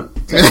a gun.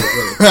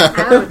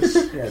 Ouch.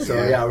 Yeah, so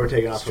yeah, we're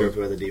taking off towards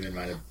where the demon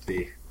might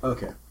be.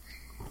 Okay.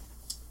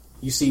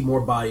 You see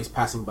more bodies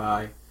passing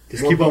by.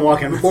 Just keep on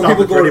walking. More Stop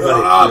people it for going,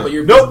 anybody. but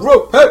you're Nope.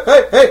 Rope.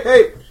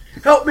 Hey!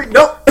 Help me!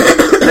 Nope.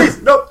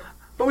 Please, nope.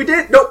 But we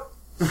did. Nope.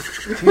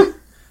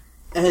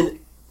 And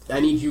I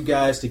need you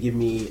guys to give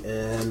me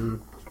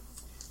an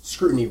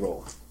scrutiny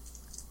roll.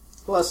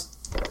 Plus,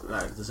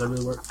 does that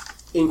really work?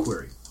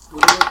 Inquiry.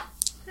 Would it work?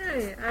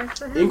 Hey, I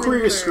actually have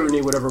Inquiry or inquiry.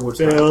 scrutiny, whatever works.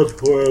 Failed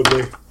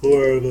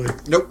horribly.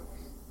 Nope.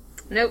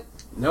 Nope.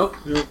 Nope.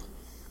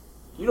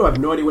 You don't have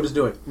no idea what it's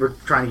doing. We're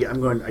trying to get.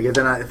 I'm going.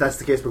 If that's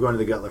the case, we're going to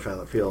the Gutler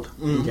field.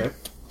 Okay.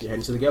 You're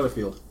heading to the Geller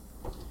Field.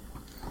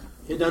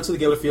 Head down to the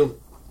Geller Field,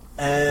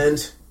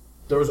 and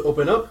doors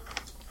open up.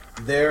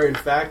 There, in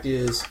fact,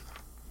 is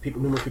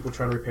numerous people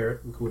trying to repair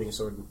it, including a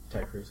sword and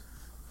tag priest.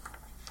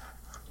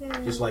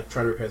 Just like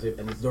trying to repair it,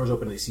 and the doors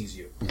open and they seize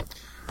you.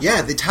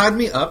 Yeah, they tied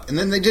me up, and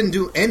then they didn't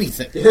do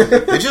anything.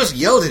 They just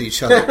yelled at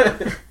each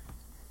other.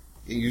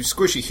 You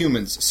squishy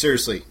humans,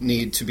 seriously,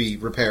 need to be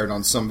repaired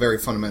on some very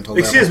fundamental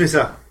level. Excuse me,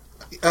 sir.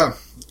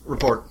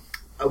 Report.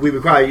 We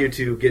require you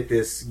to get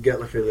this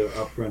Gutler field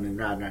up running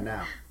right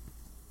now.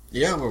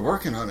 Yeah, we're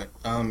working on it.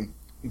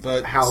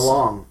 But... How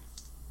long?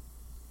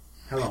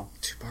 How long?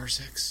 2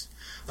 parsecs.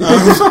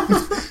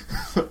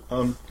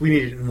 We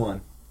need it in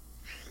one.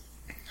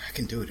 I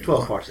can do it in 12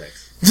 one.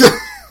 parsecs.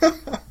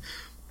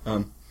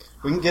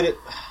 We can get it...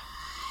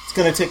 It's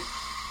gonna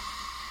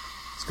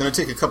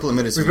take a couple of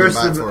minutes to Reverse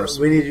come back for us.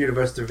 we need you to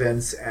reverse the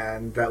vents,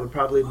 and that would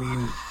probably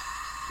mean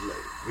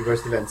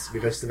reverse the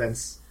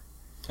vents.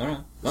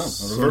 Alright. Well,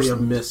 So a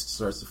mist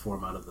starts to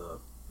form out of the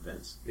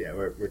vents. Yeah,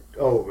 we're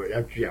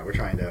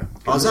trying to.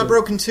 Oh, is that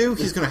broken too?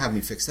 He's gonna have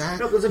me fix that.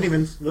 No, those are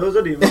demons. Those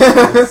are demons.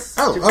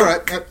 Oh,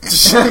 alright.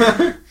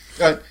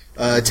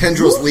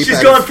 Tendrils leap She's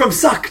at gone from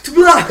suck to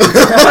blood.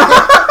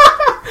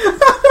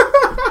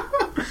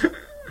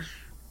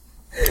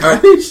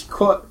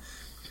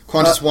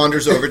 Qantas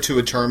wanders over to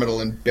a terminal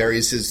and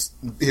buries his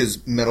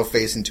metal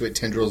face into it.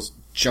 Tendrils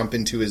jump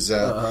into his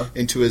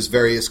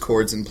various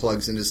cords and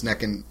plugs in his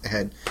neck and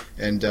head,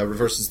 and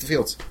reverses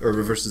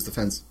the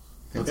fence.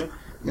 Okay. I'm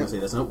going to say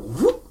that's not...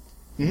 Whoop!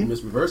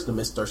 Mist reversed, the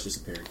mist starts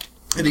disappearing.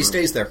 And he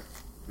stays there.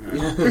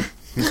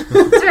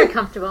 It's very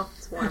comfortable.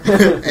 It's warm.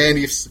 And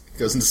he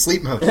goes into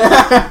sleep mode.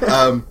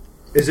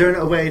 Is there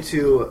a way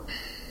to,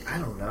 I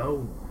don't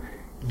know,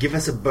 give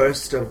us a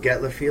burst of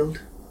Gutler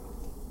field?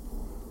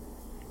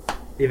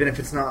 Even if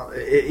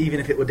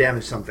it would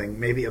damage something,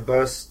 maybe a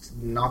burst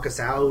knock us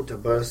out, a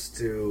burst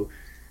to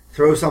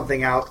throw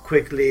something out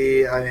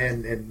quickly,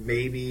 and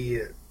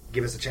maybe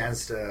give us a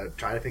chance to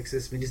try to fix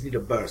this. We just need a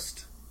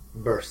burst.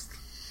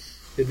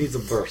 It needs a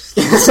burst.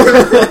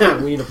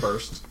 We need a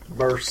burst.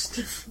 Burst.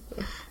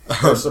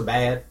 Bursts are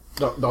bad.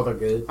 No, they're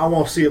good. I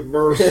want to see it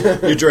burst.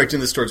 You're directing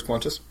this towards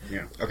Qantas?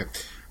 Yeah. Okay.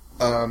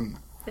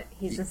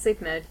 He's in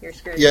sleep mode. You're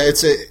screwed. Yeah,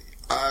 it's a...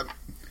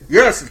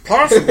 yes, it's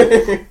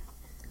possible.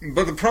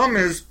 But the problem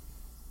is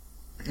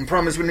we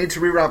need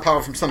to reroute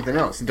power from something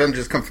else. It doesn't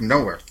just come from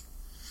nowhere.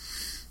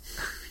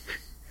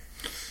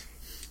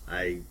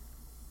 I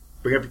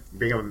bring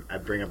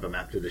up a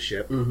map to the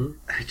ship. Mm-hmm.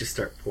 I just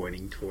start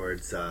pointing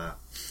towards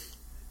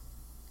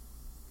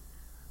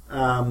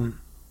My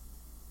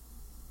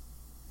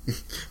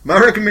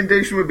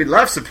recommendation would be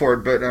life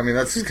support, but I mean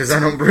that's because I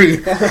don't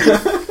breathe.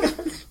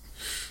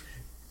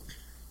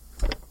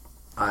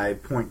 I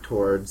point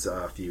towards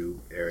a few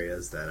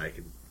areas that I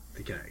can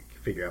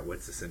figure out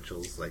what's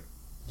essentials. Like,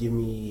 Give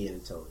me an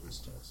intelligence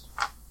test.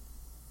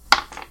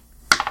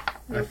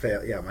 I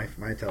fail. Yeah,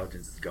 my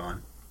intelligence is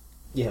gone.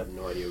 You have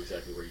no idea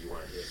exactly where you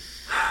want to hit.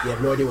 You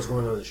have no idea what's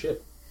going on in the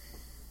ship.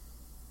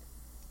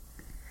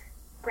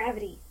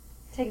 Gravity.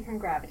 Take it from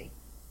gravity.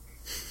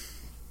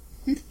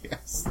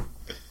 Yes.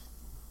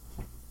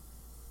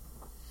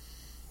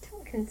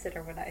 Don't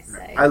consider what I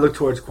say. I look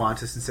towards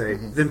Qantas and say,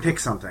 "Then pick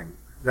something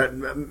that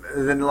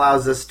then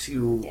allows us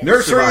to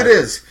Nursery survive." it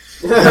is.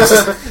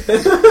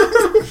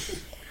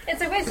 It's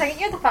like, wait a second,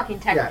 you're the fucking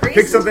tech Yeah, priest.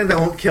 pick something that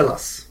won't kill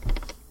us.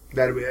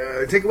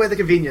 That take away the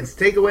convenience.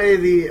 Take away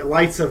the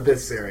lights of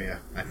this area.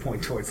 I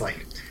point towards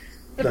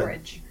The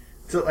bridge.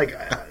 So like.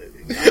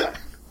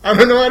 I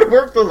don't know how to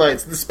work the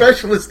lights. The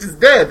specialist is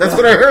dead. That's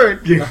what I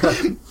heard.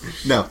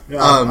 No.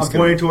 I'm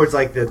pointing towards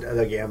like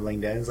the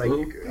gambling den. It's like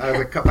I was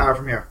like cut power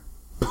from here.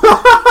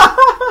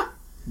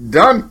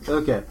 Done.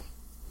 Okay.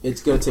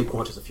 It's going to take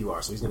Qantas a few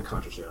hours, so he's going to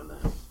concentrate on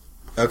that.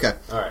 Okay.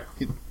 Alright.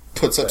 He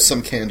puts up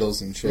some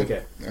candles and shit.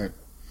 Okay. All right.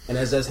 And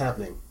as that's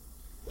happening,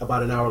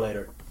 about an hour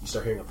later, you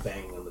start hearing a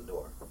banging on the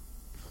door.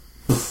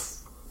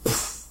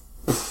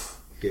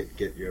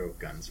 Get your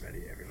guns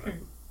ready, everybody.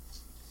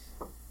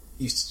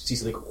 You see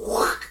something go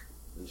whack,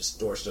 and just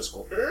doors just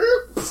go.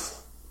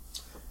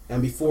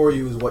 And before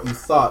you is what you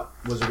thought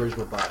was the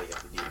original body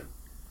of the demon.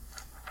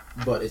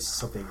 but it's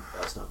something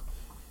else now.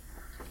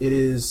 It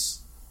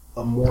is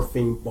a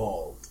morphing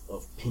ball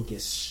of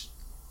pinkish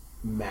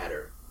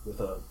matter with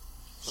a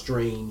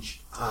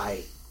strange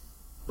eye.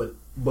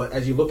 But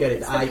as you look at it,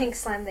 It's the eye, the pink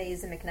slime they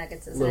use in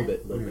McNuggets, a isn't little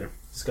it? bit.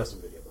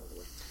 Disgusting video, by the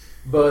way.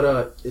 But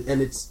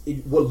and it's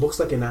what looks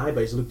like an eye,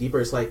 but as you look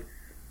deeper, it's like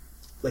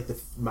the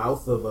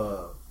mouth of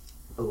a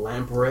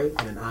lamprey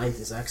and an eye at the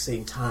exact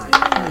same time.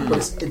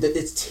 But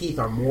its teeth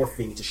are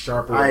morphing to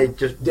sharper,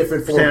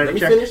 different forms.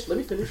 Let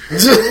me finish.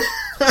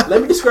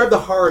 Let me describe the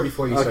horror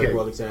before you start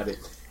rolling at it.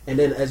 And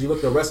then as you look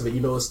at the rest of it, you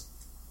notice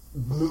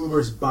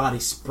numerous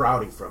bodies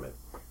sprouting from it.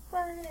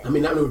 What? I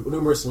mean, not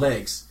numerous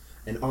legs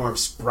and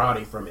arms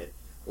sprouting from it.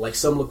 Like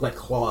some look like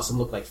claws, some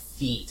look like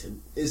feet,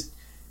 and is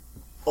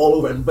all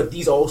over. But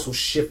these are also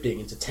shifting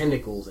into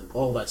tentacles and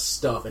all that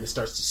stuff, and it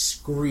starts to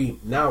scream.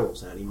 Now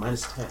rolls, Andy.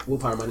 -10.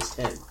 Willpower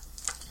 -10.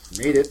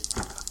 Made it.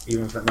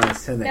 Even if at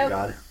 -10, thank Nope.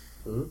 God.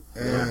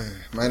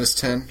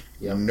 -10.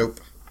 Yep.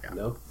 Nope.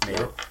 No. Made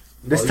No. it.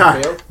 This you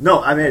time. failed?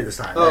 No, I made it this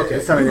time. Oh, okay.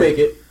 This time You I make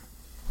did. it.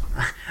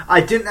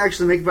 I didn't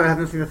actually make it, but I have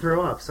nothing to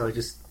throw up, so I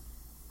just...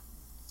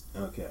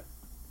 Okay.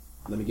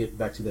 Let me get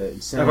back to the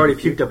insanity. I've already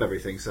puked up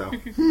everything, so...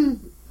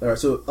 Alright,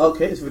 so,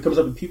 okay, so if it comes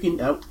up with puking,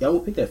 I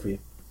will pick that for you.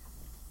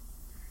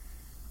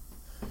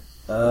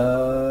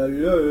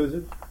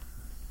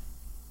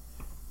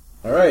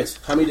 Alright,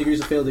 how many degrees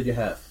of fail did you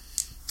have?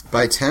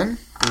 By 10?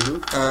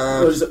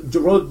 So just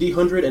roll a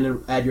d100 and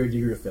then add your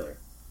degree of failure.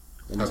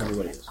 And tell me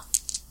what it is.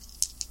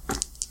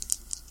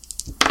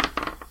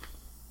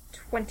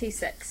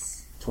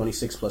 26.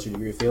 26 plus your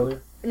degree of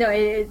failure?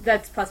 No,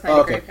 that's plus my Oh,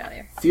 degree okay. of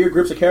failure. Fear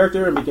grips a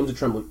character and becomes a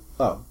trembling.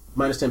 Oh,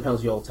 -10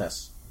 penalty all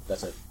tests.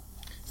 That's it.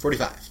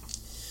 45.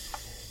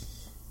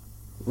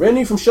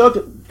 Rending from shock,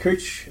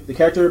 the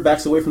character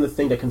backs away from the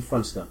thing that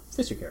confronts them.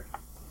 It's your character.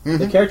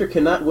 The character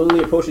cannot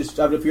willingly approach its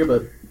object of fear,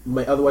 but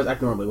may otherwise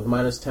act normally, with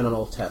 -10 on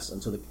all tests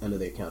until the end of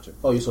the encounter.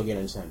 Oh, you still get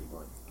an insanity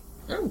point.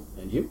 Oh.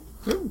 And you?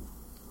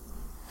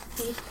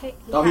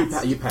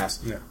 You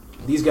passed. Yeah.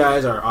 These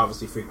guys are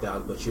obviously freaked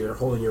out, but you're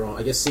holding your own.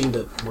 I guess seeing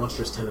the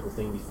monstrous tentacle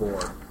thing before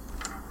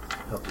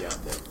helped you out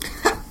there.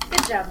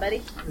 Good job,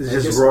 buddy.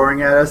 It's just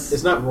roaring at us.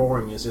 It's not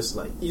roaring, it's just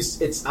like,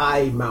 its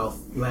eye mouth,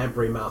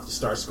 lamprey mouth just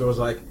starts, goes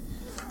like,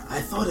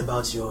 I thought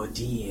about your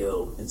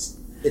deal.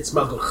 Its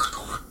mouth goes,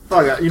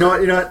 Fuck it. You know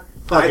what?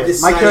 Fuck I it.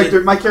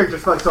 decided- My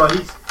character's fucked, so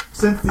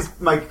since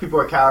my people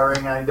are cowering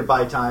and I need to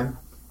buy time,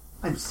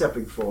 I'm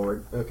stepping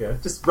forward. okay.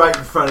 Just right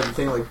in front of the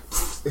thing, like,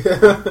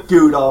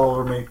 dude all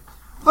over me.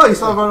 Oh, you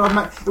saw it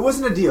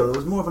wasn't a deal. It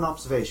was more of an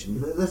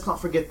observation. Let's not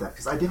forget that,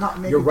 because I did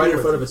not make You're a right deal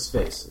in front of with its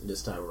face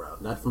this time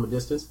around, not from a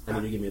distance. I need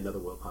you to give me another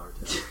willpower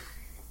test.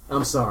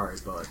 I'm sorry,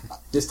 but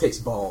this takes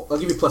balls. I'll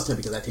give you +10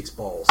 because that takes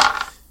balls. you.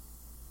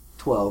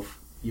 12.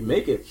 You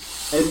make it,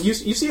 and you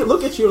see it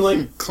look at you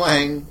like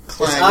Clang, its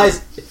clang.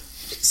 eyes.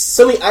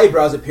 Suddenly,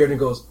 eyebrows appeared and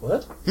goes,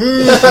 "What?"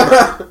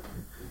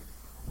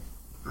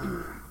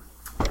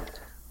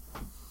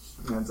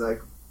 And it's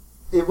like,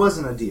 it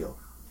wasn't a deal.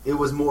 It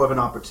was more of an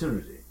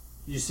opportunity.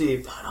 You see,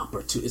 An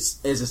opportunity.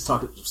 It's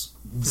talking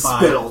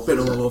Spittle.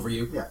 spittle all over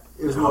you. yeah,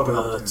 it was An more of an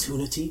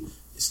opportunity. opportunity.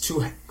 It's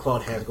two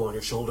clawed hands go on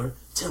your shoulder.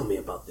 Tell me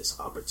about this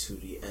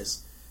opportunity.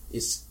 As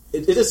it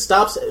just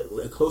stops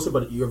closer,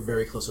 but you're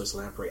very close to its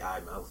lamprey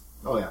eye mouth.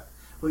 Oh, yeah.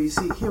 Well, you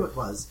see, here it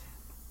was.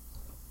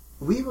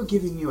 We were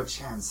giving you a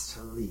chance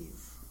to leave.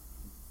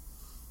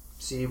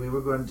 See, we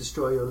were going to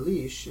destroy your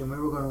leash, and we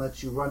were going to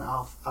let you run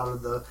off out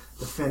of the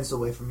fence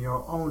away from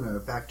your owner,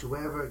 back to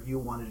wherever you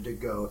wanted to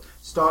go.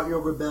 Start your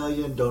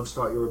rebellion, don't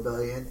start your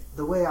rebellion.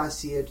 The way I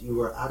see it, you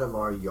were out of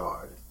our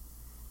yard.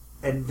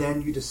 And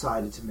then you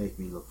decided to make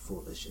me look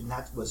foolish, and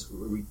that was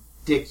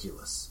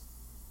ridiculous.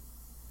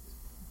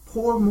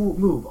 Poor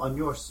move on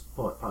your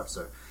part,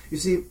 sir. You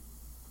see,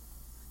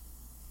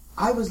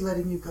 I was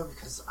letting you go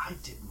because I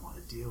didn't want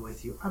to deal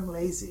with you. I'm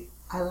lazy.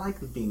 I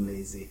like being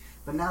lazy.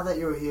 But now that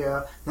you're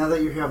here,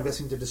 I'm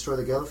guessing to destroy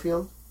the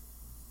Gellerfield?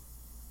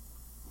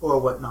 Or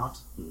whatnot?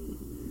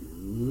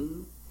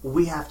 Mm-hmm.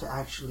 We have to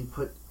actually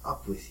put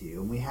up with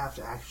you, and we have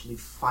to actually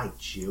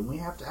fight you, and we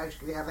have to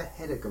actually have a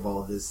headache of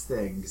all these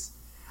things.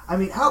 I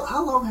mean,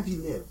 how long have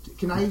you lived?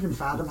 Can I even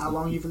fathom how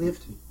long you've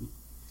lived?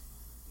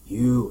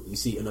 You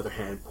see another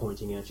hand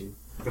pointing at you.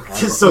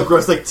 It's so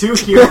gross, like two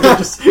here, and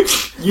just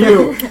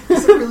you.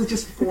 Is it really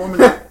just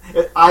forming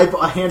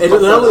a hand? And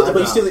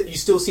but you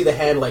still see the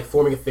hand like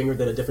forming a finger,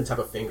 then a different type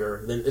of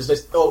finger. Then it's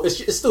just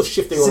it's still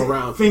shifting all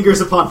around.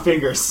 Fingers upon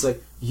fingers. It's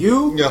like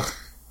you No.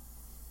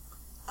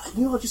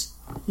 You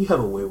have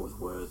a way with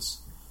words.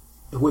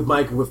 With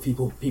my group of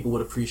people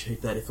would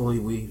appreciate that if only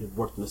we had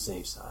worked on the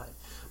same side.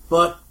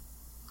 But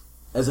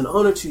as an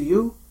honor to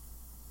you,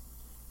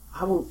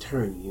 I won't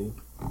turn you.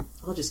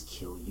 I'll just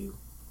kill you.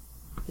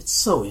 It's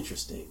so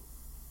interesting.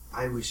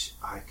 I wish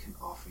I can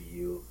offer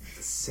you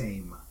the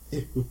same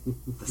opinion.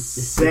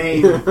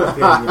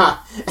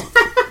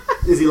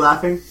 Is he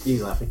laughing?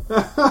 He's laughing.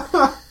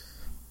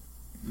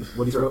 What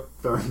do you throw?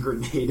 Throwing a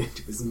grenade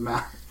into his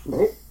mouth.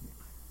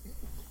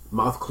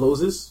 Mouth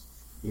closes.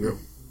 You're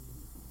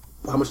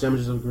How much damage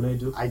does a grenade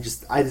do? I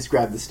just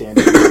grabbed the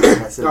standard.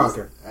 I said, Oh,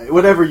 okay.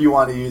 Whatever you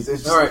want to use.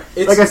 It's just, All right,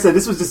 it's- like I said,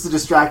 this was just to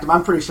distract him.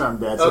 I'm pretty sure I'm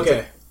dead. So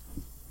Okay.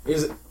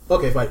 Is it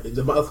okay? Fine.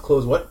 The mouth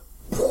closed. What?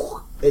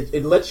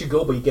 It lets you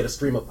go, but you get a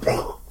stream of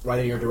right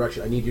in your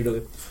direction. I need you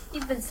to.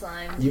 You've been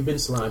slimed. You've been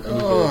slimed. I need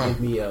you to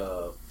give me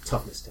a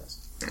toughness test.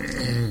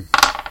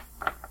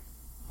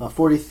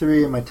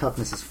 43 and my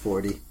toughness is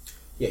 40.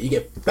 Yeah, you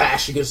get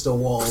bashed against the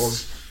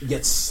walls. You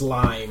get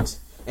slimed,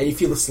 and you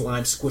feel the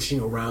slime squishing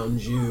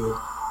around you.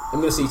 I'm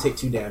gonna say you take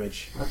 2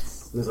 damage.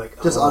 It's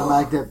like Just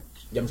automatic dip.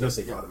 Yeah, I'm gonna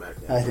say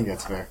automatic. I think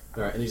that's fair.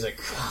 All right, and he's like,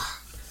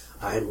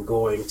 I'm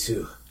going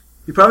to.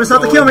 You promise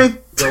not to kill me?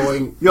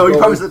 Going. Yo, you going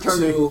promised to turn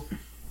me.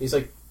 He's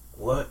like,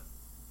 what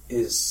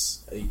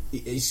is?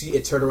 You see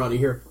it turn around and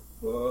you hear.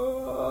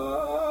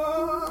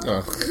 Oh,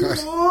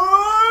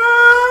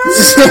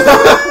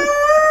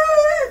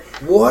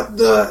 What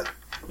the?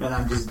 And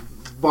I'm just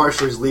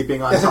Barsher's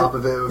leaping on top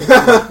of it.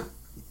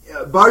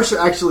 Barsher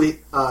actually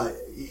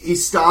he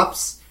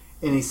stops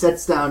and he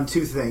sets down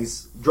 2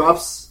 things.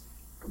 Drops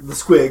the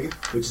squig,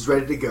 which is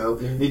ready to go,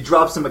 and he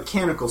drops a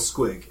mechanical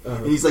squig.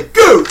 And he's like,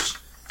 Gooch!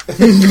 And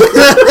he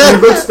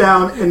looks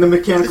down and the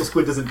mechanical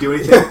squid doesn't do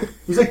anything.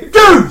 He's like,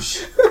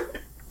 Gooch!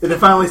 And then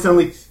finally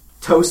suddenly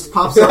toast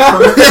pops up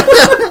from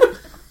it.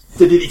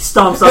 Then he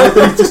stomps on it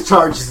and he just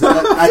charges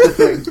at the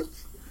thing.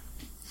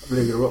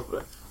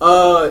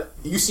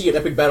 You see an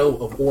epic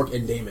battle of Orc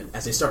and Daemon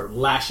as they start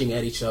lashing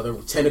at each other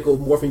with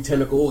morphing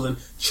tentacles, and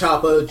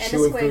Choppa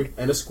chewing through,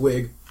 and a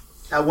squig.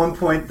 At one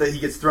point, that he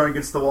gets thrown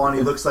against the wall and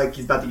he looks like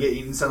he's about to get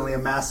eaten. Suddenly, a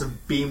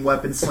massive beam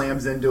weapon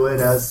slams into it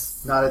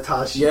as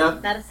Natatash. Yeah,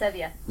 Not a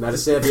Sevia. not a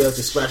Sevia,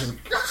 just splashes.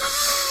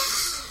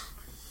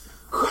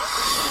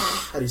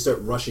 And you start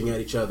rushing at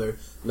each other.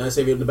 Not a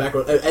Sevia in the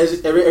background.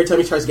 Every time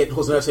he tries to get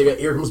close to Not a Sevia,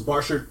 here comes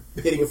Barsher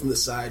hitting him from the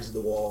sides of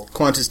the wall.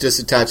 Qantas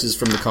disattaches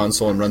from the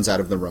console and runs out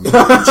of the room.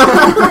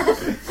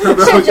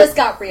 Shit just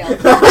got real.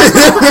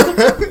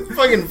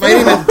 Fucking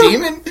fighting a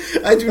demon?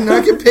 I do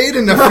not get paid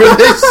enough for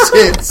this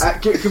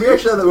shit. Can we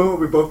actually have that moment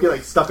where we both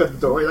get stuck at the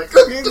door? Like,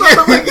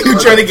 You're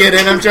trying to get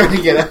in, I'm trying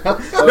to get out.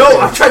 no,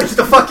 I'm trying to get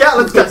the fuck out.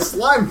 Let's get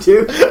slime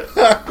too.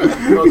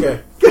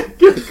 Okay.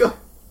 Go.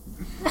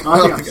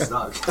 I think I'm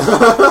stuck.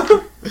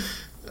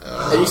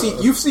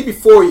 And you see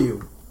before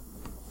you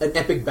an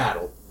epic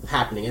battle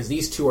happening as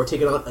these two are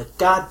taking on a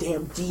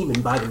goddamn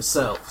demon by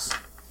themselves.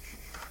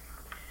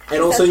 And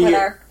That's also what you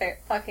our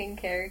fucking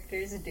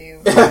characters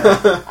do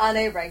on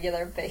a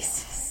regular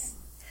basis.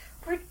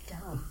 We're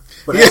dumb.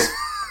 but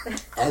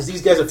as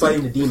these guys are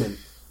fighting the demon,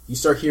 you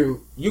start hearing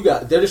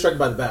they're distracted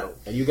by the battle,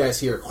 and you guys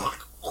hear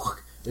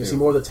and you see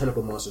more of the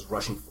tentacle monsters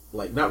rushing,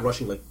 like not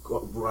rushing, like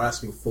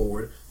grasping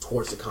forward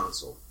towards the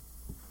console.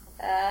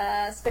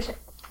 Squish it.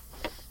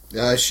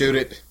 Shoot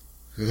it.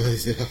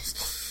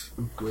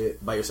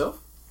 By yourself?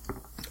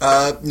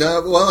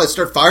 No, well, I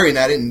start firing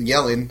at it and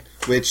yelling,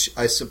 which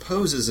I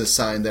suppose is a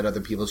sign that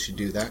other people should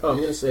do that. Oh, I'm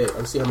gonna say it.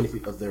 Let's see how many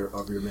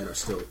of your men are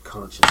still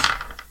conscious.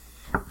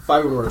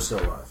 5 of them are still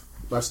alive.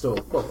 But still,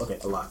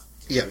 alive.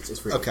 Yeah, It's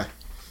free. okay.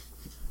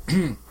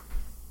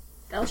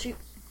 They'll shoot.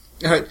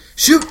 Alright,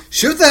 shoot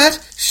that!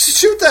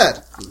 Shoot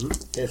that!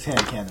 It's hand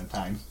cannon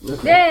time.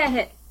 Okay. Yeah,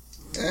 hit.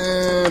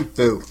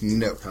 Boo,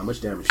 no. How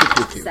much damage?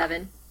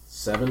 7.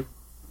 7.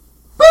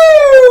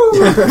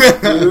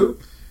 Boo!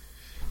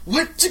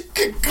 What?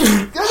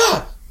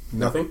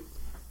 Nothing.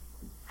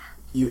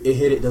 It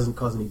hit. It doesn't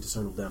cause any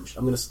discernible damage.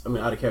 I'm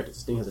out of character.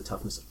 This thing has a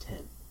toughness of 10.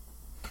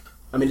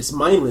 I mean, it's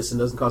mindless and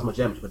doesn't cause much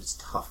damage, but it's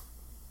tough.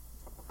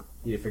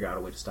 You need to figure out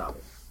a way to stop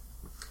it.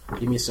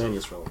 Give me a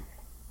Sanius roll.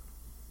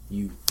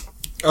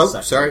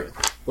 Sorry.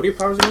 What are your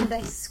powers again? Did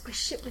I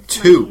squish it with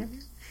 2. my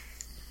hand?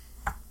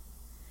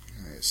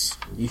 Nice.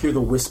 You hear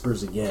the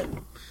whispers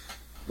again.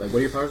 Like, what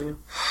are your powers again?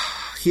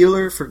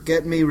 Healer,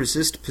 Forget Me,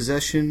 Resist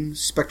Possession,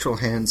 Spectral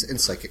Hands, and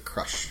Psychic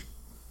Crush.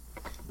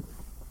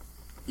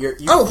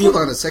 Hold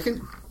on a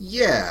second.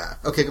 Yeah.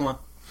 Okay, go on.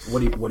 What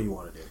do you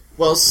want to do?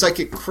 Well,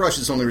 Psychic Crush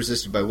is only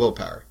resisted by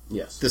willpower.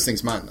 Yes. This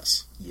thing's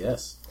mindless.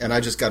 Yes. And I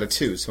just got a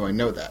 2, so I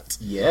know that.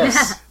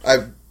 Yes.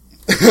 I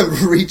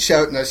reach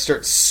out and I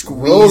start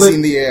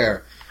squeezing the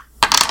air.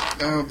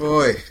 Oh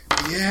boy.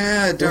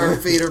 Yeah,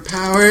 Darth Vader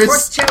powers.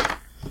 Force choke.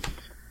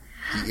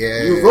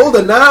 Yeah. You rolled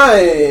a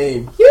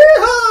 9.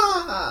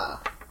 Yeehaw!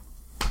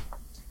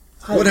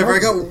 Whatever, I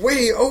got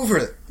way over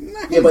it.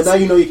 Nice. Yeah, but now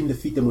you know you can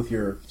defeat them with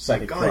your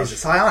psychic God, crush. he's a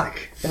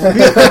psionic.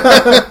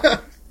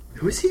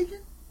 Who is he again?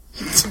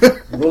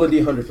 Roll a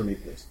d100 for me,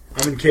 please.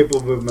 I'm incapable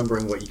of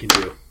remembering what you can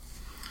do.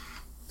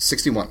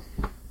 61.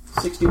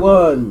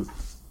 61.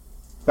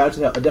 Bounce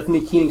it out. A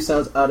deafening keening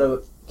sounds out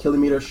of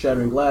kilometer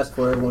shattering glass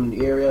for everyone in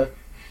the area.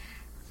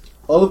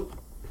 All of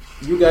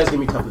you guys give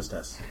me toughness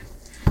tests.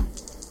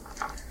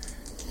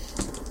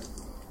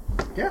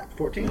 Yeah,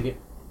 14. Take it.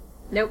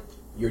 Nope.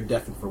 You're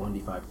deafened for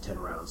 1d5 10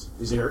 rounds.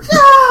 Is there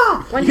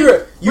 1d5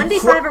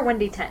 or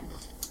 1d10?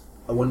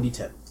 a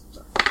 1d10?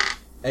 Sorry.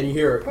 And you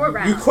hear 4 you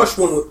rounds. crush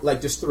one with, like,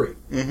 there's 3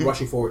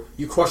 rushing forward.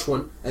 You crush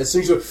one, and as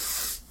soon as you go,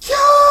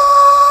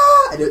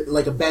 and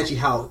like a banshee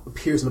howl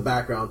appears in the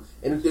background,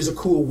 and there's a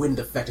cool wind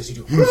effect as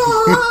you do. So,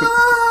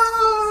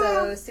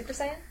 Super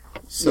Saiyan?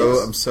 So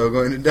Yes. I'm so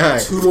going to die.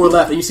 2 more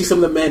left, and you see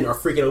some of the men are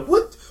freaking out.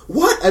 What?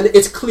 What? And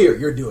it's clear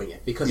you're doing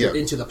it because you're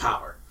Yeah. into the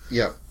power.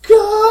 Yeah.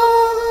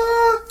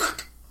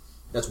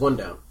 That's 1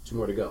 down. 2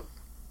 more to go.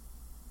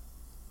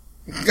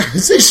 I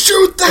say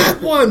shoot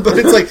that one, but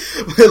it's like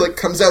it like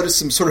comes out as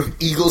some sort of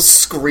eagle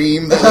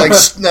scream that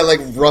like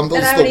rumbles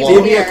And I the don't wall.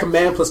 Give me a Here.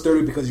 command plus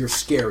 30 because you're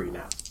scary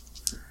now.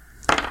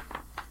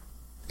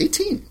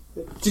 18.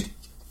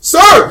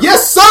 Sir!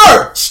 Yes,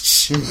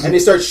 sir! And they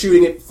start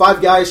shooting it.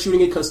 5 guys shooting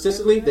it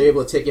consistently. They're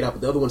able to take it out,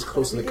 but the other one's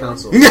close to the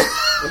council.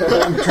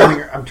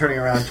 I'm turning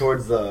around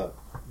towards the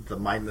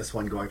mindless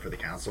one going for the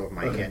council with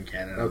my hand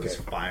cannon. I'm just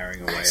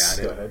firing away at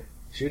Go it. ahead.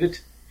 Shoot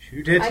it.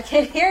 Shoot it. I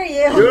can't hear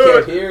you.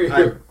 Can't hear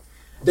you.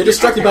 They're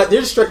distracted by the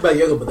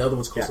other, but the other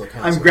one's close to the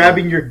council. I'm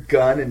grabbing your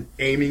gun and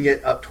aiming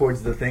it up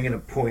towards the thing and I'm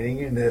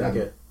pointing and then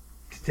Okay. I'm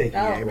taking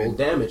Oh. aim. Roll And,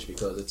 damage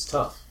because it's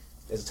tough.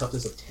 It's a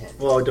toughness of 10.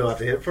 well, do I have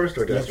to hit it first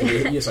or do I have to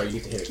hit Sorry, you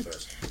need to hit it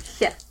first.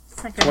 Yeah.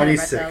 It's not gonna hurt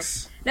myself.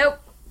 26? Nope.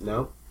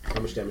 No?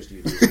 How much damage do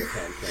you do?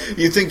 With a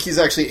You think he's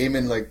actually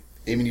aiming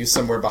you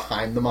somewhere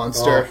behind the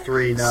monster? Oh,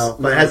 3, no.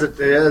 But it has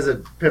a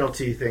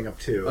penalty thing of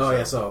 2. Oh,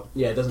 yeah, so,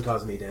 yeah, it doesn't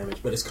cause any damage,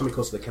 but it's coming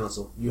close to the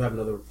council. You have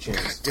another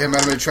chance. Damn,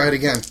 I'm going to try it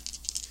again.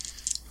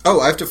 Oh,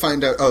 I have to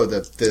find out. Oh,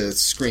 the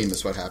scream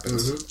is what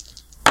happens.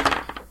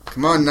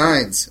 Come on,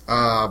 9s.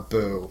 Ah,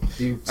 boo.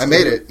 I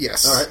made it.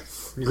 Yes. Alright.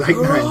 He's like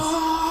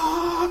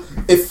 9.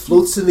 It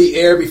floats in the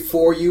air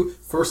before you.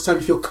 First time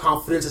you feel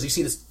confidence as you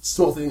see this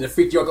small thing that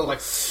freaked you out go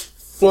like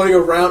floating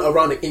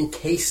around it,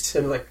 encased,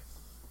 and like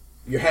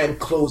your hand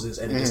closes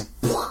and it just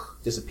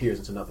disappears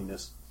into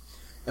nothingness.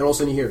 And all of a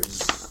sudden you hear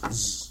zzz,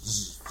 zzz,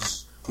 zzz,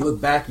 zzz. You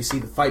look back, you see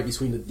the fight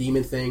between the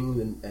demon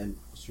thing and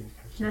what's your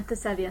Not the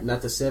Sevia.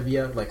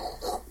 Natasevia, like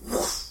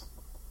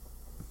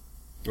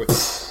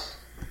What?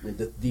 and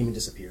the demon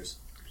disappears.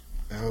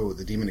 Oh,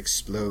 the demon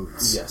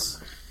explodes.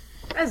 Yes.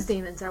 As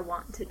demons are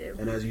wont to do.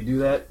 And as you do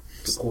that,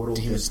 the portal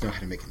Demons just, know how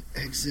to make an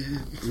exit.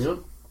 you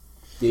know,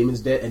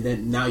 demon's dead, and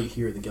then now you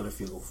hear the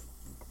Gellerfield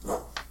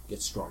go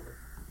get stronger.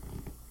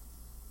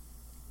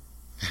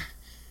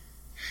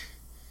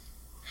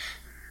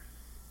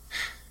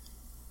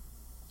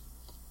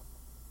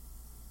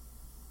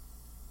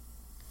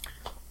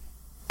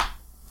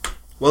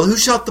 Well, who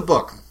shot the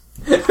book?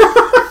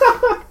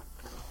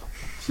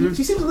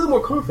 She seems a little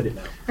more confident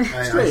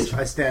now. Strange.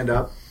 I stand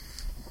up.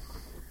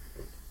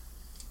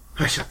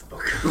 I shot the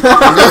book.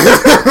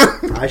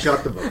 I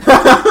shot the book.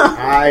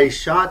 I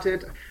shot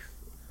it.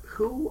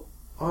 Who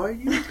are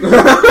you?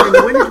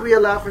 And when did we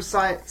allow for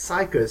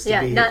psychos to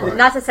Yeah, be not here?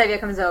 the Sevia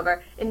comes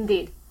over.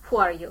 Indeed. Who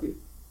are you?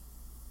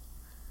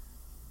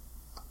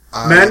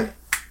 Men?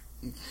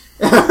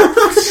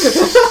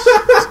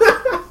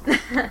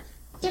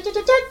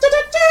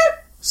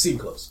 Scene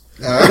close.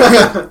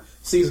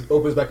 Scene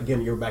opens back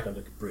again. You're back on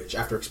the bridge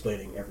after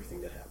explaining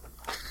everything that happened.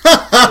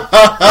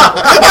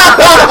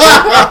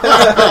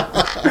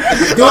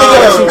 Do it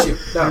again, I'll shoot you.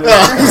 No.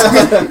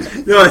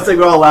 No, it's like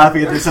we're all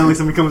laughing, and then suddenly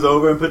someone comes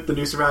over and put the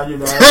noose around your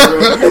neck,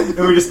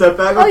 and we just step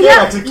back. Oh Okay,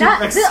 yeah,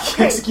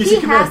 execute he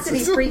commands. has to be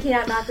freaking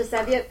out not to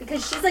Sevia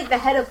because she's like the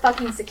head of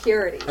fucking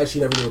security. And she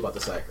never knew about the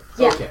cycle.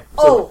 Yeah. Okay.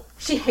 Oh,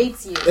 she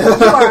hates you. You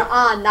are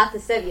on not the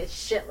Sevia's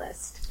shit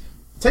list.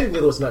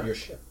 Technically, though, it's not your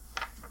ship.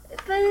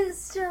 But it's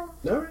still,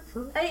 Alright,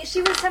 fine.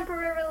 she was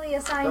temporarily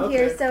assigned Okay.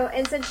 here. So,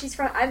 and since she's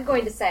from, I'm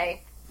going to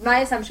say my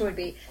assumption would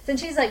be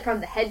since she's like from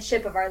the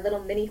headship of our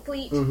little mini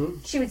fleet,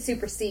 she would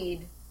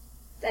supersede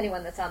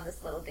anyone that's on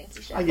this little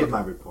dinky ship. I give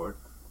my report.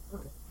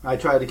 I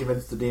tried to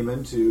convince the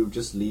demon to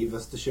just leave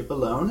us the ship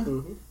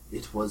alone.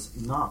 It was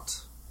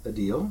not a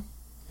deal.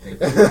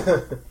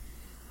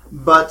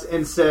 But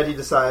instead, he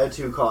decided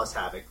to cause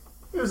havoc.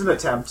 It was an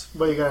attempt.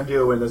 What are you going to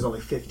do when there's only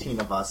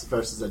 15 of us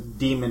versus a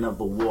demon of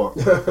the warp?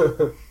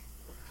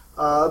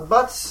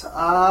 But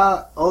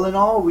all in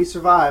all, we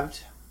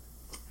survived.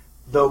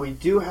 Though we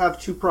do have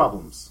 2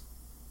 problems.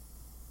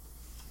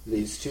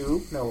 These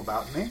 2 know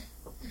about me.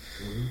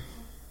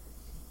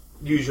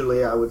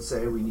 Usually, I would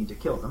say we need to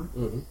kill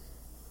them.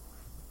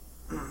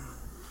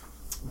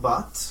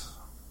 But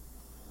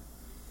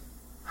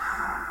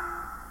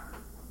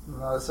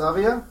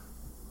Savia,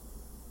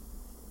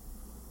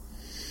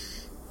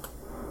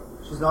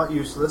 she's not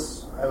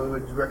useless. I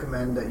would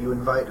recommend that you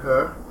invite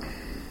her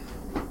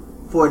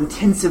for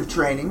intensive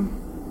training.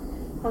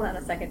 Hold on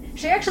a second.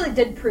 She actually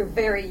did prove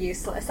very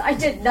useless. I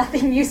did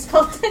nothing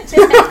useful today.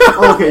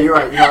 Okay, you're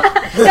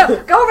right.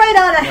 So go right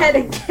on ahead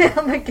and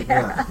kill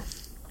Megara.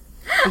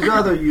 She's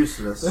rather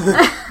useless.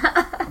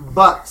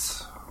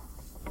 But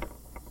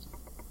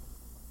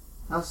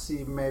I'll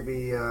see.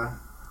 Maybe the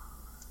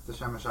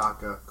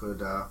Shamashaka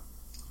could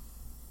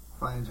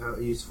find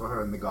her use for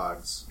her in the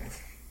guards.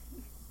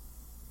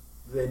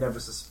 They never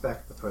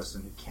suspect the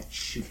person who can't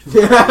shoot.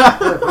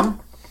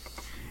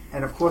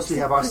 And of course, we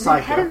have our It was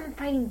ahead psycho. of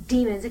fighting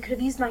demons. It could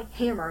have used my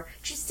hammer.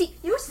 Did you see?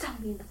 You were telling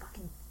me in the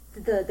fucking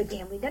the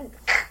gambling. Didn't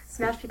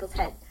smash people's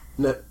head.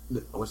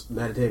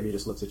 Natatavia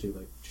just looks at you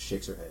like, just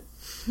shakes her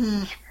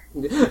head.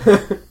 And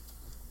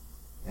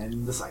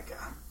the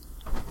Psyker.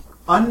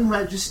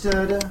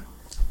 Unregistered,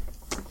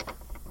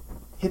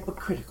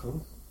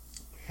 hypocritical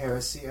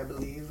heresy, I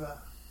believe.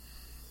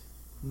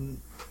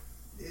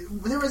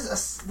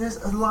 There's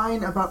a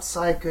line about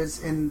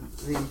Psykers in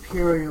the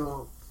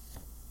Imperial.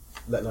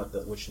 Not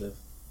the Witch Live.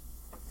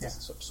 Yeah.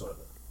 Sort of.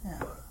 Yeah.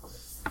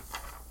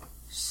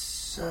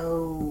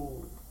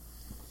 So,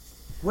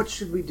 what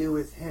should we do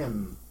with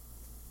him?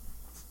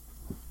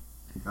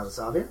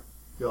 Alasavia,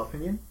 your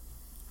opinion?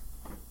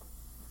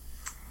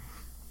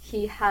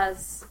 He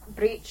has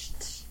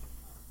breached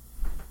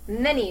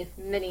many,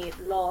 many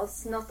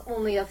laws, not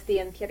only of the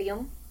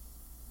Imperium,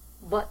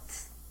 but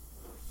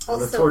I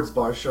look also... towards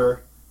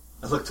Barsher.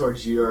 I look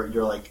towards you,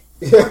 you're like,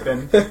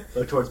 weapon.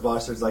 Look towards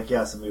Barsher, it's like,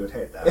 yes, and we would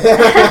hate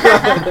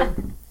that.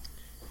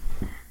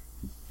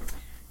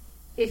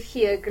 If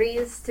he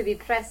agrees to be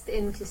pressed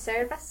into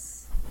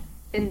service,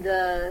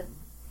 to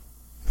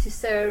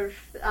serve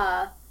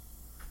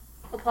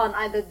upon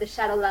either the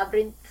Shadow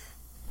Labyrinth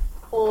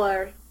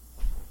or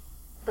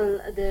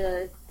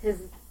the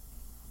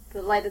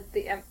light of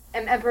the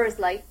Emperor's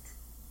light,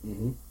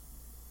 Mm-hmm.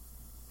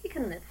 he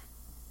can live.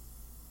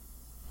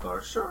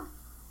 Barsher?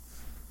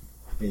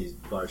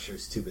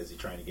 Barsher's too busy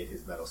trying to get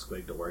his metal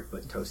squig to work,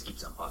 but Toast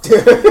keeps on popping.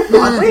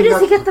 Where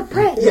does he get the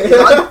bread?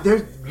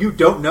 You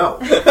don't know.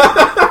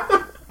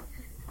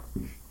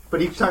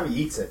 But each time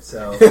he eats it,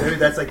 so maybe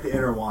that's like the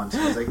inner wand. So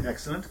he's like,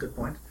 excellent, good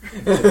point.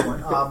 Good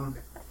point.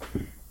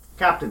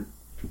 Captain,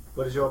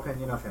 what is your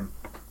opinion of him?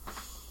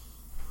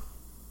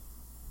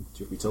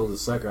 Truth be told, the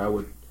Psyker, I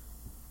would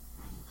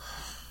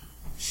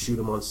shoot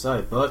him on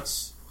sight.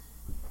 But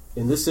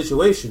in this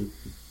situation,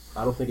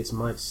 I don't think it's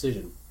my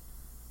decision.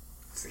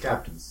 It's the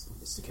captain's.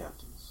 It's the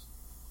captain's.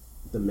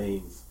 The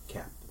main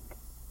captain.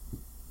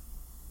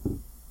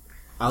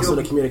 I'll send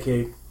a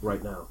communicate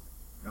right now.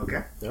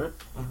 Okay. Alright?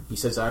 He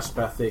says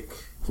astropathic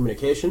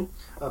communication.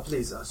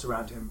 Please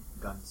surround him.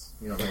 Guns.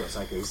 You don't know what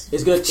psychos.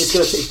 It's gonna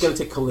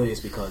take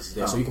Callidius because he's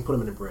there, so you can put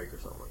him in a brig or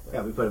something like that.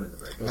 Yeah, we put him in the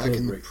brig. Back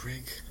in the brig.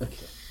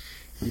 Okay.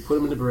 You put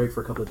him in the brig for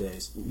a couple of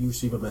days. You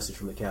receive a message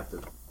from the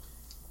captain.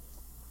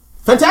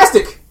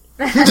 Fantastic!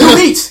 New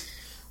meat!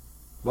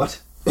 What?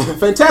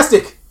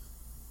 Fantastic!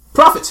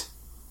 Profit!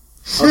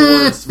 Other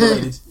words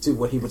related to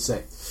what he would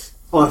say.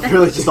 Oh, it's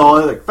really just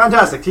all like,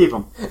 fantastic, keep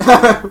him.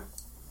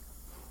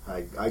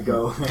 I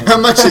go. How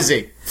much is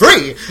he?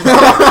 Free!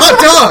 Hot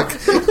dog!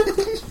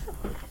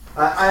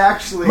 I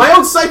actually. My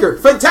own Psyker!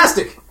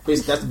 Fantastic!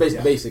 That's the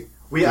basic.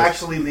 We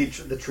actually lead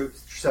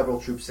several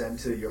troops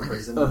into your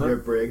prison, your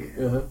brig.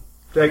 Uh-huh.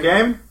 That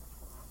game?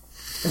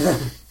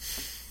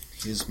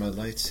 He is my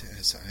light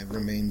as I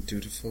remain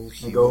dutiful.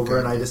 I go over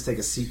and I just take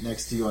a seat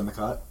next to you on the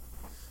cot.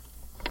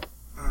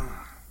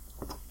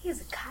 He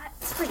has a cot.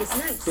 This place is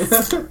nice.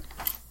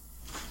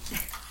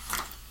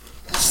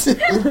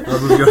 I'll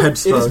move your head,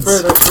 It is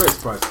very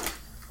surprising.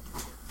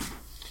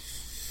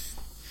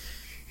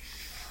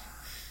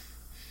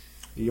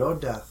 Your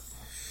death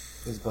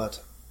is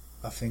but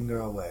a finger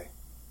away.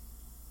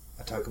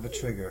 A tug of a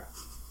trigger.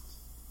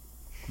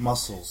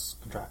 Muscles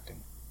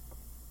contracting.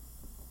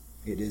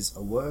 It is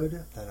a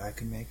word that I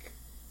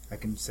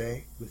can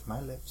say with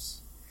my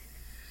lips.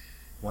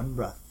 One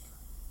breath,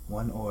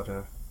 one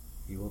order,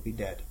 you will be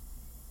dead.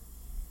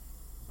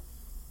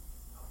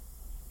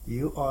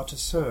 You are to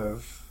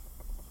serve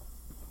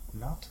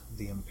not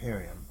the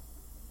Imperium,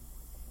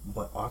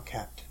 but our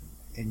captain,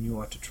 and you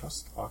are to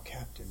trust our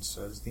captain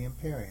serves the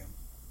Imperium.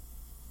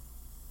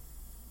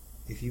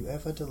 If you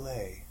ever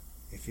delay,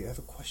 if you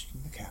ever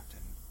question the captain,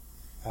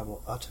 I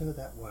will utter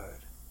that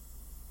word,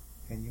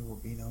 and you will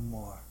be no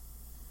more.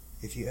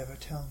 If you ever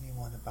tell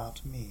anyone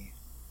about me,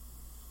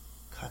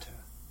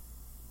 Cutter,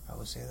 I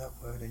will say that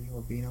word, and you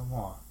will be no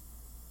more.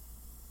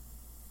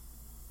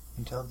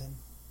 Until then,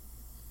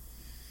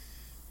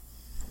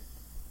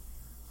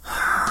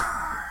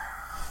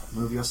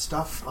 move your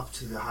stuff up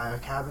to the higher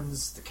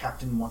cabins. The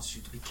captain wants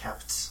you to be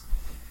kept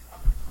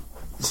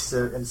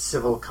in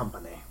civil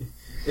company.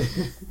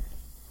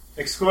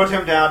 Escort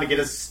him down to get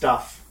his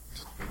stuff.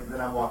 And then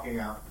I'm walking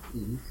out.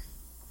 Mm-hmm.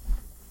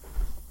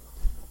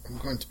 I'm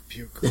going to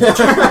puke.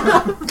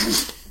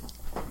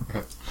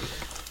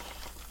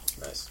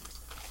 Nice.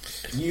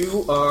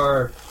 You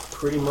are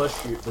pretty much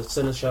the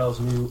Seneschal's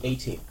new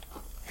A-team.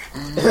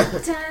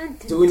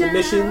 Doing the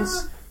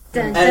missions.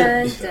 Dun,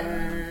 And dun,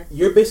 dun.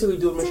 you're basically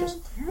doing missions.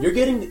 You're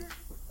getting,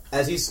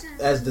 as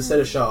the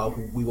Seneschal,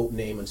 who we won't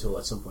name until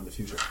at some point in the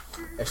future,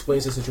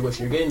 explains the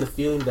situation. You're getting the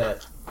feeling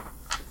that,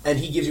 and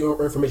he gives you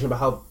information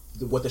about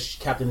what the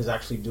captain is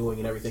actually doing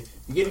and everything.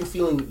 You're getting the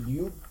feeling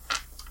you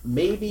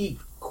may be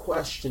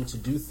questioned to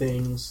do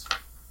things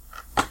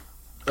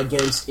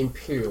against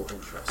Imperial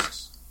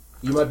interests.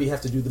 You might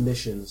have to do the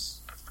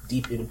missions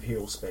deep in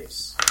Imperial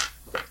space,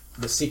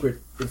 the secret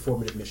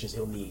informative missions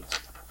he'll need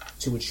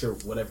to ensure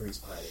whatever he's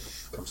planning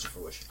comes to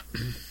fruition.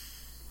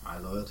 My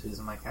loyalty is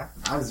my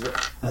captain. I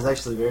was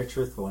actually very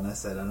truthful when I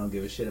said I don't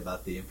give a shit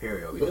about the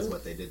Imperial because of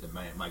what they did to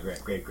my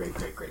great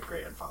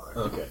grandfather.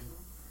 Okay.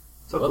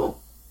 So Well,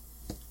 cool.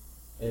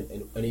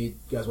 And any of you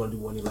guys want to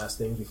do any last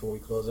things before we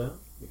close out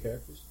your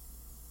characters?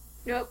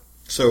 Nope.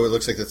 So it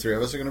looks like the three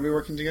of us are going to be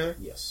working together?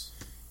 Yes.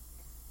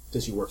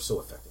 Since you work so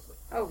effectively.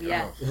 Oh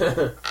yeah.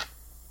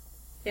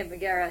 Yeah,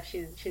 Bagheera,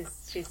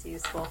 she's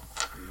useful.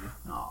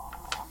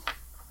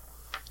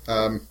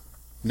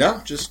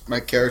 No, just my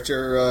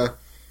character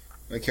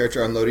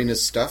unloading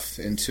his stuff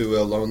into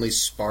a lonely,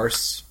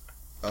 sparse,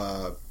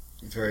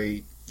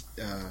 very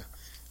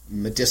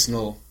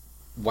medicinal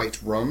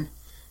white room.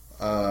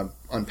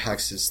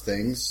 Unpacks his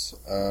things,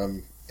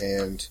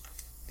 and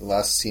the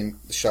last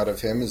shot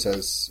of him is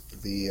as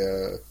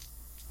the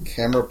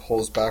camera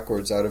pulls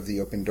backwards out of the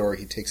open door.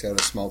 He takes out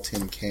a small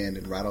tin can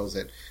and rattles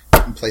it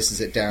and places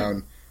it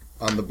down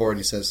on the board. And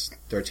he says,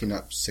 13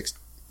 up, 6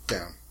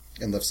 down,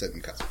 and lifts it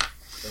and cuts it.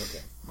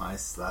 Okay. My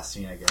last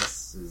scene, I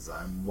guess, is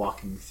I'm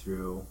walking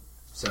through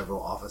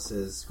several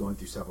offices, going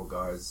through several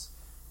guards,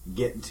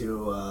 get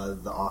into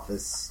the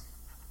office,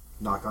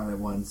 knock on it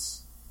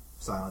once,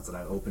 silence, and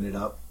I open it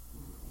up.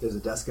 There's a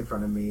desk in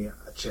front of me,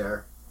 a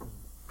chair,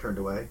 turned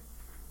away.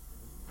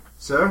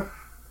 Sir,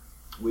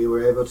 we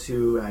were able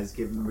to, and I just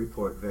give him a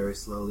report very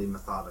slowly,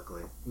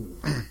 methodically.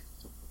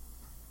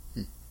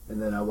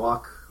 And then I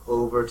walk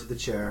over to the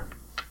chair,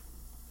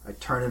 I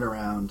turn it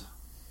around,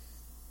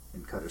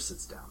 and Cutter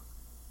sits down.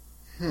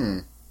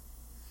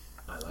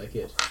 I like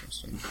it.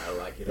 I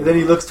like it. And then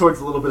he looks towards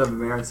a little bit of a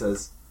mirror and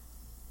says,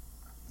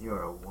 "You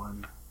are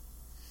one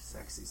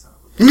sexy son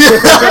of a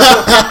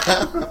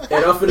bitch."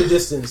 And off in the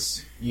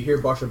distance, you hear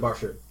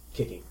Barsha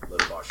kicking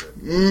little Barsha.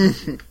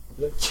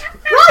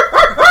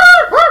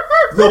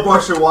 Little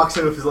Barsha walks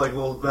in with his like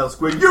little metal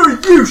squid. "You're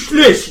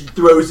useless!" He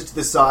throws it to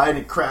the side,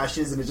 it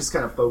crashes, and it just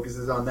kind of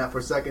focuses on that for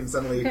a second.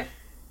 Suddenly,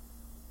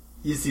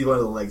 you see one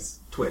of the legs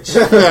twitch.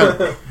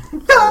 I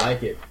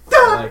like it.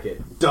 I like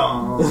it.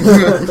 Dong.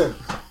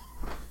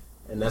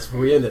 And that's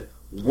where we ended.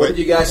 What did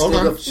you guys think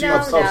of?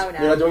 No.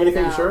 You're not doing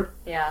anything, no. you sure?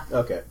 Yeah.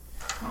 Okay.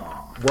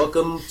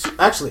 Welcome to.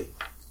 Actually,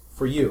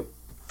 for you,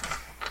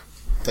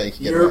 Thank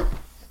you.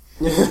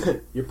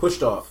 you're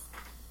pushed off.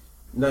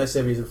 Nice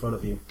Evie's in front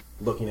of you,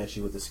 looking at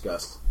you with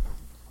disgust,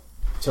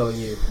 telling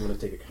you, "I'm going to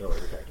take a control of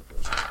your character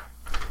first."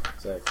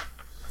 It's like,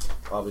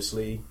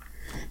 obviously,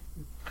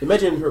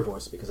 imagine in her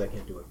voice because I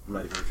can't do it. I'm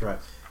not even going to try.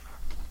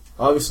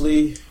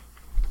 Obviously,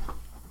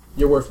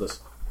 you're worthless.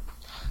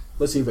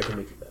 Let's see if I can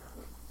make you better.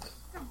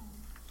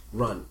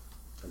 Run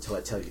until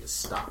I tell you to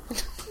stop.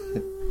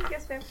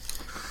 Yes, ma'am.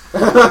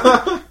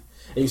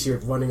 And you see her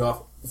running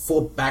off,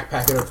 full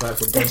backpack in her class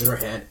with guns in her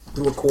hand,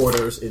 through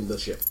quarters in the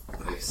ship.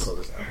 Close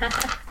this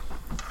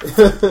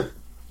out.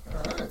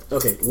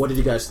 Okay, what did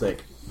you guys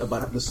think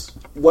about this?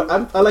 What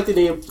I like the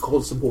name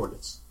called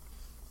Subordinates.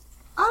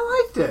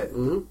 I liked it.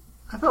 Mm-hmm.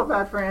 I felt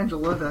bad for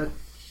Angela that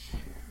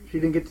she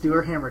didn't get to do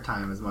her hammer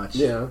time as much.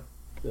 Yeah.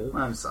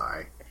 I'm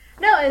sorry.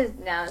 No,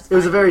 it's It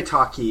was a fine. very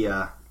talky.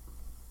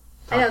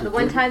 I know, the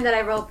one time that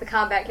I rolled the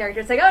combat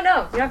character, it's like, oh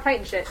no, you're not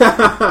fighting shit.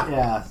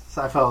 Yeah,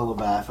 so I felt a little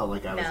bad. I felt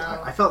like No.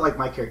 I felt like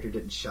my character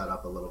didn't shut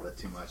up a little bit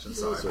too much. I'm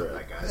sorry That's about all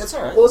right. that, guys. That's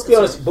all right. Well, let's be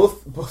honest.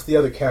 Both the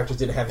other characters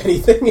didn't have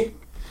anything.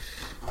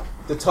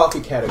 The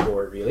talking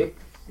category, really.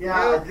 Yeah,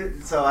 I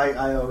did, so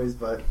I always.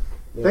 But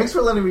thanks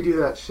for letting me do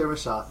that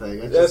Shimmershaw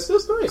thing. That's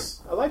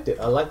nice. I liked it.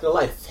 I liked it a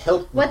lot. It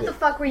helped. What the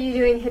fuck were you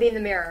doing hitting the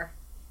mirror?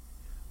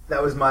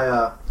 That was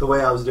my the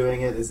way I was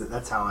doing it.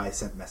 That's how I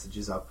sent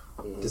messages up,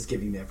 just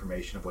giving the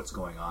information of what's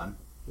going on.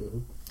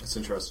 That's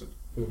interesting.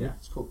 Mm-hmm. Yeah,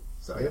 it's cool.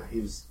 So yeah,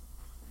 he was.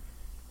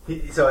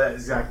 So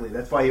exactly.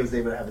 That's why he was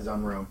able to have his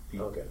own room.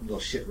 Okay. A little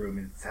shit room,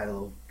 and it's had a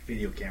little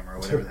video camera or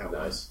whatever the hell it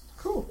was. Nice.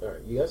 Cool. All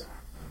right, you guys.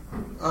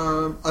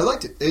 I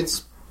liked it.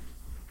 It's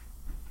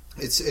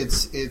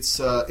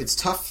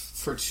tough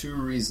for two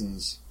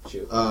reasons.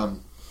 Shoot.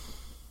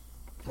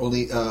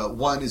 Only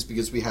one is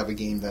because we have a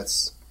game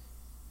that's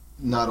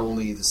not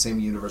only the same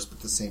universe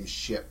but the same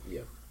ship.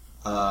 Yeah.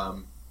 I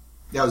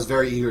was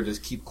very eager to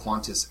keep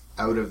Qantas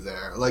out of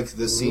there. Like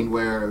the scene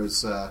where it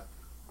was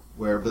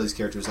where Billy's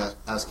character is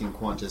asking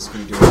Qantas,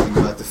 "Can you do anything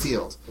about the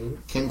field?"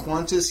 Can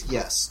Qantas?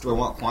 Yes. Do I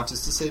want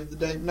Qantas to save the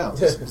day? No.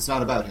 It's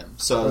not about him.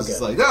 So I was just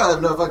like, I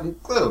have no fucking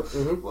clue.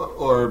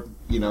 Or,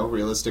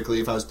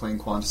 realistically, if I was playing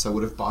Qantas, I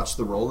would have botched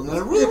the role, and then I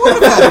really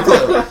would have had a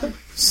clue.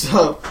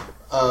 So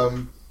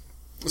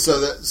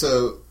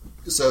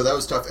that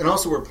was tough. And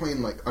also, we're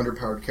playing like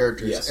underpowered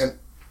characters, Yes. and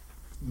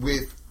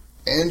with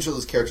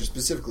Angela's character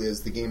specifically,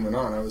 as the game went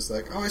on, I was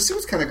like, I see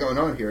what's kind of going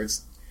on here.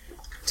 It's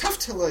tough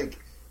to like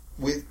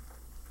with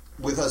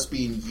us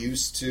being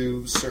used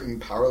to certain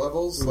power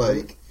levels,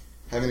 like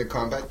having a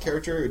combat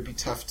character, it'd be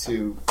tough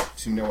to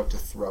know what to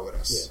throw at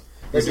us. Yeah.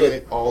 You're doing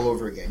it all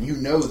over again. You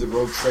know the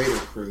Rogue Trader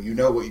crew. You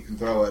know what you can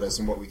throw at us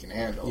and what we can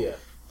handle. Yeah.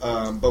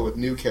 But with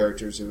new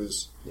characters, it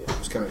was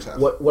kind of tough.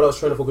 What I was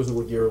trying to focus on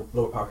with your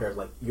lower power character,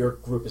 like your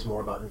group is more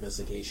about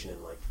investigation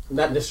and like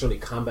not necessarily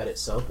combat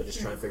itself, but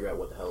just trying to figure out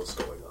what the hell is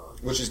going on.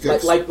 Which is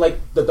good. Like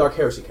the Dark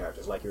Heresy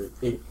characters, like your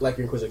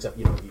Inquisitor, except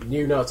you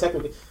know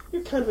technically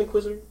you're kind of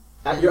Inquisitor.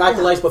 You're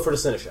acolytes, but for the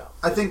Seneschal.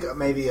 I think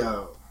maybe.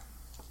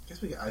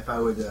 If I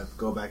would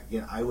go back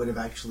again, I would have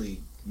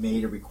actually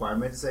made a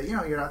requirement to say,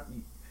 you're not.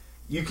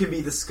 You can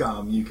be the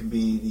scum, you can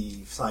be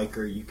the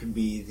psyker, you can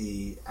be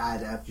the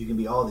adept, you can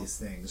be all these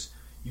things.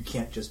 You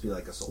can't just be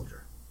like a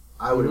soldier.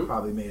 I would have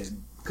probably made it,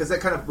 because that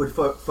kind of would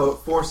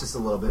force us a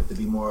little bit to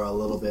be more a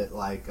little bit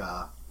like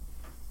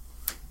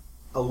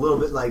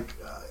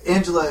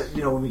Angela.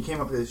 You know, when we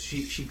came up with this,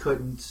 she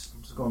couldn't.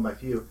 Just going back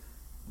to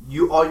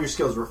you, all your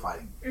skills were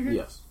fighting.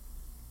 Yes.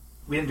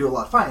 We didn't do a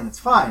lot of fighting. That's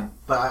fine,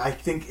 but I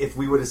think if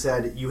we would have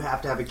said you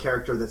have to have a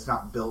character that's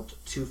not built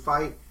to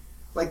fight.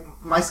 Like,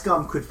 my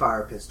scum could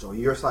fire a pistol.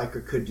 Your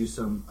psyker could do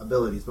some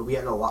abilities, but we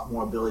had a lot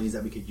more abilities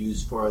that we could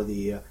use for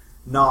the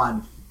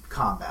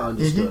non-combat.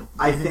 Understood.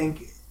 I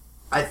think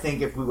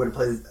if we would have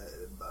played,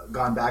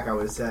 gone back, I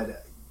would have said,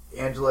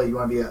 Angela, you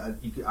want to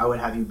be I would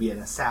have you be an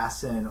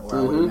assassin, or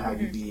I would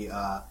have you be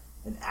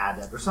an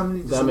adept, or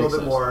something just a little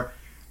bit more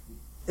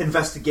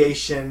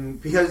investigation.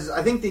 Because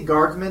I think the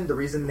guardsmen, the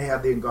reason they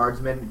have the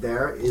guardsmen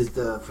there is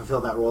to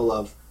fulfill that role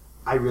of,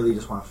 I really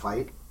just want to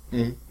fight.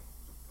 Mhm.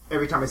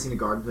 Every time I've seen a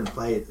guardsman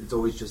play, it's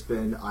always just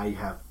been, I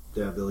have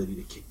the ability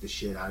to kick the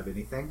shit out of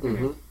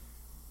anything.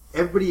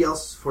 Everybody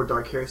else for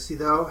Dark Heresy,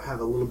 though, have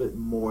a little bit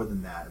more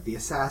than that. The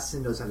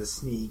assassin knows how to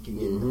sneak and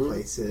get into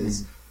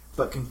places,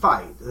 but can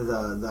fight.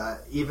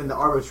 Even the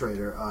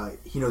arbitrator,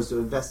 he knows to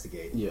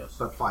investigate,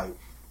 but fight.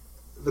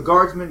 The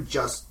guardsman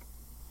just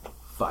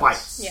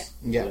fights.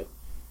 Yeah.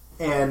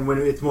 And when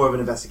it's more of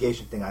an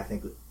investigation thing, I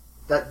think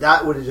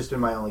that would have just been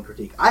my only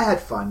critique. I had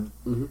fun,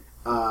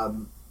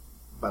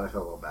 but I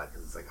felt a little bad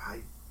because it's like,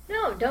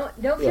 No, don't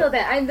feel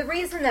bad. The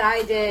reason that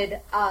I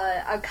did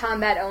a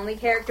combat-only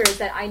character is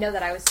that I know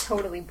that I was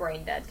totally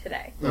brain dead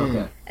today.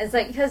 Okay. It's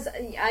like, because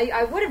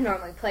I would have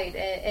normally played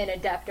an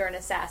adept or an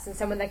assassin,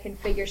 someone that can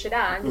figure shit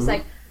out. I'm just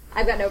like,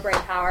 I've got no brain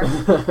power.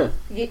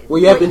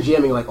 Well, you have been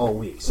jamming like all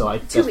week, so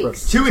 2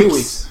 weeks. 2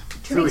 weeks.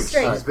 2 weeks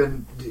straight. He's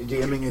been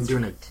DMing and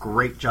doing a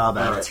great job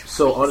at it.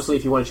 So honestly,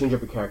 if you want to change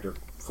up your character,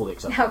 fully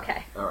acceptable.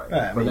 Okay. All right.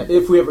 I mean-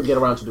 If we ever get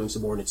around to doing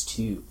Subordinates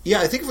 2.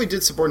 Yeah, I think if we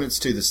did Subordinates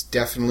 2, this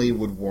definitely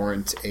would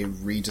warrant a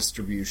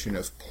redistribution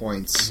of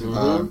points.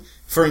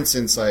 For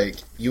instance, like,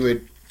 you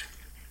would...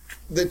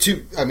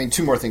 two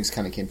more things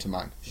kind of came to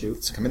mind. Shoot.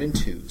 It's coming in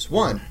twos.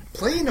 One,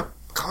 playing a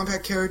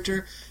combat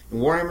character in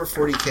Warhammer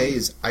 40k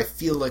is, I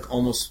feel like,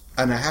 almost...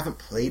 And I haven't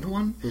played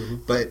one,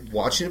 but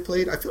watching it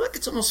played, I feel like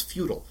it's almost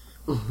futile.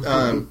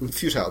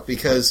 Futile,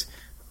 because...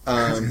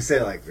 I was gonna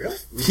say, like, really?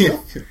 Yeah.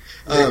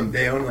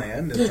 They own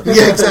land.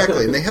 Yeah,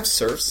 exactly. And they have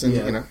serfs, and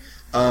Yeah. you know.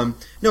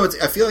 No,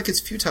 I feel like it's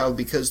futile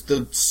because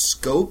the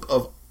scope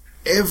of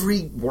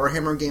every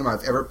Warhammer game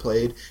I've ever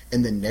played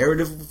and the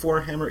narrative of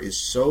Warhammer is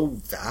so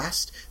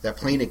vast that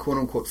playing a quote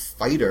unquote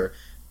fighter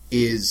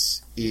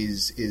is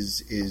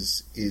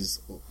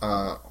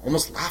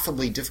almost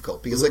laughably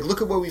difficult. Because like,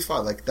 look at what we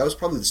fought. Like, that was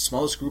probably the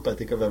smallest group I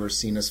think I've ever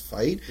seen us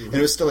fight, and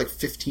it was still like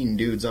 15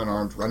 dudes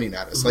unarmed running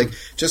at us. Like,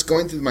 just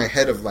going through my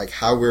head of like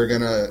how we're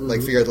gonna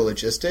like figure out the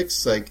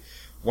logistics. Like,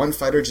 one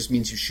fighter just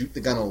means you shoot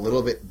the gun a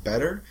little bit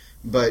better,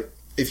 but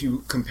if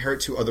you compare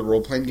it to other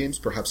role playing games,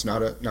 perhaps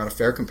not a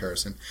fair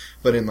comparison.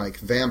 But in like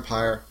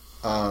Vampire,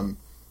 and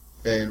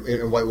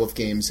in White Wolf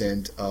games,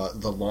 and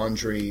The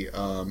Laundry,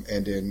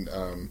 and in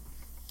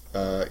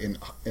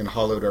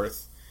Hollowed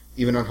Earth,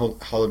 even on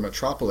Hollowed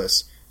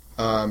Metropolis,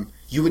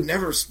 you would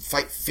never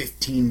fight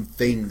 15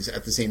 things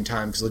at the same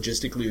time because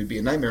logistically it would be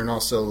a nightmare, and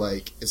also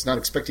like it's not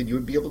expected you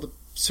would be able to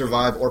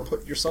survive or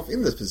put yourself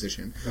in this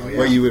position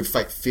where you would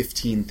fight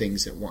 15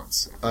 things at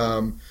once.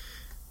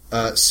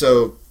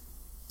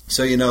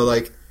 So you know,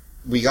 like,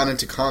 we got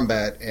into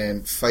combat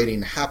and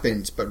fighting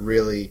happens, but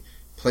really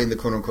playing the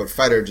quote-unquote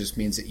fighter just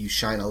means that you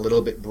shine a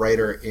little bit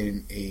brighter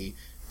in a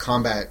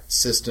combat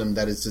system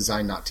that is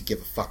designed not to give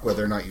a fuck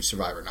whether or not you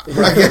survive or not.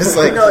 I guess,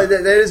 like, No,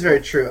 that is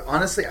very true.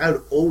 Honestly, I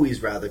would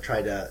always rather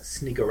try to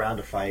sneak around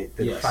a fight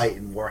than Yes. fight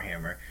in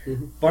Warhammer.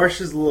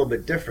 Barsha is a little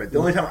bit different. The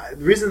only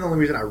reason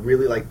I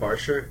really like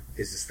Barsha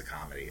is just the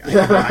comedy.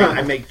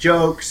 I make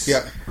jokes.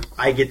 Yeah.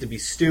 I get to be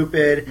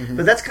stupid.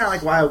 But that's kind of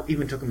like why I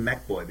even took a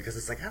Mech Boy, because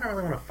it's like, I don't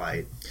really want to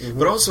fight.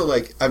 but also,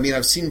 like, I mean,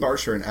 I've seen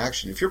Barsha in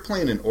action. If you're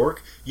playing an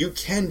orc, you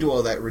can do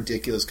all that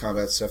ridiculous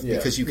combat stuff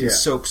because you can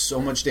soak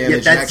so much damage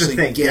and that's the actually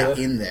thing, get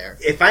in there.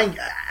 If I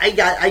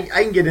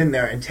can get in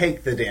there and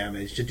take the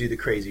damage to do the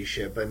crazy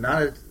shit, but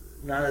not a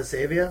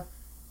Savia.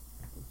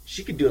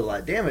 She could do a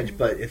lot of damage,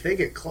 but if they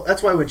get close,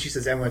 that's why when she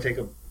says, "I'm going to take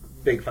a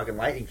big fucking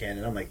lightning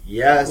cannon," I'm like,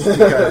 yes,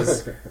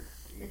 because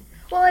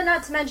Well, and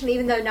not to mention,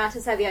 even though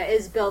Natasevia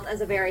is built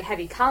as a very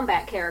heavy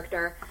combat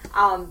character,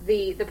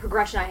 the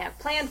progression I have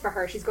planned for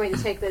her, she's going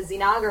to take the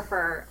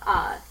Xenographer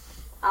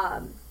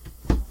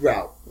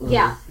route.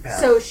 Yeah. Yeah.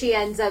 So she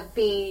ends up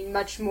being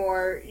much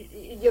more.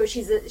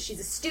 She's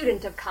a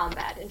student of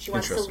combat, and she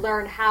wants to Interesting.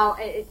 learn how,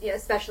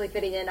 especially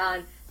fitting in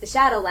on the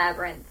Shadow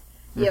Labyrinth.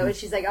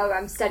 She's like, oh,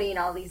 I'm studying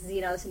all these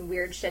Xenos and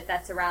weird shit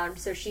that's around.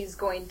 So she's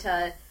going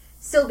to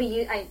still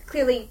be.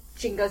 Clearly,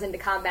 she goes into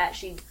combat.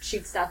 She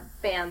shoots stuff,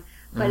 bam.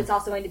 But it's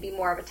also going to be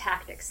more of a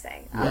tactics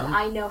thing.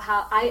 I know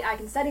how I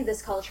can study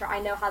this culture. I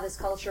know how this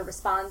culture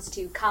responds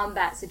to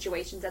combat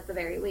situations at the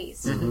very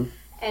least.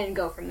 and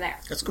go from there.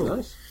 That's cool.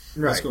 Nice.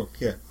 Right. That's cool.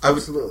 Yeah,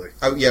 Absolutely.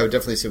 I would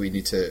definitely say we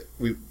need to.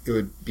 It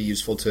would be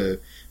useful to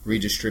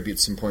redistribute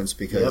some points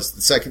because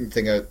the second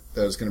thing I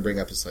was going to bring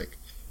up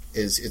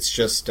is it's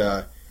just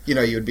you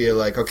would be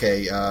like,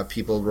 okay,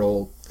 people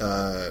roll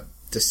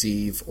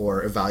deceive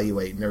or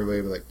evaluate, and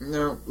everybody would be like,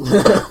 no,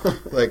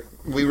 like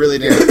we really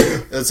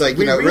didn't. It's like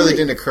it really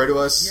didn't occur to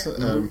us.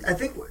 Yeah. I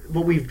think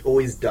what we've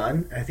always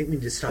done, I think we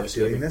need to stop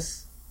doing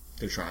this.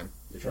 They're trying.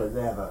 Don't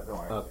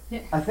worry.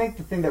 Okay. I think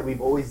the thing that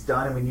we've always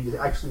done, and we need to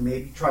actually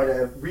maybe try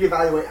to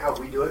reevaluate how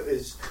we do it,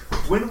 is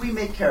when we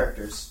make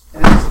characters,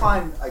 and it's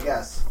fine, I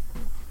guess,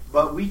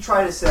 but we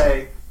try to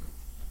say,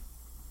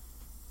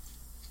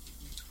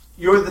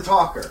 you're the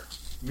talker,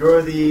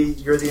 you're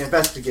the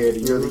investigator,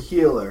 you're the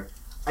healer.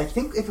 I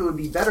think if it would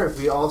be better if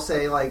we all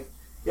say, like,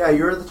 yeah,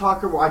 you're the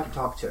talker, well, I can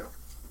talk too.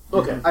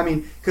 Okay. I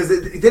mean, because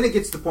then it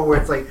gets to the point where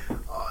it's like,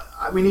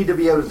 we need to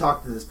be able to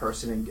talk to this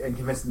person and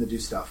convince them to do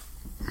stuff.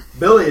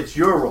 Billy, it's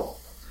your role.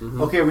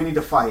 Mm-hmm. Okay, we need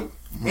to fight.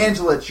 Mm-hmm.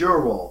 Angela, it's your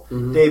role.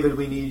 Mm-hmm. David,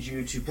 we need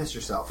you to piss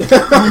yourself. You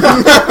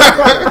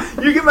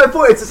get my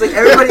point. It's just like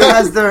everybody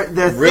has their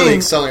really thing.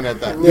 excelling at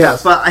that. Yeah,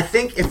 but I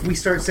think if we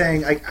start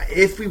saying,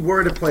 if we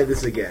were to play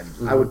this again,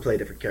 I would play a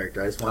different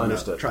character. I just want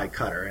to try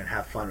Cutter and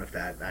have fun with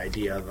that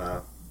idea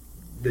of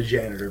the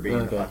janitor being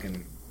the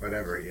fucking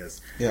whatever he is.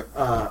 Yep.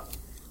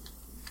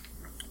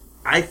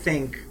 I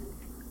think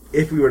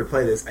if we were to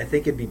play this, I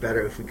think it'd be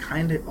better if we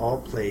kind of all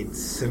played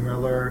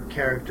similar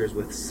characters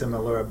with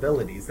similar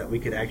abilities that we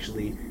could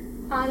actually...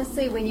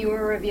 Honestly, when you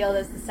were revealed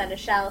as the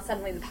Seneschal,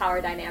 suddenly the power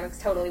dynamics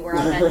totally were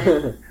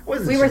upended. I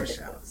wasn't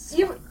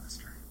Seneschal.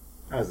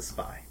 I was a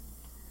spy.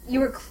 You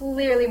were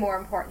clearly more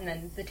important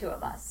than the two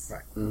of us.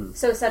 Right. Mm-hmm.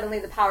 So suddenly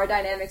the power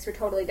dynamics were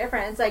totally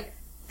different. It's like,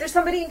 there's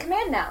somebody in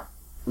command now.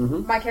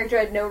 Mm-hmm. My character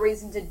had no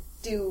reason to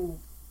do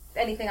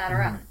anything on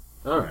her own.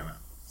 All right.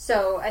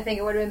 So I think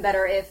it would have been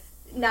better if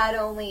not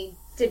only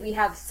did we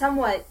have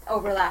somewhat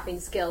overlapping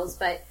skills,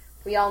 but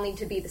we all need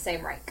to be the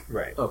same rank.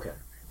 Right. Okay.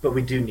 But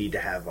we do need to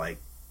have,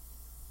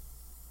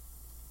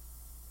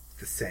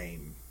 the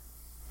same...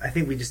 I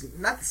think we just...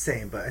 Not the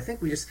same, but I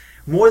think we just...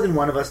 More than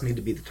one of us need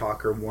to be the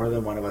talker, more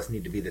than one of us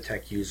need to be the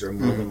tech user,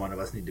 more than one of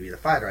us need to be the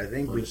fighter. I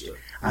think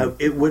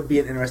it would be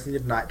an interesting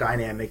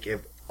dynamic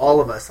if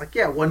all of us...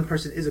 one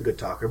person is a good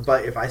talker,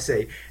 but if I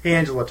say, hey,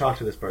 Angela, talk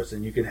to this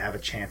person, you can have a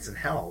chance in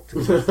hell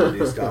to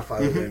do stuff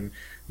other than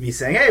me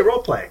saying, hey,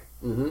 role play.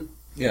 Mm-hmm.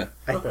 Yeah.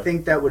 I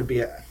think that would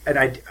be an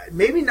idea.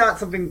 Maybe not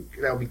something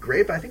that would be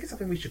great, but I think it's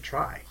something we should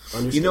try.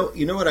 Understood.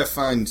 You know what I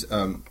find?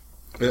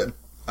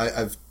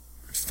 I've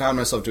found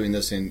myself doing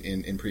this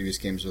in previous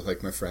games with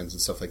my friends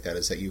and stuff like that.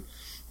 Is that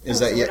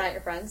we're not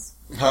your friends?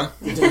 Huh?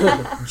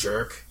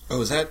 Jerk.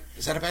 Oh, is that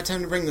a bad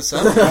time to bring this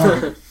up?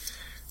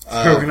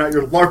 We're not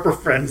your LARPer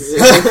friends.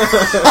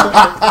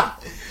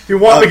 If you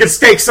want, we could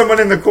stake someone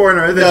in the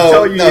corner and then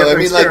tell you your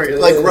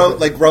experience.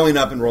 like growing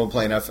up and role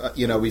playing.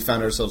 We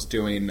found ourselves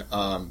doing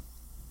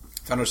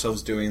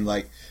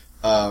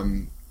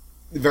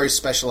very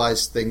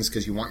specialized things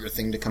because you want your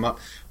thing to come up.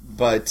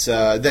 But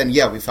then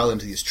we fell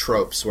into these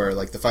tropes where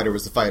the fighter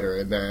was the fighter,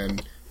 and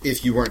then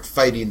if you weren't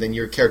fighting, then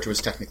your character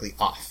was technically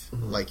off,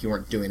 you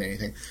weren't doing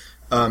anything.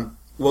 What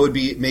would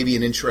be maybe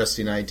an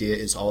interesting idea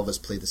is all of us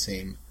play the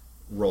same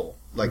role.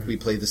 We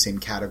play the same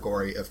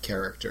category of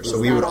character. So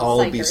we would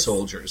all be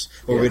soldiers.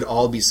 Or we'd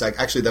all be psych...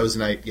 Actually, that was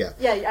an idea.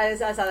 Yeah, I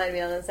saw that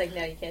email and it's like,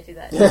 no, you can't do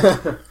that.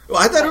 Well,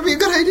 I thought it would be a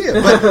good idea,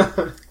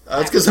 but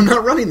it's because I'm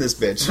not running this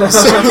bitch. So,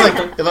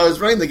 if I was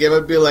running the game,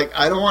 I'd be like,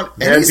 I don't want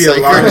any There'd be a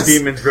lot of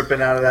demons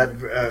ripping out of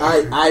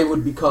that. I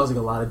would be causing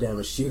a lot of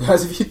damage to you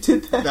guys if you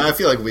did that. No, I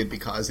feel like we'd be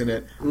causing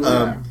it.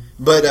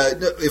 But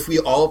if we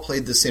all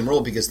played the same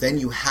role, because then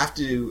you have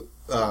to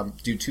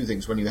do two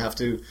things. One, you have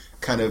to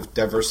kind of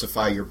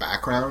diversify your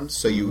background,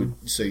 so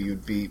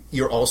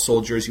you're all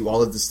soldiers, you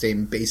all have the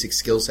same basic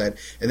skill set,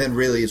 and then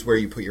really is where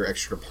you put your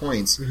extra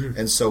points.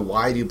 And so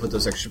why do you put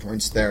those extra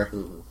points there?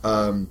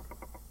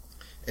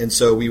 And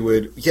so we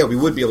would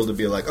be able to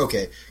be like,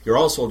 okay, you're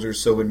all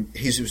soldiers, so when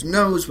Jesus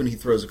knows when he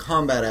throws a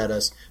combat at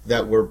us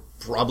that we're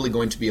probably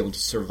going to be able to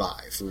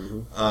survive.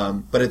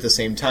 But at the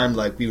same time,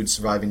 we would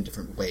survive in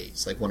different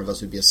ways. One of us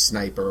would be a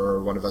sniper,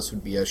 or one of us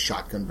would be a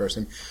shotgun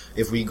person.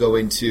 If we go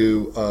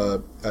into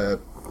a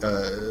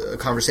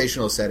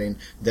conversational setting,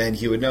 then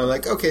he would know,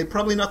 okay,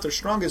 probably not their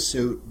strongest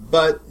suit,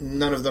 but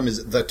none of them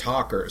is the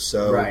talker,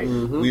 so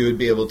we would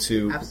be able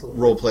to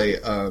role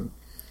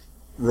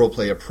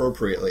play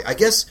appropriately. I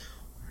guess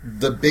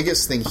the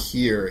biggest thing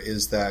here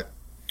is that,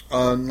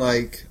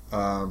 unlike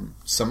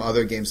some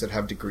other games that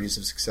have degrees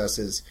of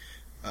successes,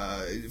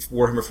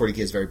 Warhammer 40k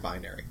is very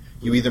binary.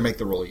 You either make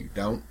the roll or you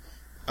don't.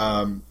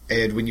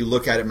 And when you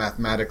look at it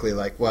mathematically,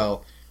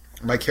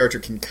 my character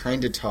can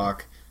kind of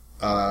talk.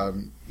 He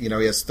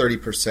has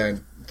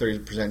 30%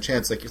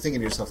 chance. You're thinking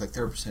to yourself,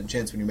 30%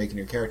 chance when you're making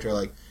your character,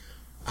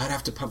 I'd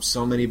have to pump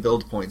so many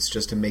build points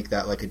just to make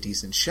that a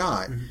decent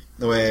shot.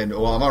 When, I'm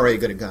already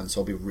good at guns,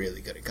 so I'll be really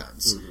good at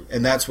guns.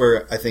 And that's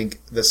where I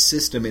think the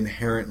system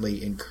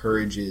inherently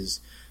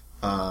encourages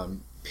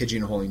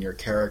pigeonholing your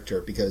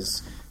character,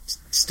 because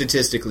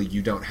statistically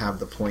you don't have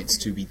the points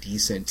to be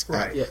decent.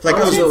 Right. Yeah. Like,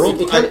 Honestly, I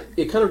was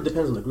it kind of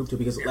depends on the group too,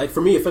 because like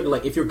for me, if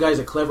if your guys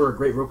are clever or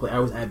great roleplay, I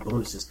always add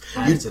bonuses.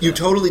 You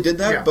totally did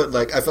that, Yeah. but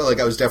like I felt like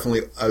I was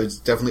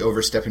definitely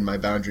overstepping my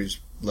boundaries,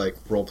 like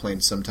role playing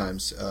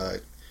sometimes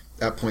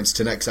at points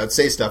tonight. Because I'd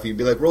say stuff, you'd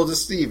be like, "Roll to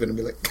Steve," and I'd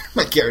be like,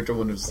 "My character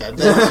wouldn't have said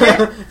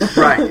that."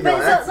 Right.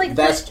 But so, like,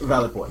 That's a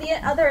valid point. the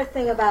other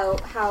thing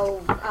about how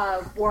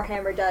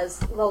Warhammer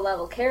does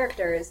low-level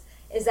characters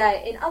is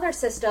that in other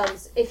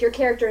systems, if your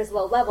character is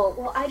low-level,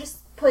 well, I just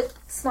put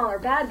smaller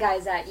bad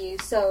guys at you.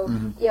 So,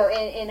 you know,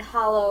 in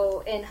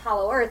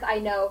Hollow Earth, I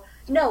know,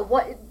 no,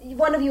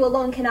 one of you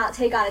alone cannot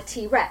take on a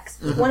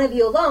T-Rex. One of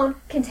you alone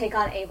can take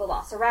on a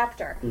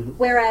Velociraptor.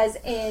 Whereas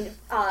in...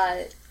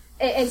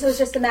 and so it's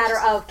just a matter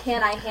of,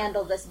 can I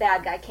handle this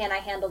bad guy? Can I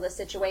handle this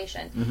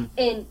situation?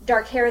 In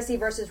Dark Heresy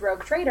versus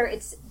Rogue Trader,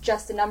 it's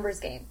just a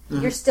numbers game.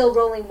 You're still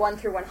rolling 1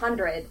 through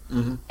 100.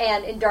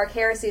 And in Dark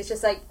Heresy, it's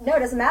just like, no, it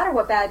doesn't matter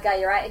what bad guy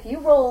you're at. If you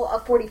roll a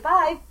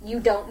 45, you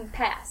don't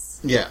pass.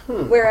 Yeah.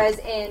 Whereas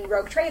in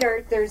Rogue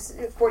Trader, there's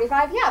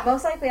 45, yeah,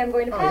 most likely I'm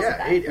going to pass with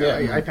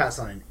that. I pass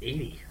on an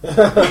 80.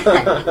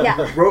 Yeah.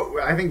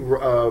 I think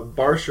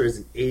Barsher is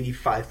an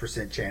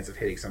 85% chance of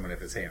hitting someone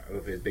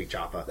with his big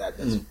chopper.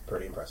 That's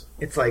pretty impressive.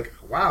 It's like,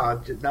 wow,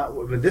 I did not.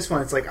 With this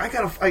one, it's like I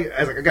got a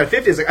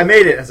 50. It's like I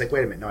made it. I was like,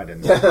 wait a minute, no, I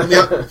didn't.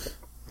 Yep.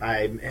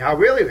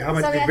 How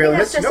much So did I you think barely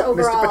that's miss? just Nope,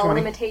 missed it by overall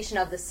 20. limitation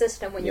of the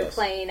system when you're Yes.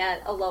 playing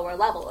at a lower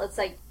level. It's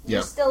like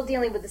you're still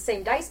dealing with the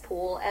same dice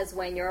pool as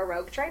when you're a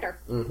rogue trader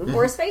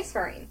or a space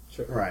marine.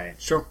 Right.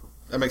 Sure.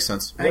 That makes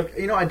sense. I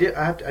do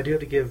have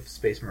to give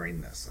Space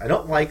Marine this. I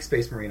don't like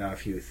Space Marine on a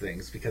few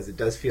things because it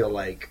does feel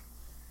like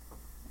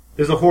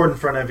there's a horde in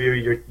front of you.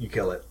 You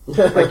kill it.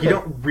 Like you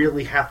don't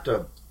really have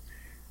to.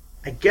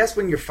 I guess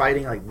when you're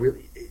fighting, like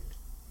really,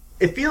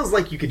 it feels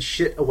like you could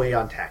shit away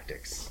on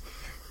tactics.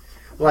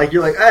 Like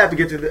you're like, I have to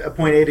get to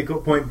point A to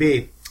point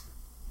B.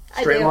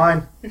 Straight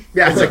line.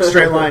 Yeah, it's like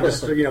straight line.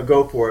 Just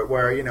go for it.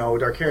 Where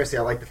Dark Heresy,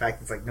 I like the fact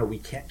that it's like, no, we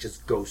can't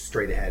just go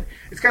straight ahead.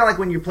 It's kind of like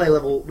when you play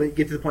when you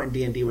get to the point in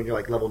D&D when you're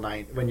like level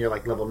 9,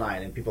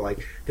 and people are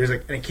like, there's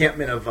like an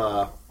encampment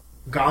of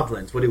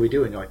goblins. What do we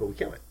do? And you're like, well, we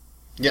kill it.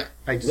 Yeah.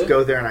 I just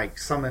go there and I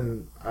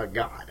summon a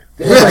god.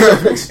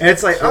 And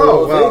it's like,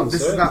 oh, well,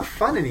 this is not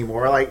fun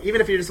anymore. Like,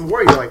 even if you're just a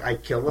warrior, you're like, I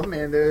kill them,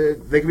 and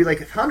they could be like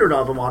 100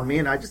 of them on me,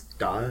 and I just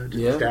dodge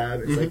and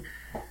stab. It's like,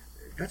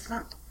 that's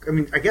not... I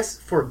mean, I guess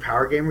for a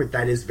power gamer,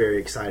 that is very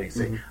exciting.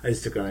 Say, I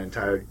just took on an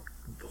entire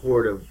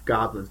horde of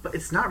goblins. But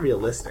it's not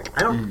realistic.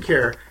 I don't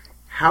care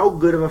how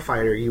good of a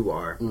fighter you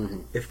are.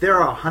 If there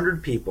are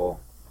 100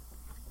 people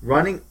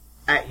running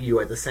at you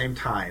at the same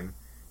time,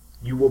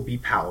 you will be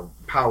driven.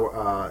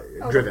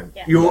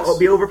 Yeah. You will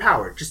be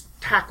overpowered, just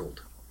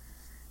tackled.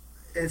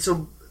 And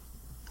so,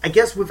 I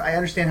guess I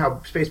understand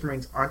how Space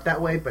Marines aren't that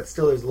way, but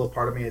still there's a little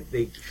part of me that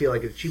they feel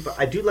like it's cheap. But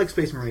I do like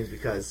Space Marines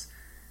because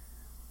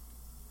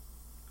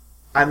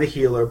I'm the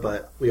healer,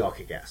 but we all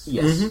kick ass.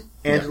 Yes.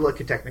 Angela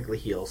could technically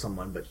heal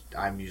someone, but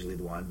I'm usually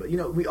the one. But,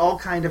 we all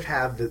kind of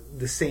have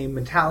the same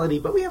mentality,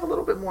 but we have a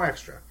little bit more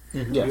extra.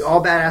 Yes. We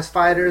all badass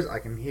fighters. I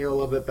can heal a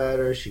little bit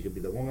better. She could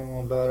be the woman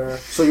a little better.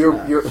 So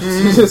you're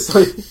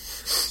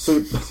so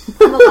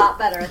I'm a lot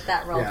better at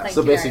that role. Yeah. Thank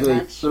so you very basically,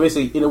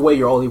 much. in a way,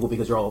 you're all equal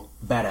because you're all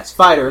badass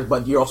fighters,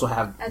 but you also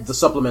have the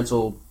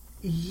supplemental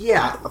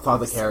Yeah.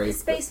 father carry.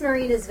 Space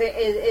Marine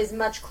is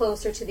much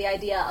closer to the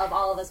idea of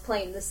all of us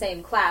playing the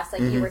same class,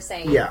 like you were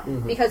saying. Yeah.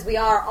 Because we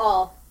are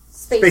all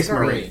Space Space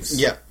Marines.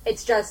 Marines. Yeah.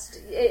 It's just,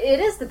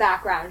 it is the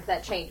background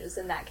that changes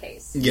in that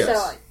case. Yes.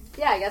 So,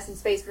 yeah, I guess in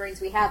Space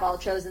Marines we have all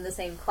chosen the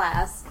same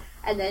class,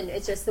 and then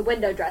it's just the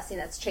window dressing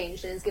that's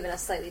changed and has given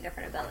us slightly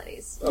different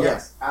abilities. Okay.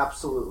 Yes,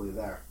 absolutely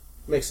there.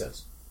 Makes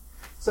sense.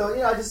 So,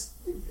 I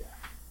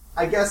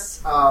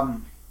guess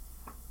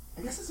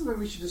it's something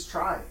we should just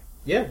try.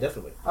 Yeah,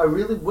 definitely. I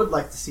really would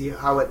like to see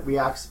how it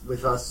reacts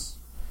with us.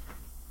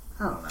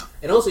 I don't know.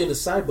 And also in the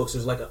side books,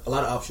 there's like a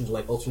lot of options,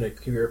 like alternate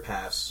career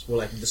paths, where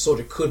like the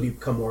soldier could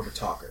become more of a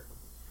talker,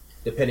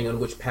 depending on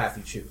which path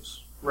you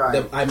choose. Right.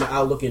 Then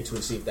I'll look into it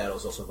and see if that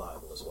is also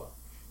viable as well.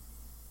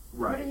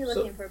 Right. What are you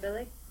looking for,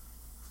 Billy?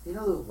 You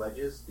know those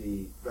wedges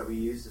that we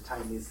use to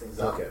tighten these things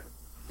up? Okay.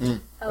 Oh.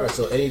 All right.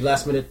 So, any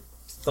last minute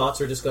thoughts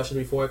or discussion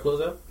before I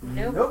close out?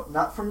 Nope. Nope,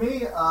 not for me.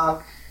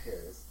 Here it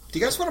is. Do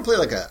you guys want to play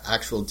like an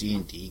actual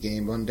D&D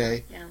game one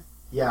day? Yeah.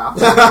 Yeah.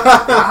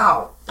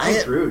 Wow.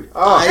 That's rude.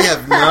 I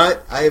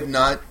have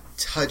not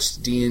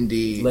touched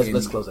D&D.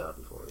 Let's close out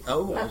before.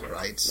 Oh,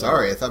 right.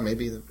 Sorry, I thought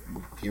maybe the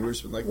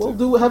viewers would like We'll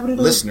to. have it in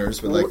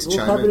Listeners would like to we'll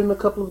chime have it in. in a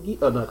couple of Geeky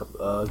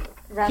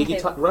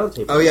Talk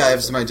Roundtable. Oh yeah, I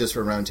have some ideas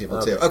for a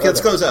roundtable too. Okay,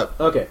 let's close out.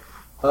 Okay.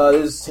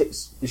 You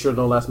sure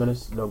no last minute?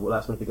 No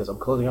last minute because I'm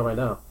closing out right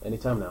now.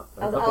 Anytime now.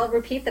 I'll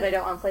repeat that I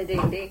don't want to play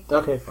D&D.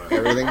 Okay, fine.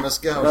 Everything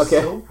must go.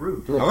 Okay. So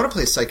rude. I want to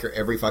play Psyker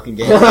every fucking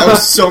game. That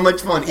was so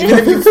much fun. Even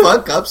if you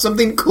fuck up,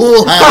 something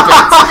cool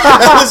happens.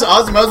 That was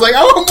awesome. I was like,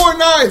 I want more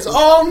knives.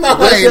 All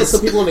Let's get knives.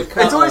 some people in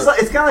the It's always like,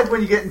 it's kind of like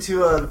when you get into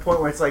the point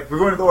where it's like we're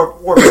going to the war,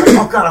 but like,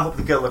 oh god, I hope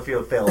the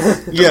Gillifield fails.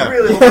 Yeah. I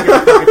really hope the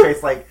Gillifield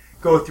face like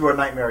go through a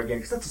nightmare again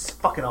because that's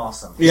just fucking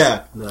awesome.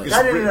 Yeah. Nice.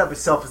 That in and of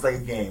itself is like a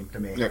game to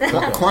me. Yeah,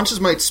 Quanches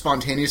might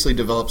spontaneously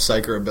develop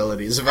psyker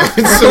abilities if I've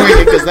been swinging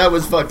it because that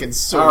was fucking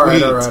sweet. All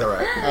right. All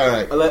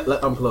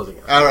right. I'm closing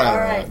it. All right. All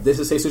right. This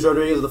is Jesus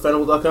Rodriguez of the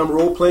Fanable.com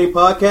role-playing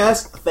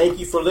podcast. Thank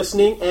you for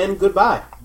listening, and goodbye.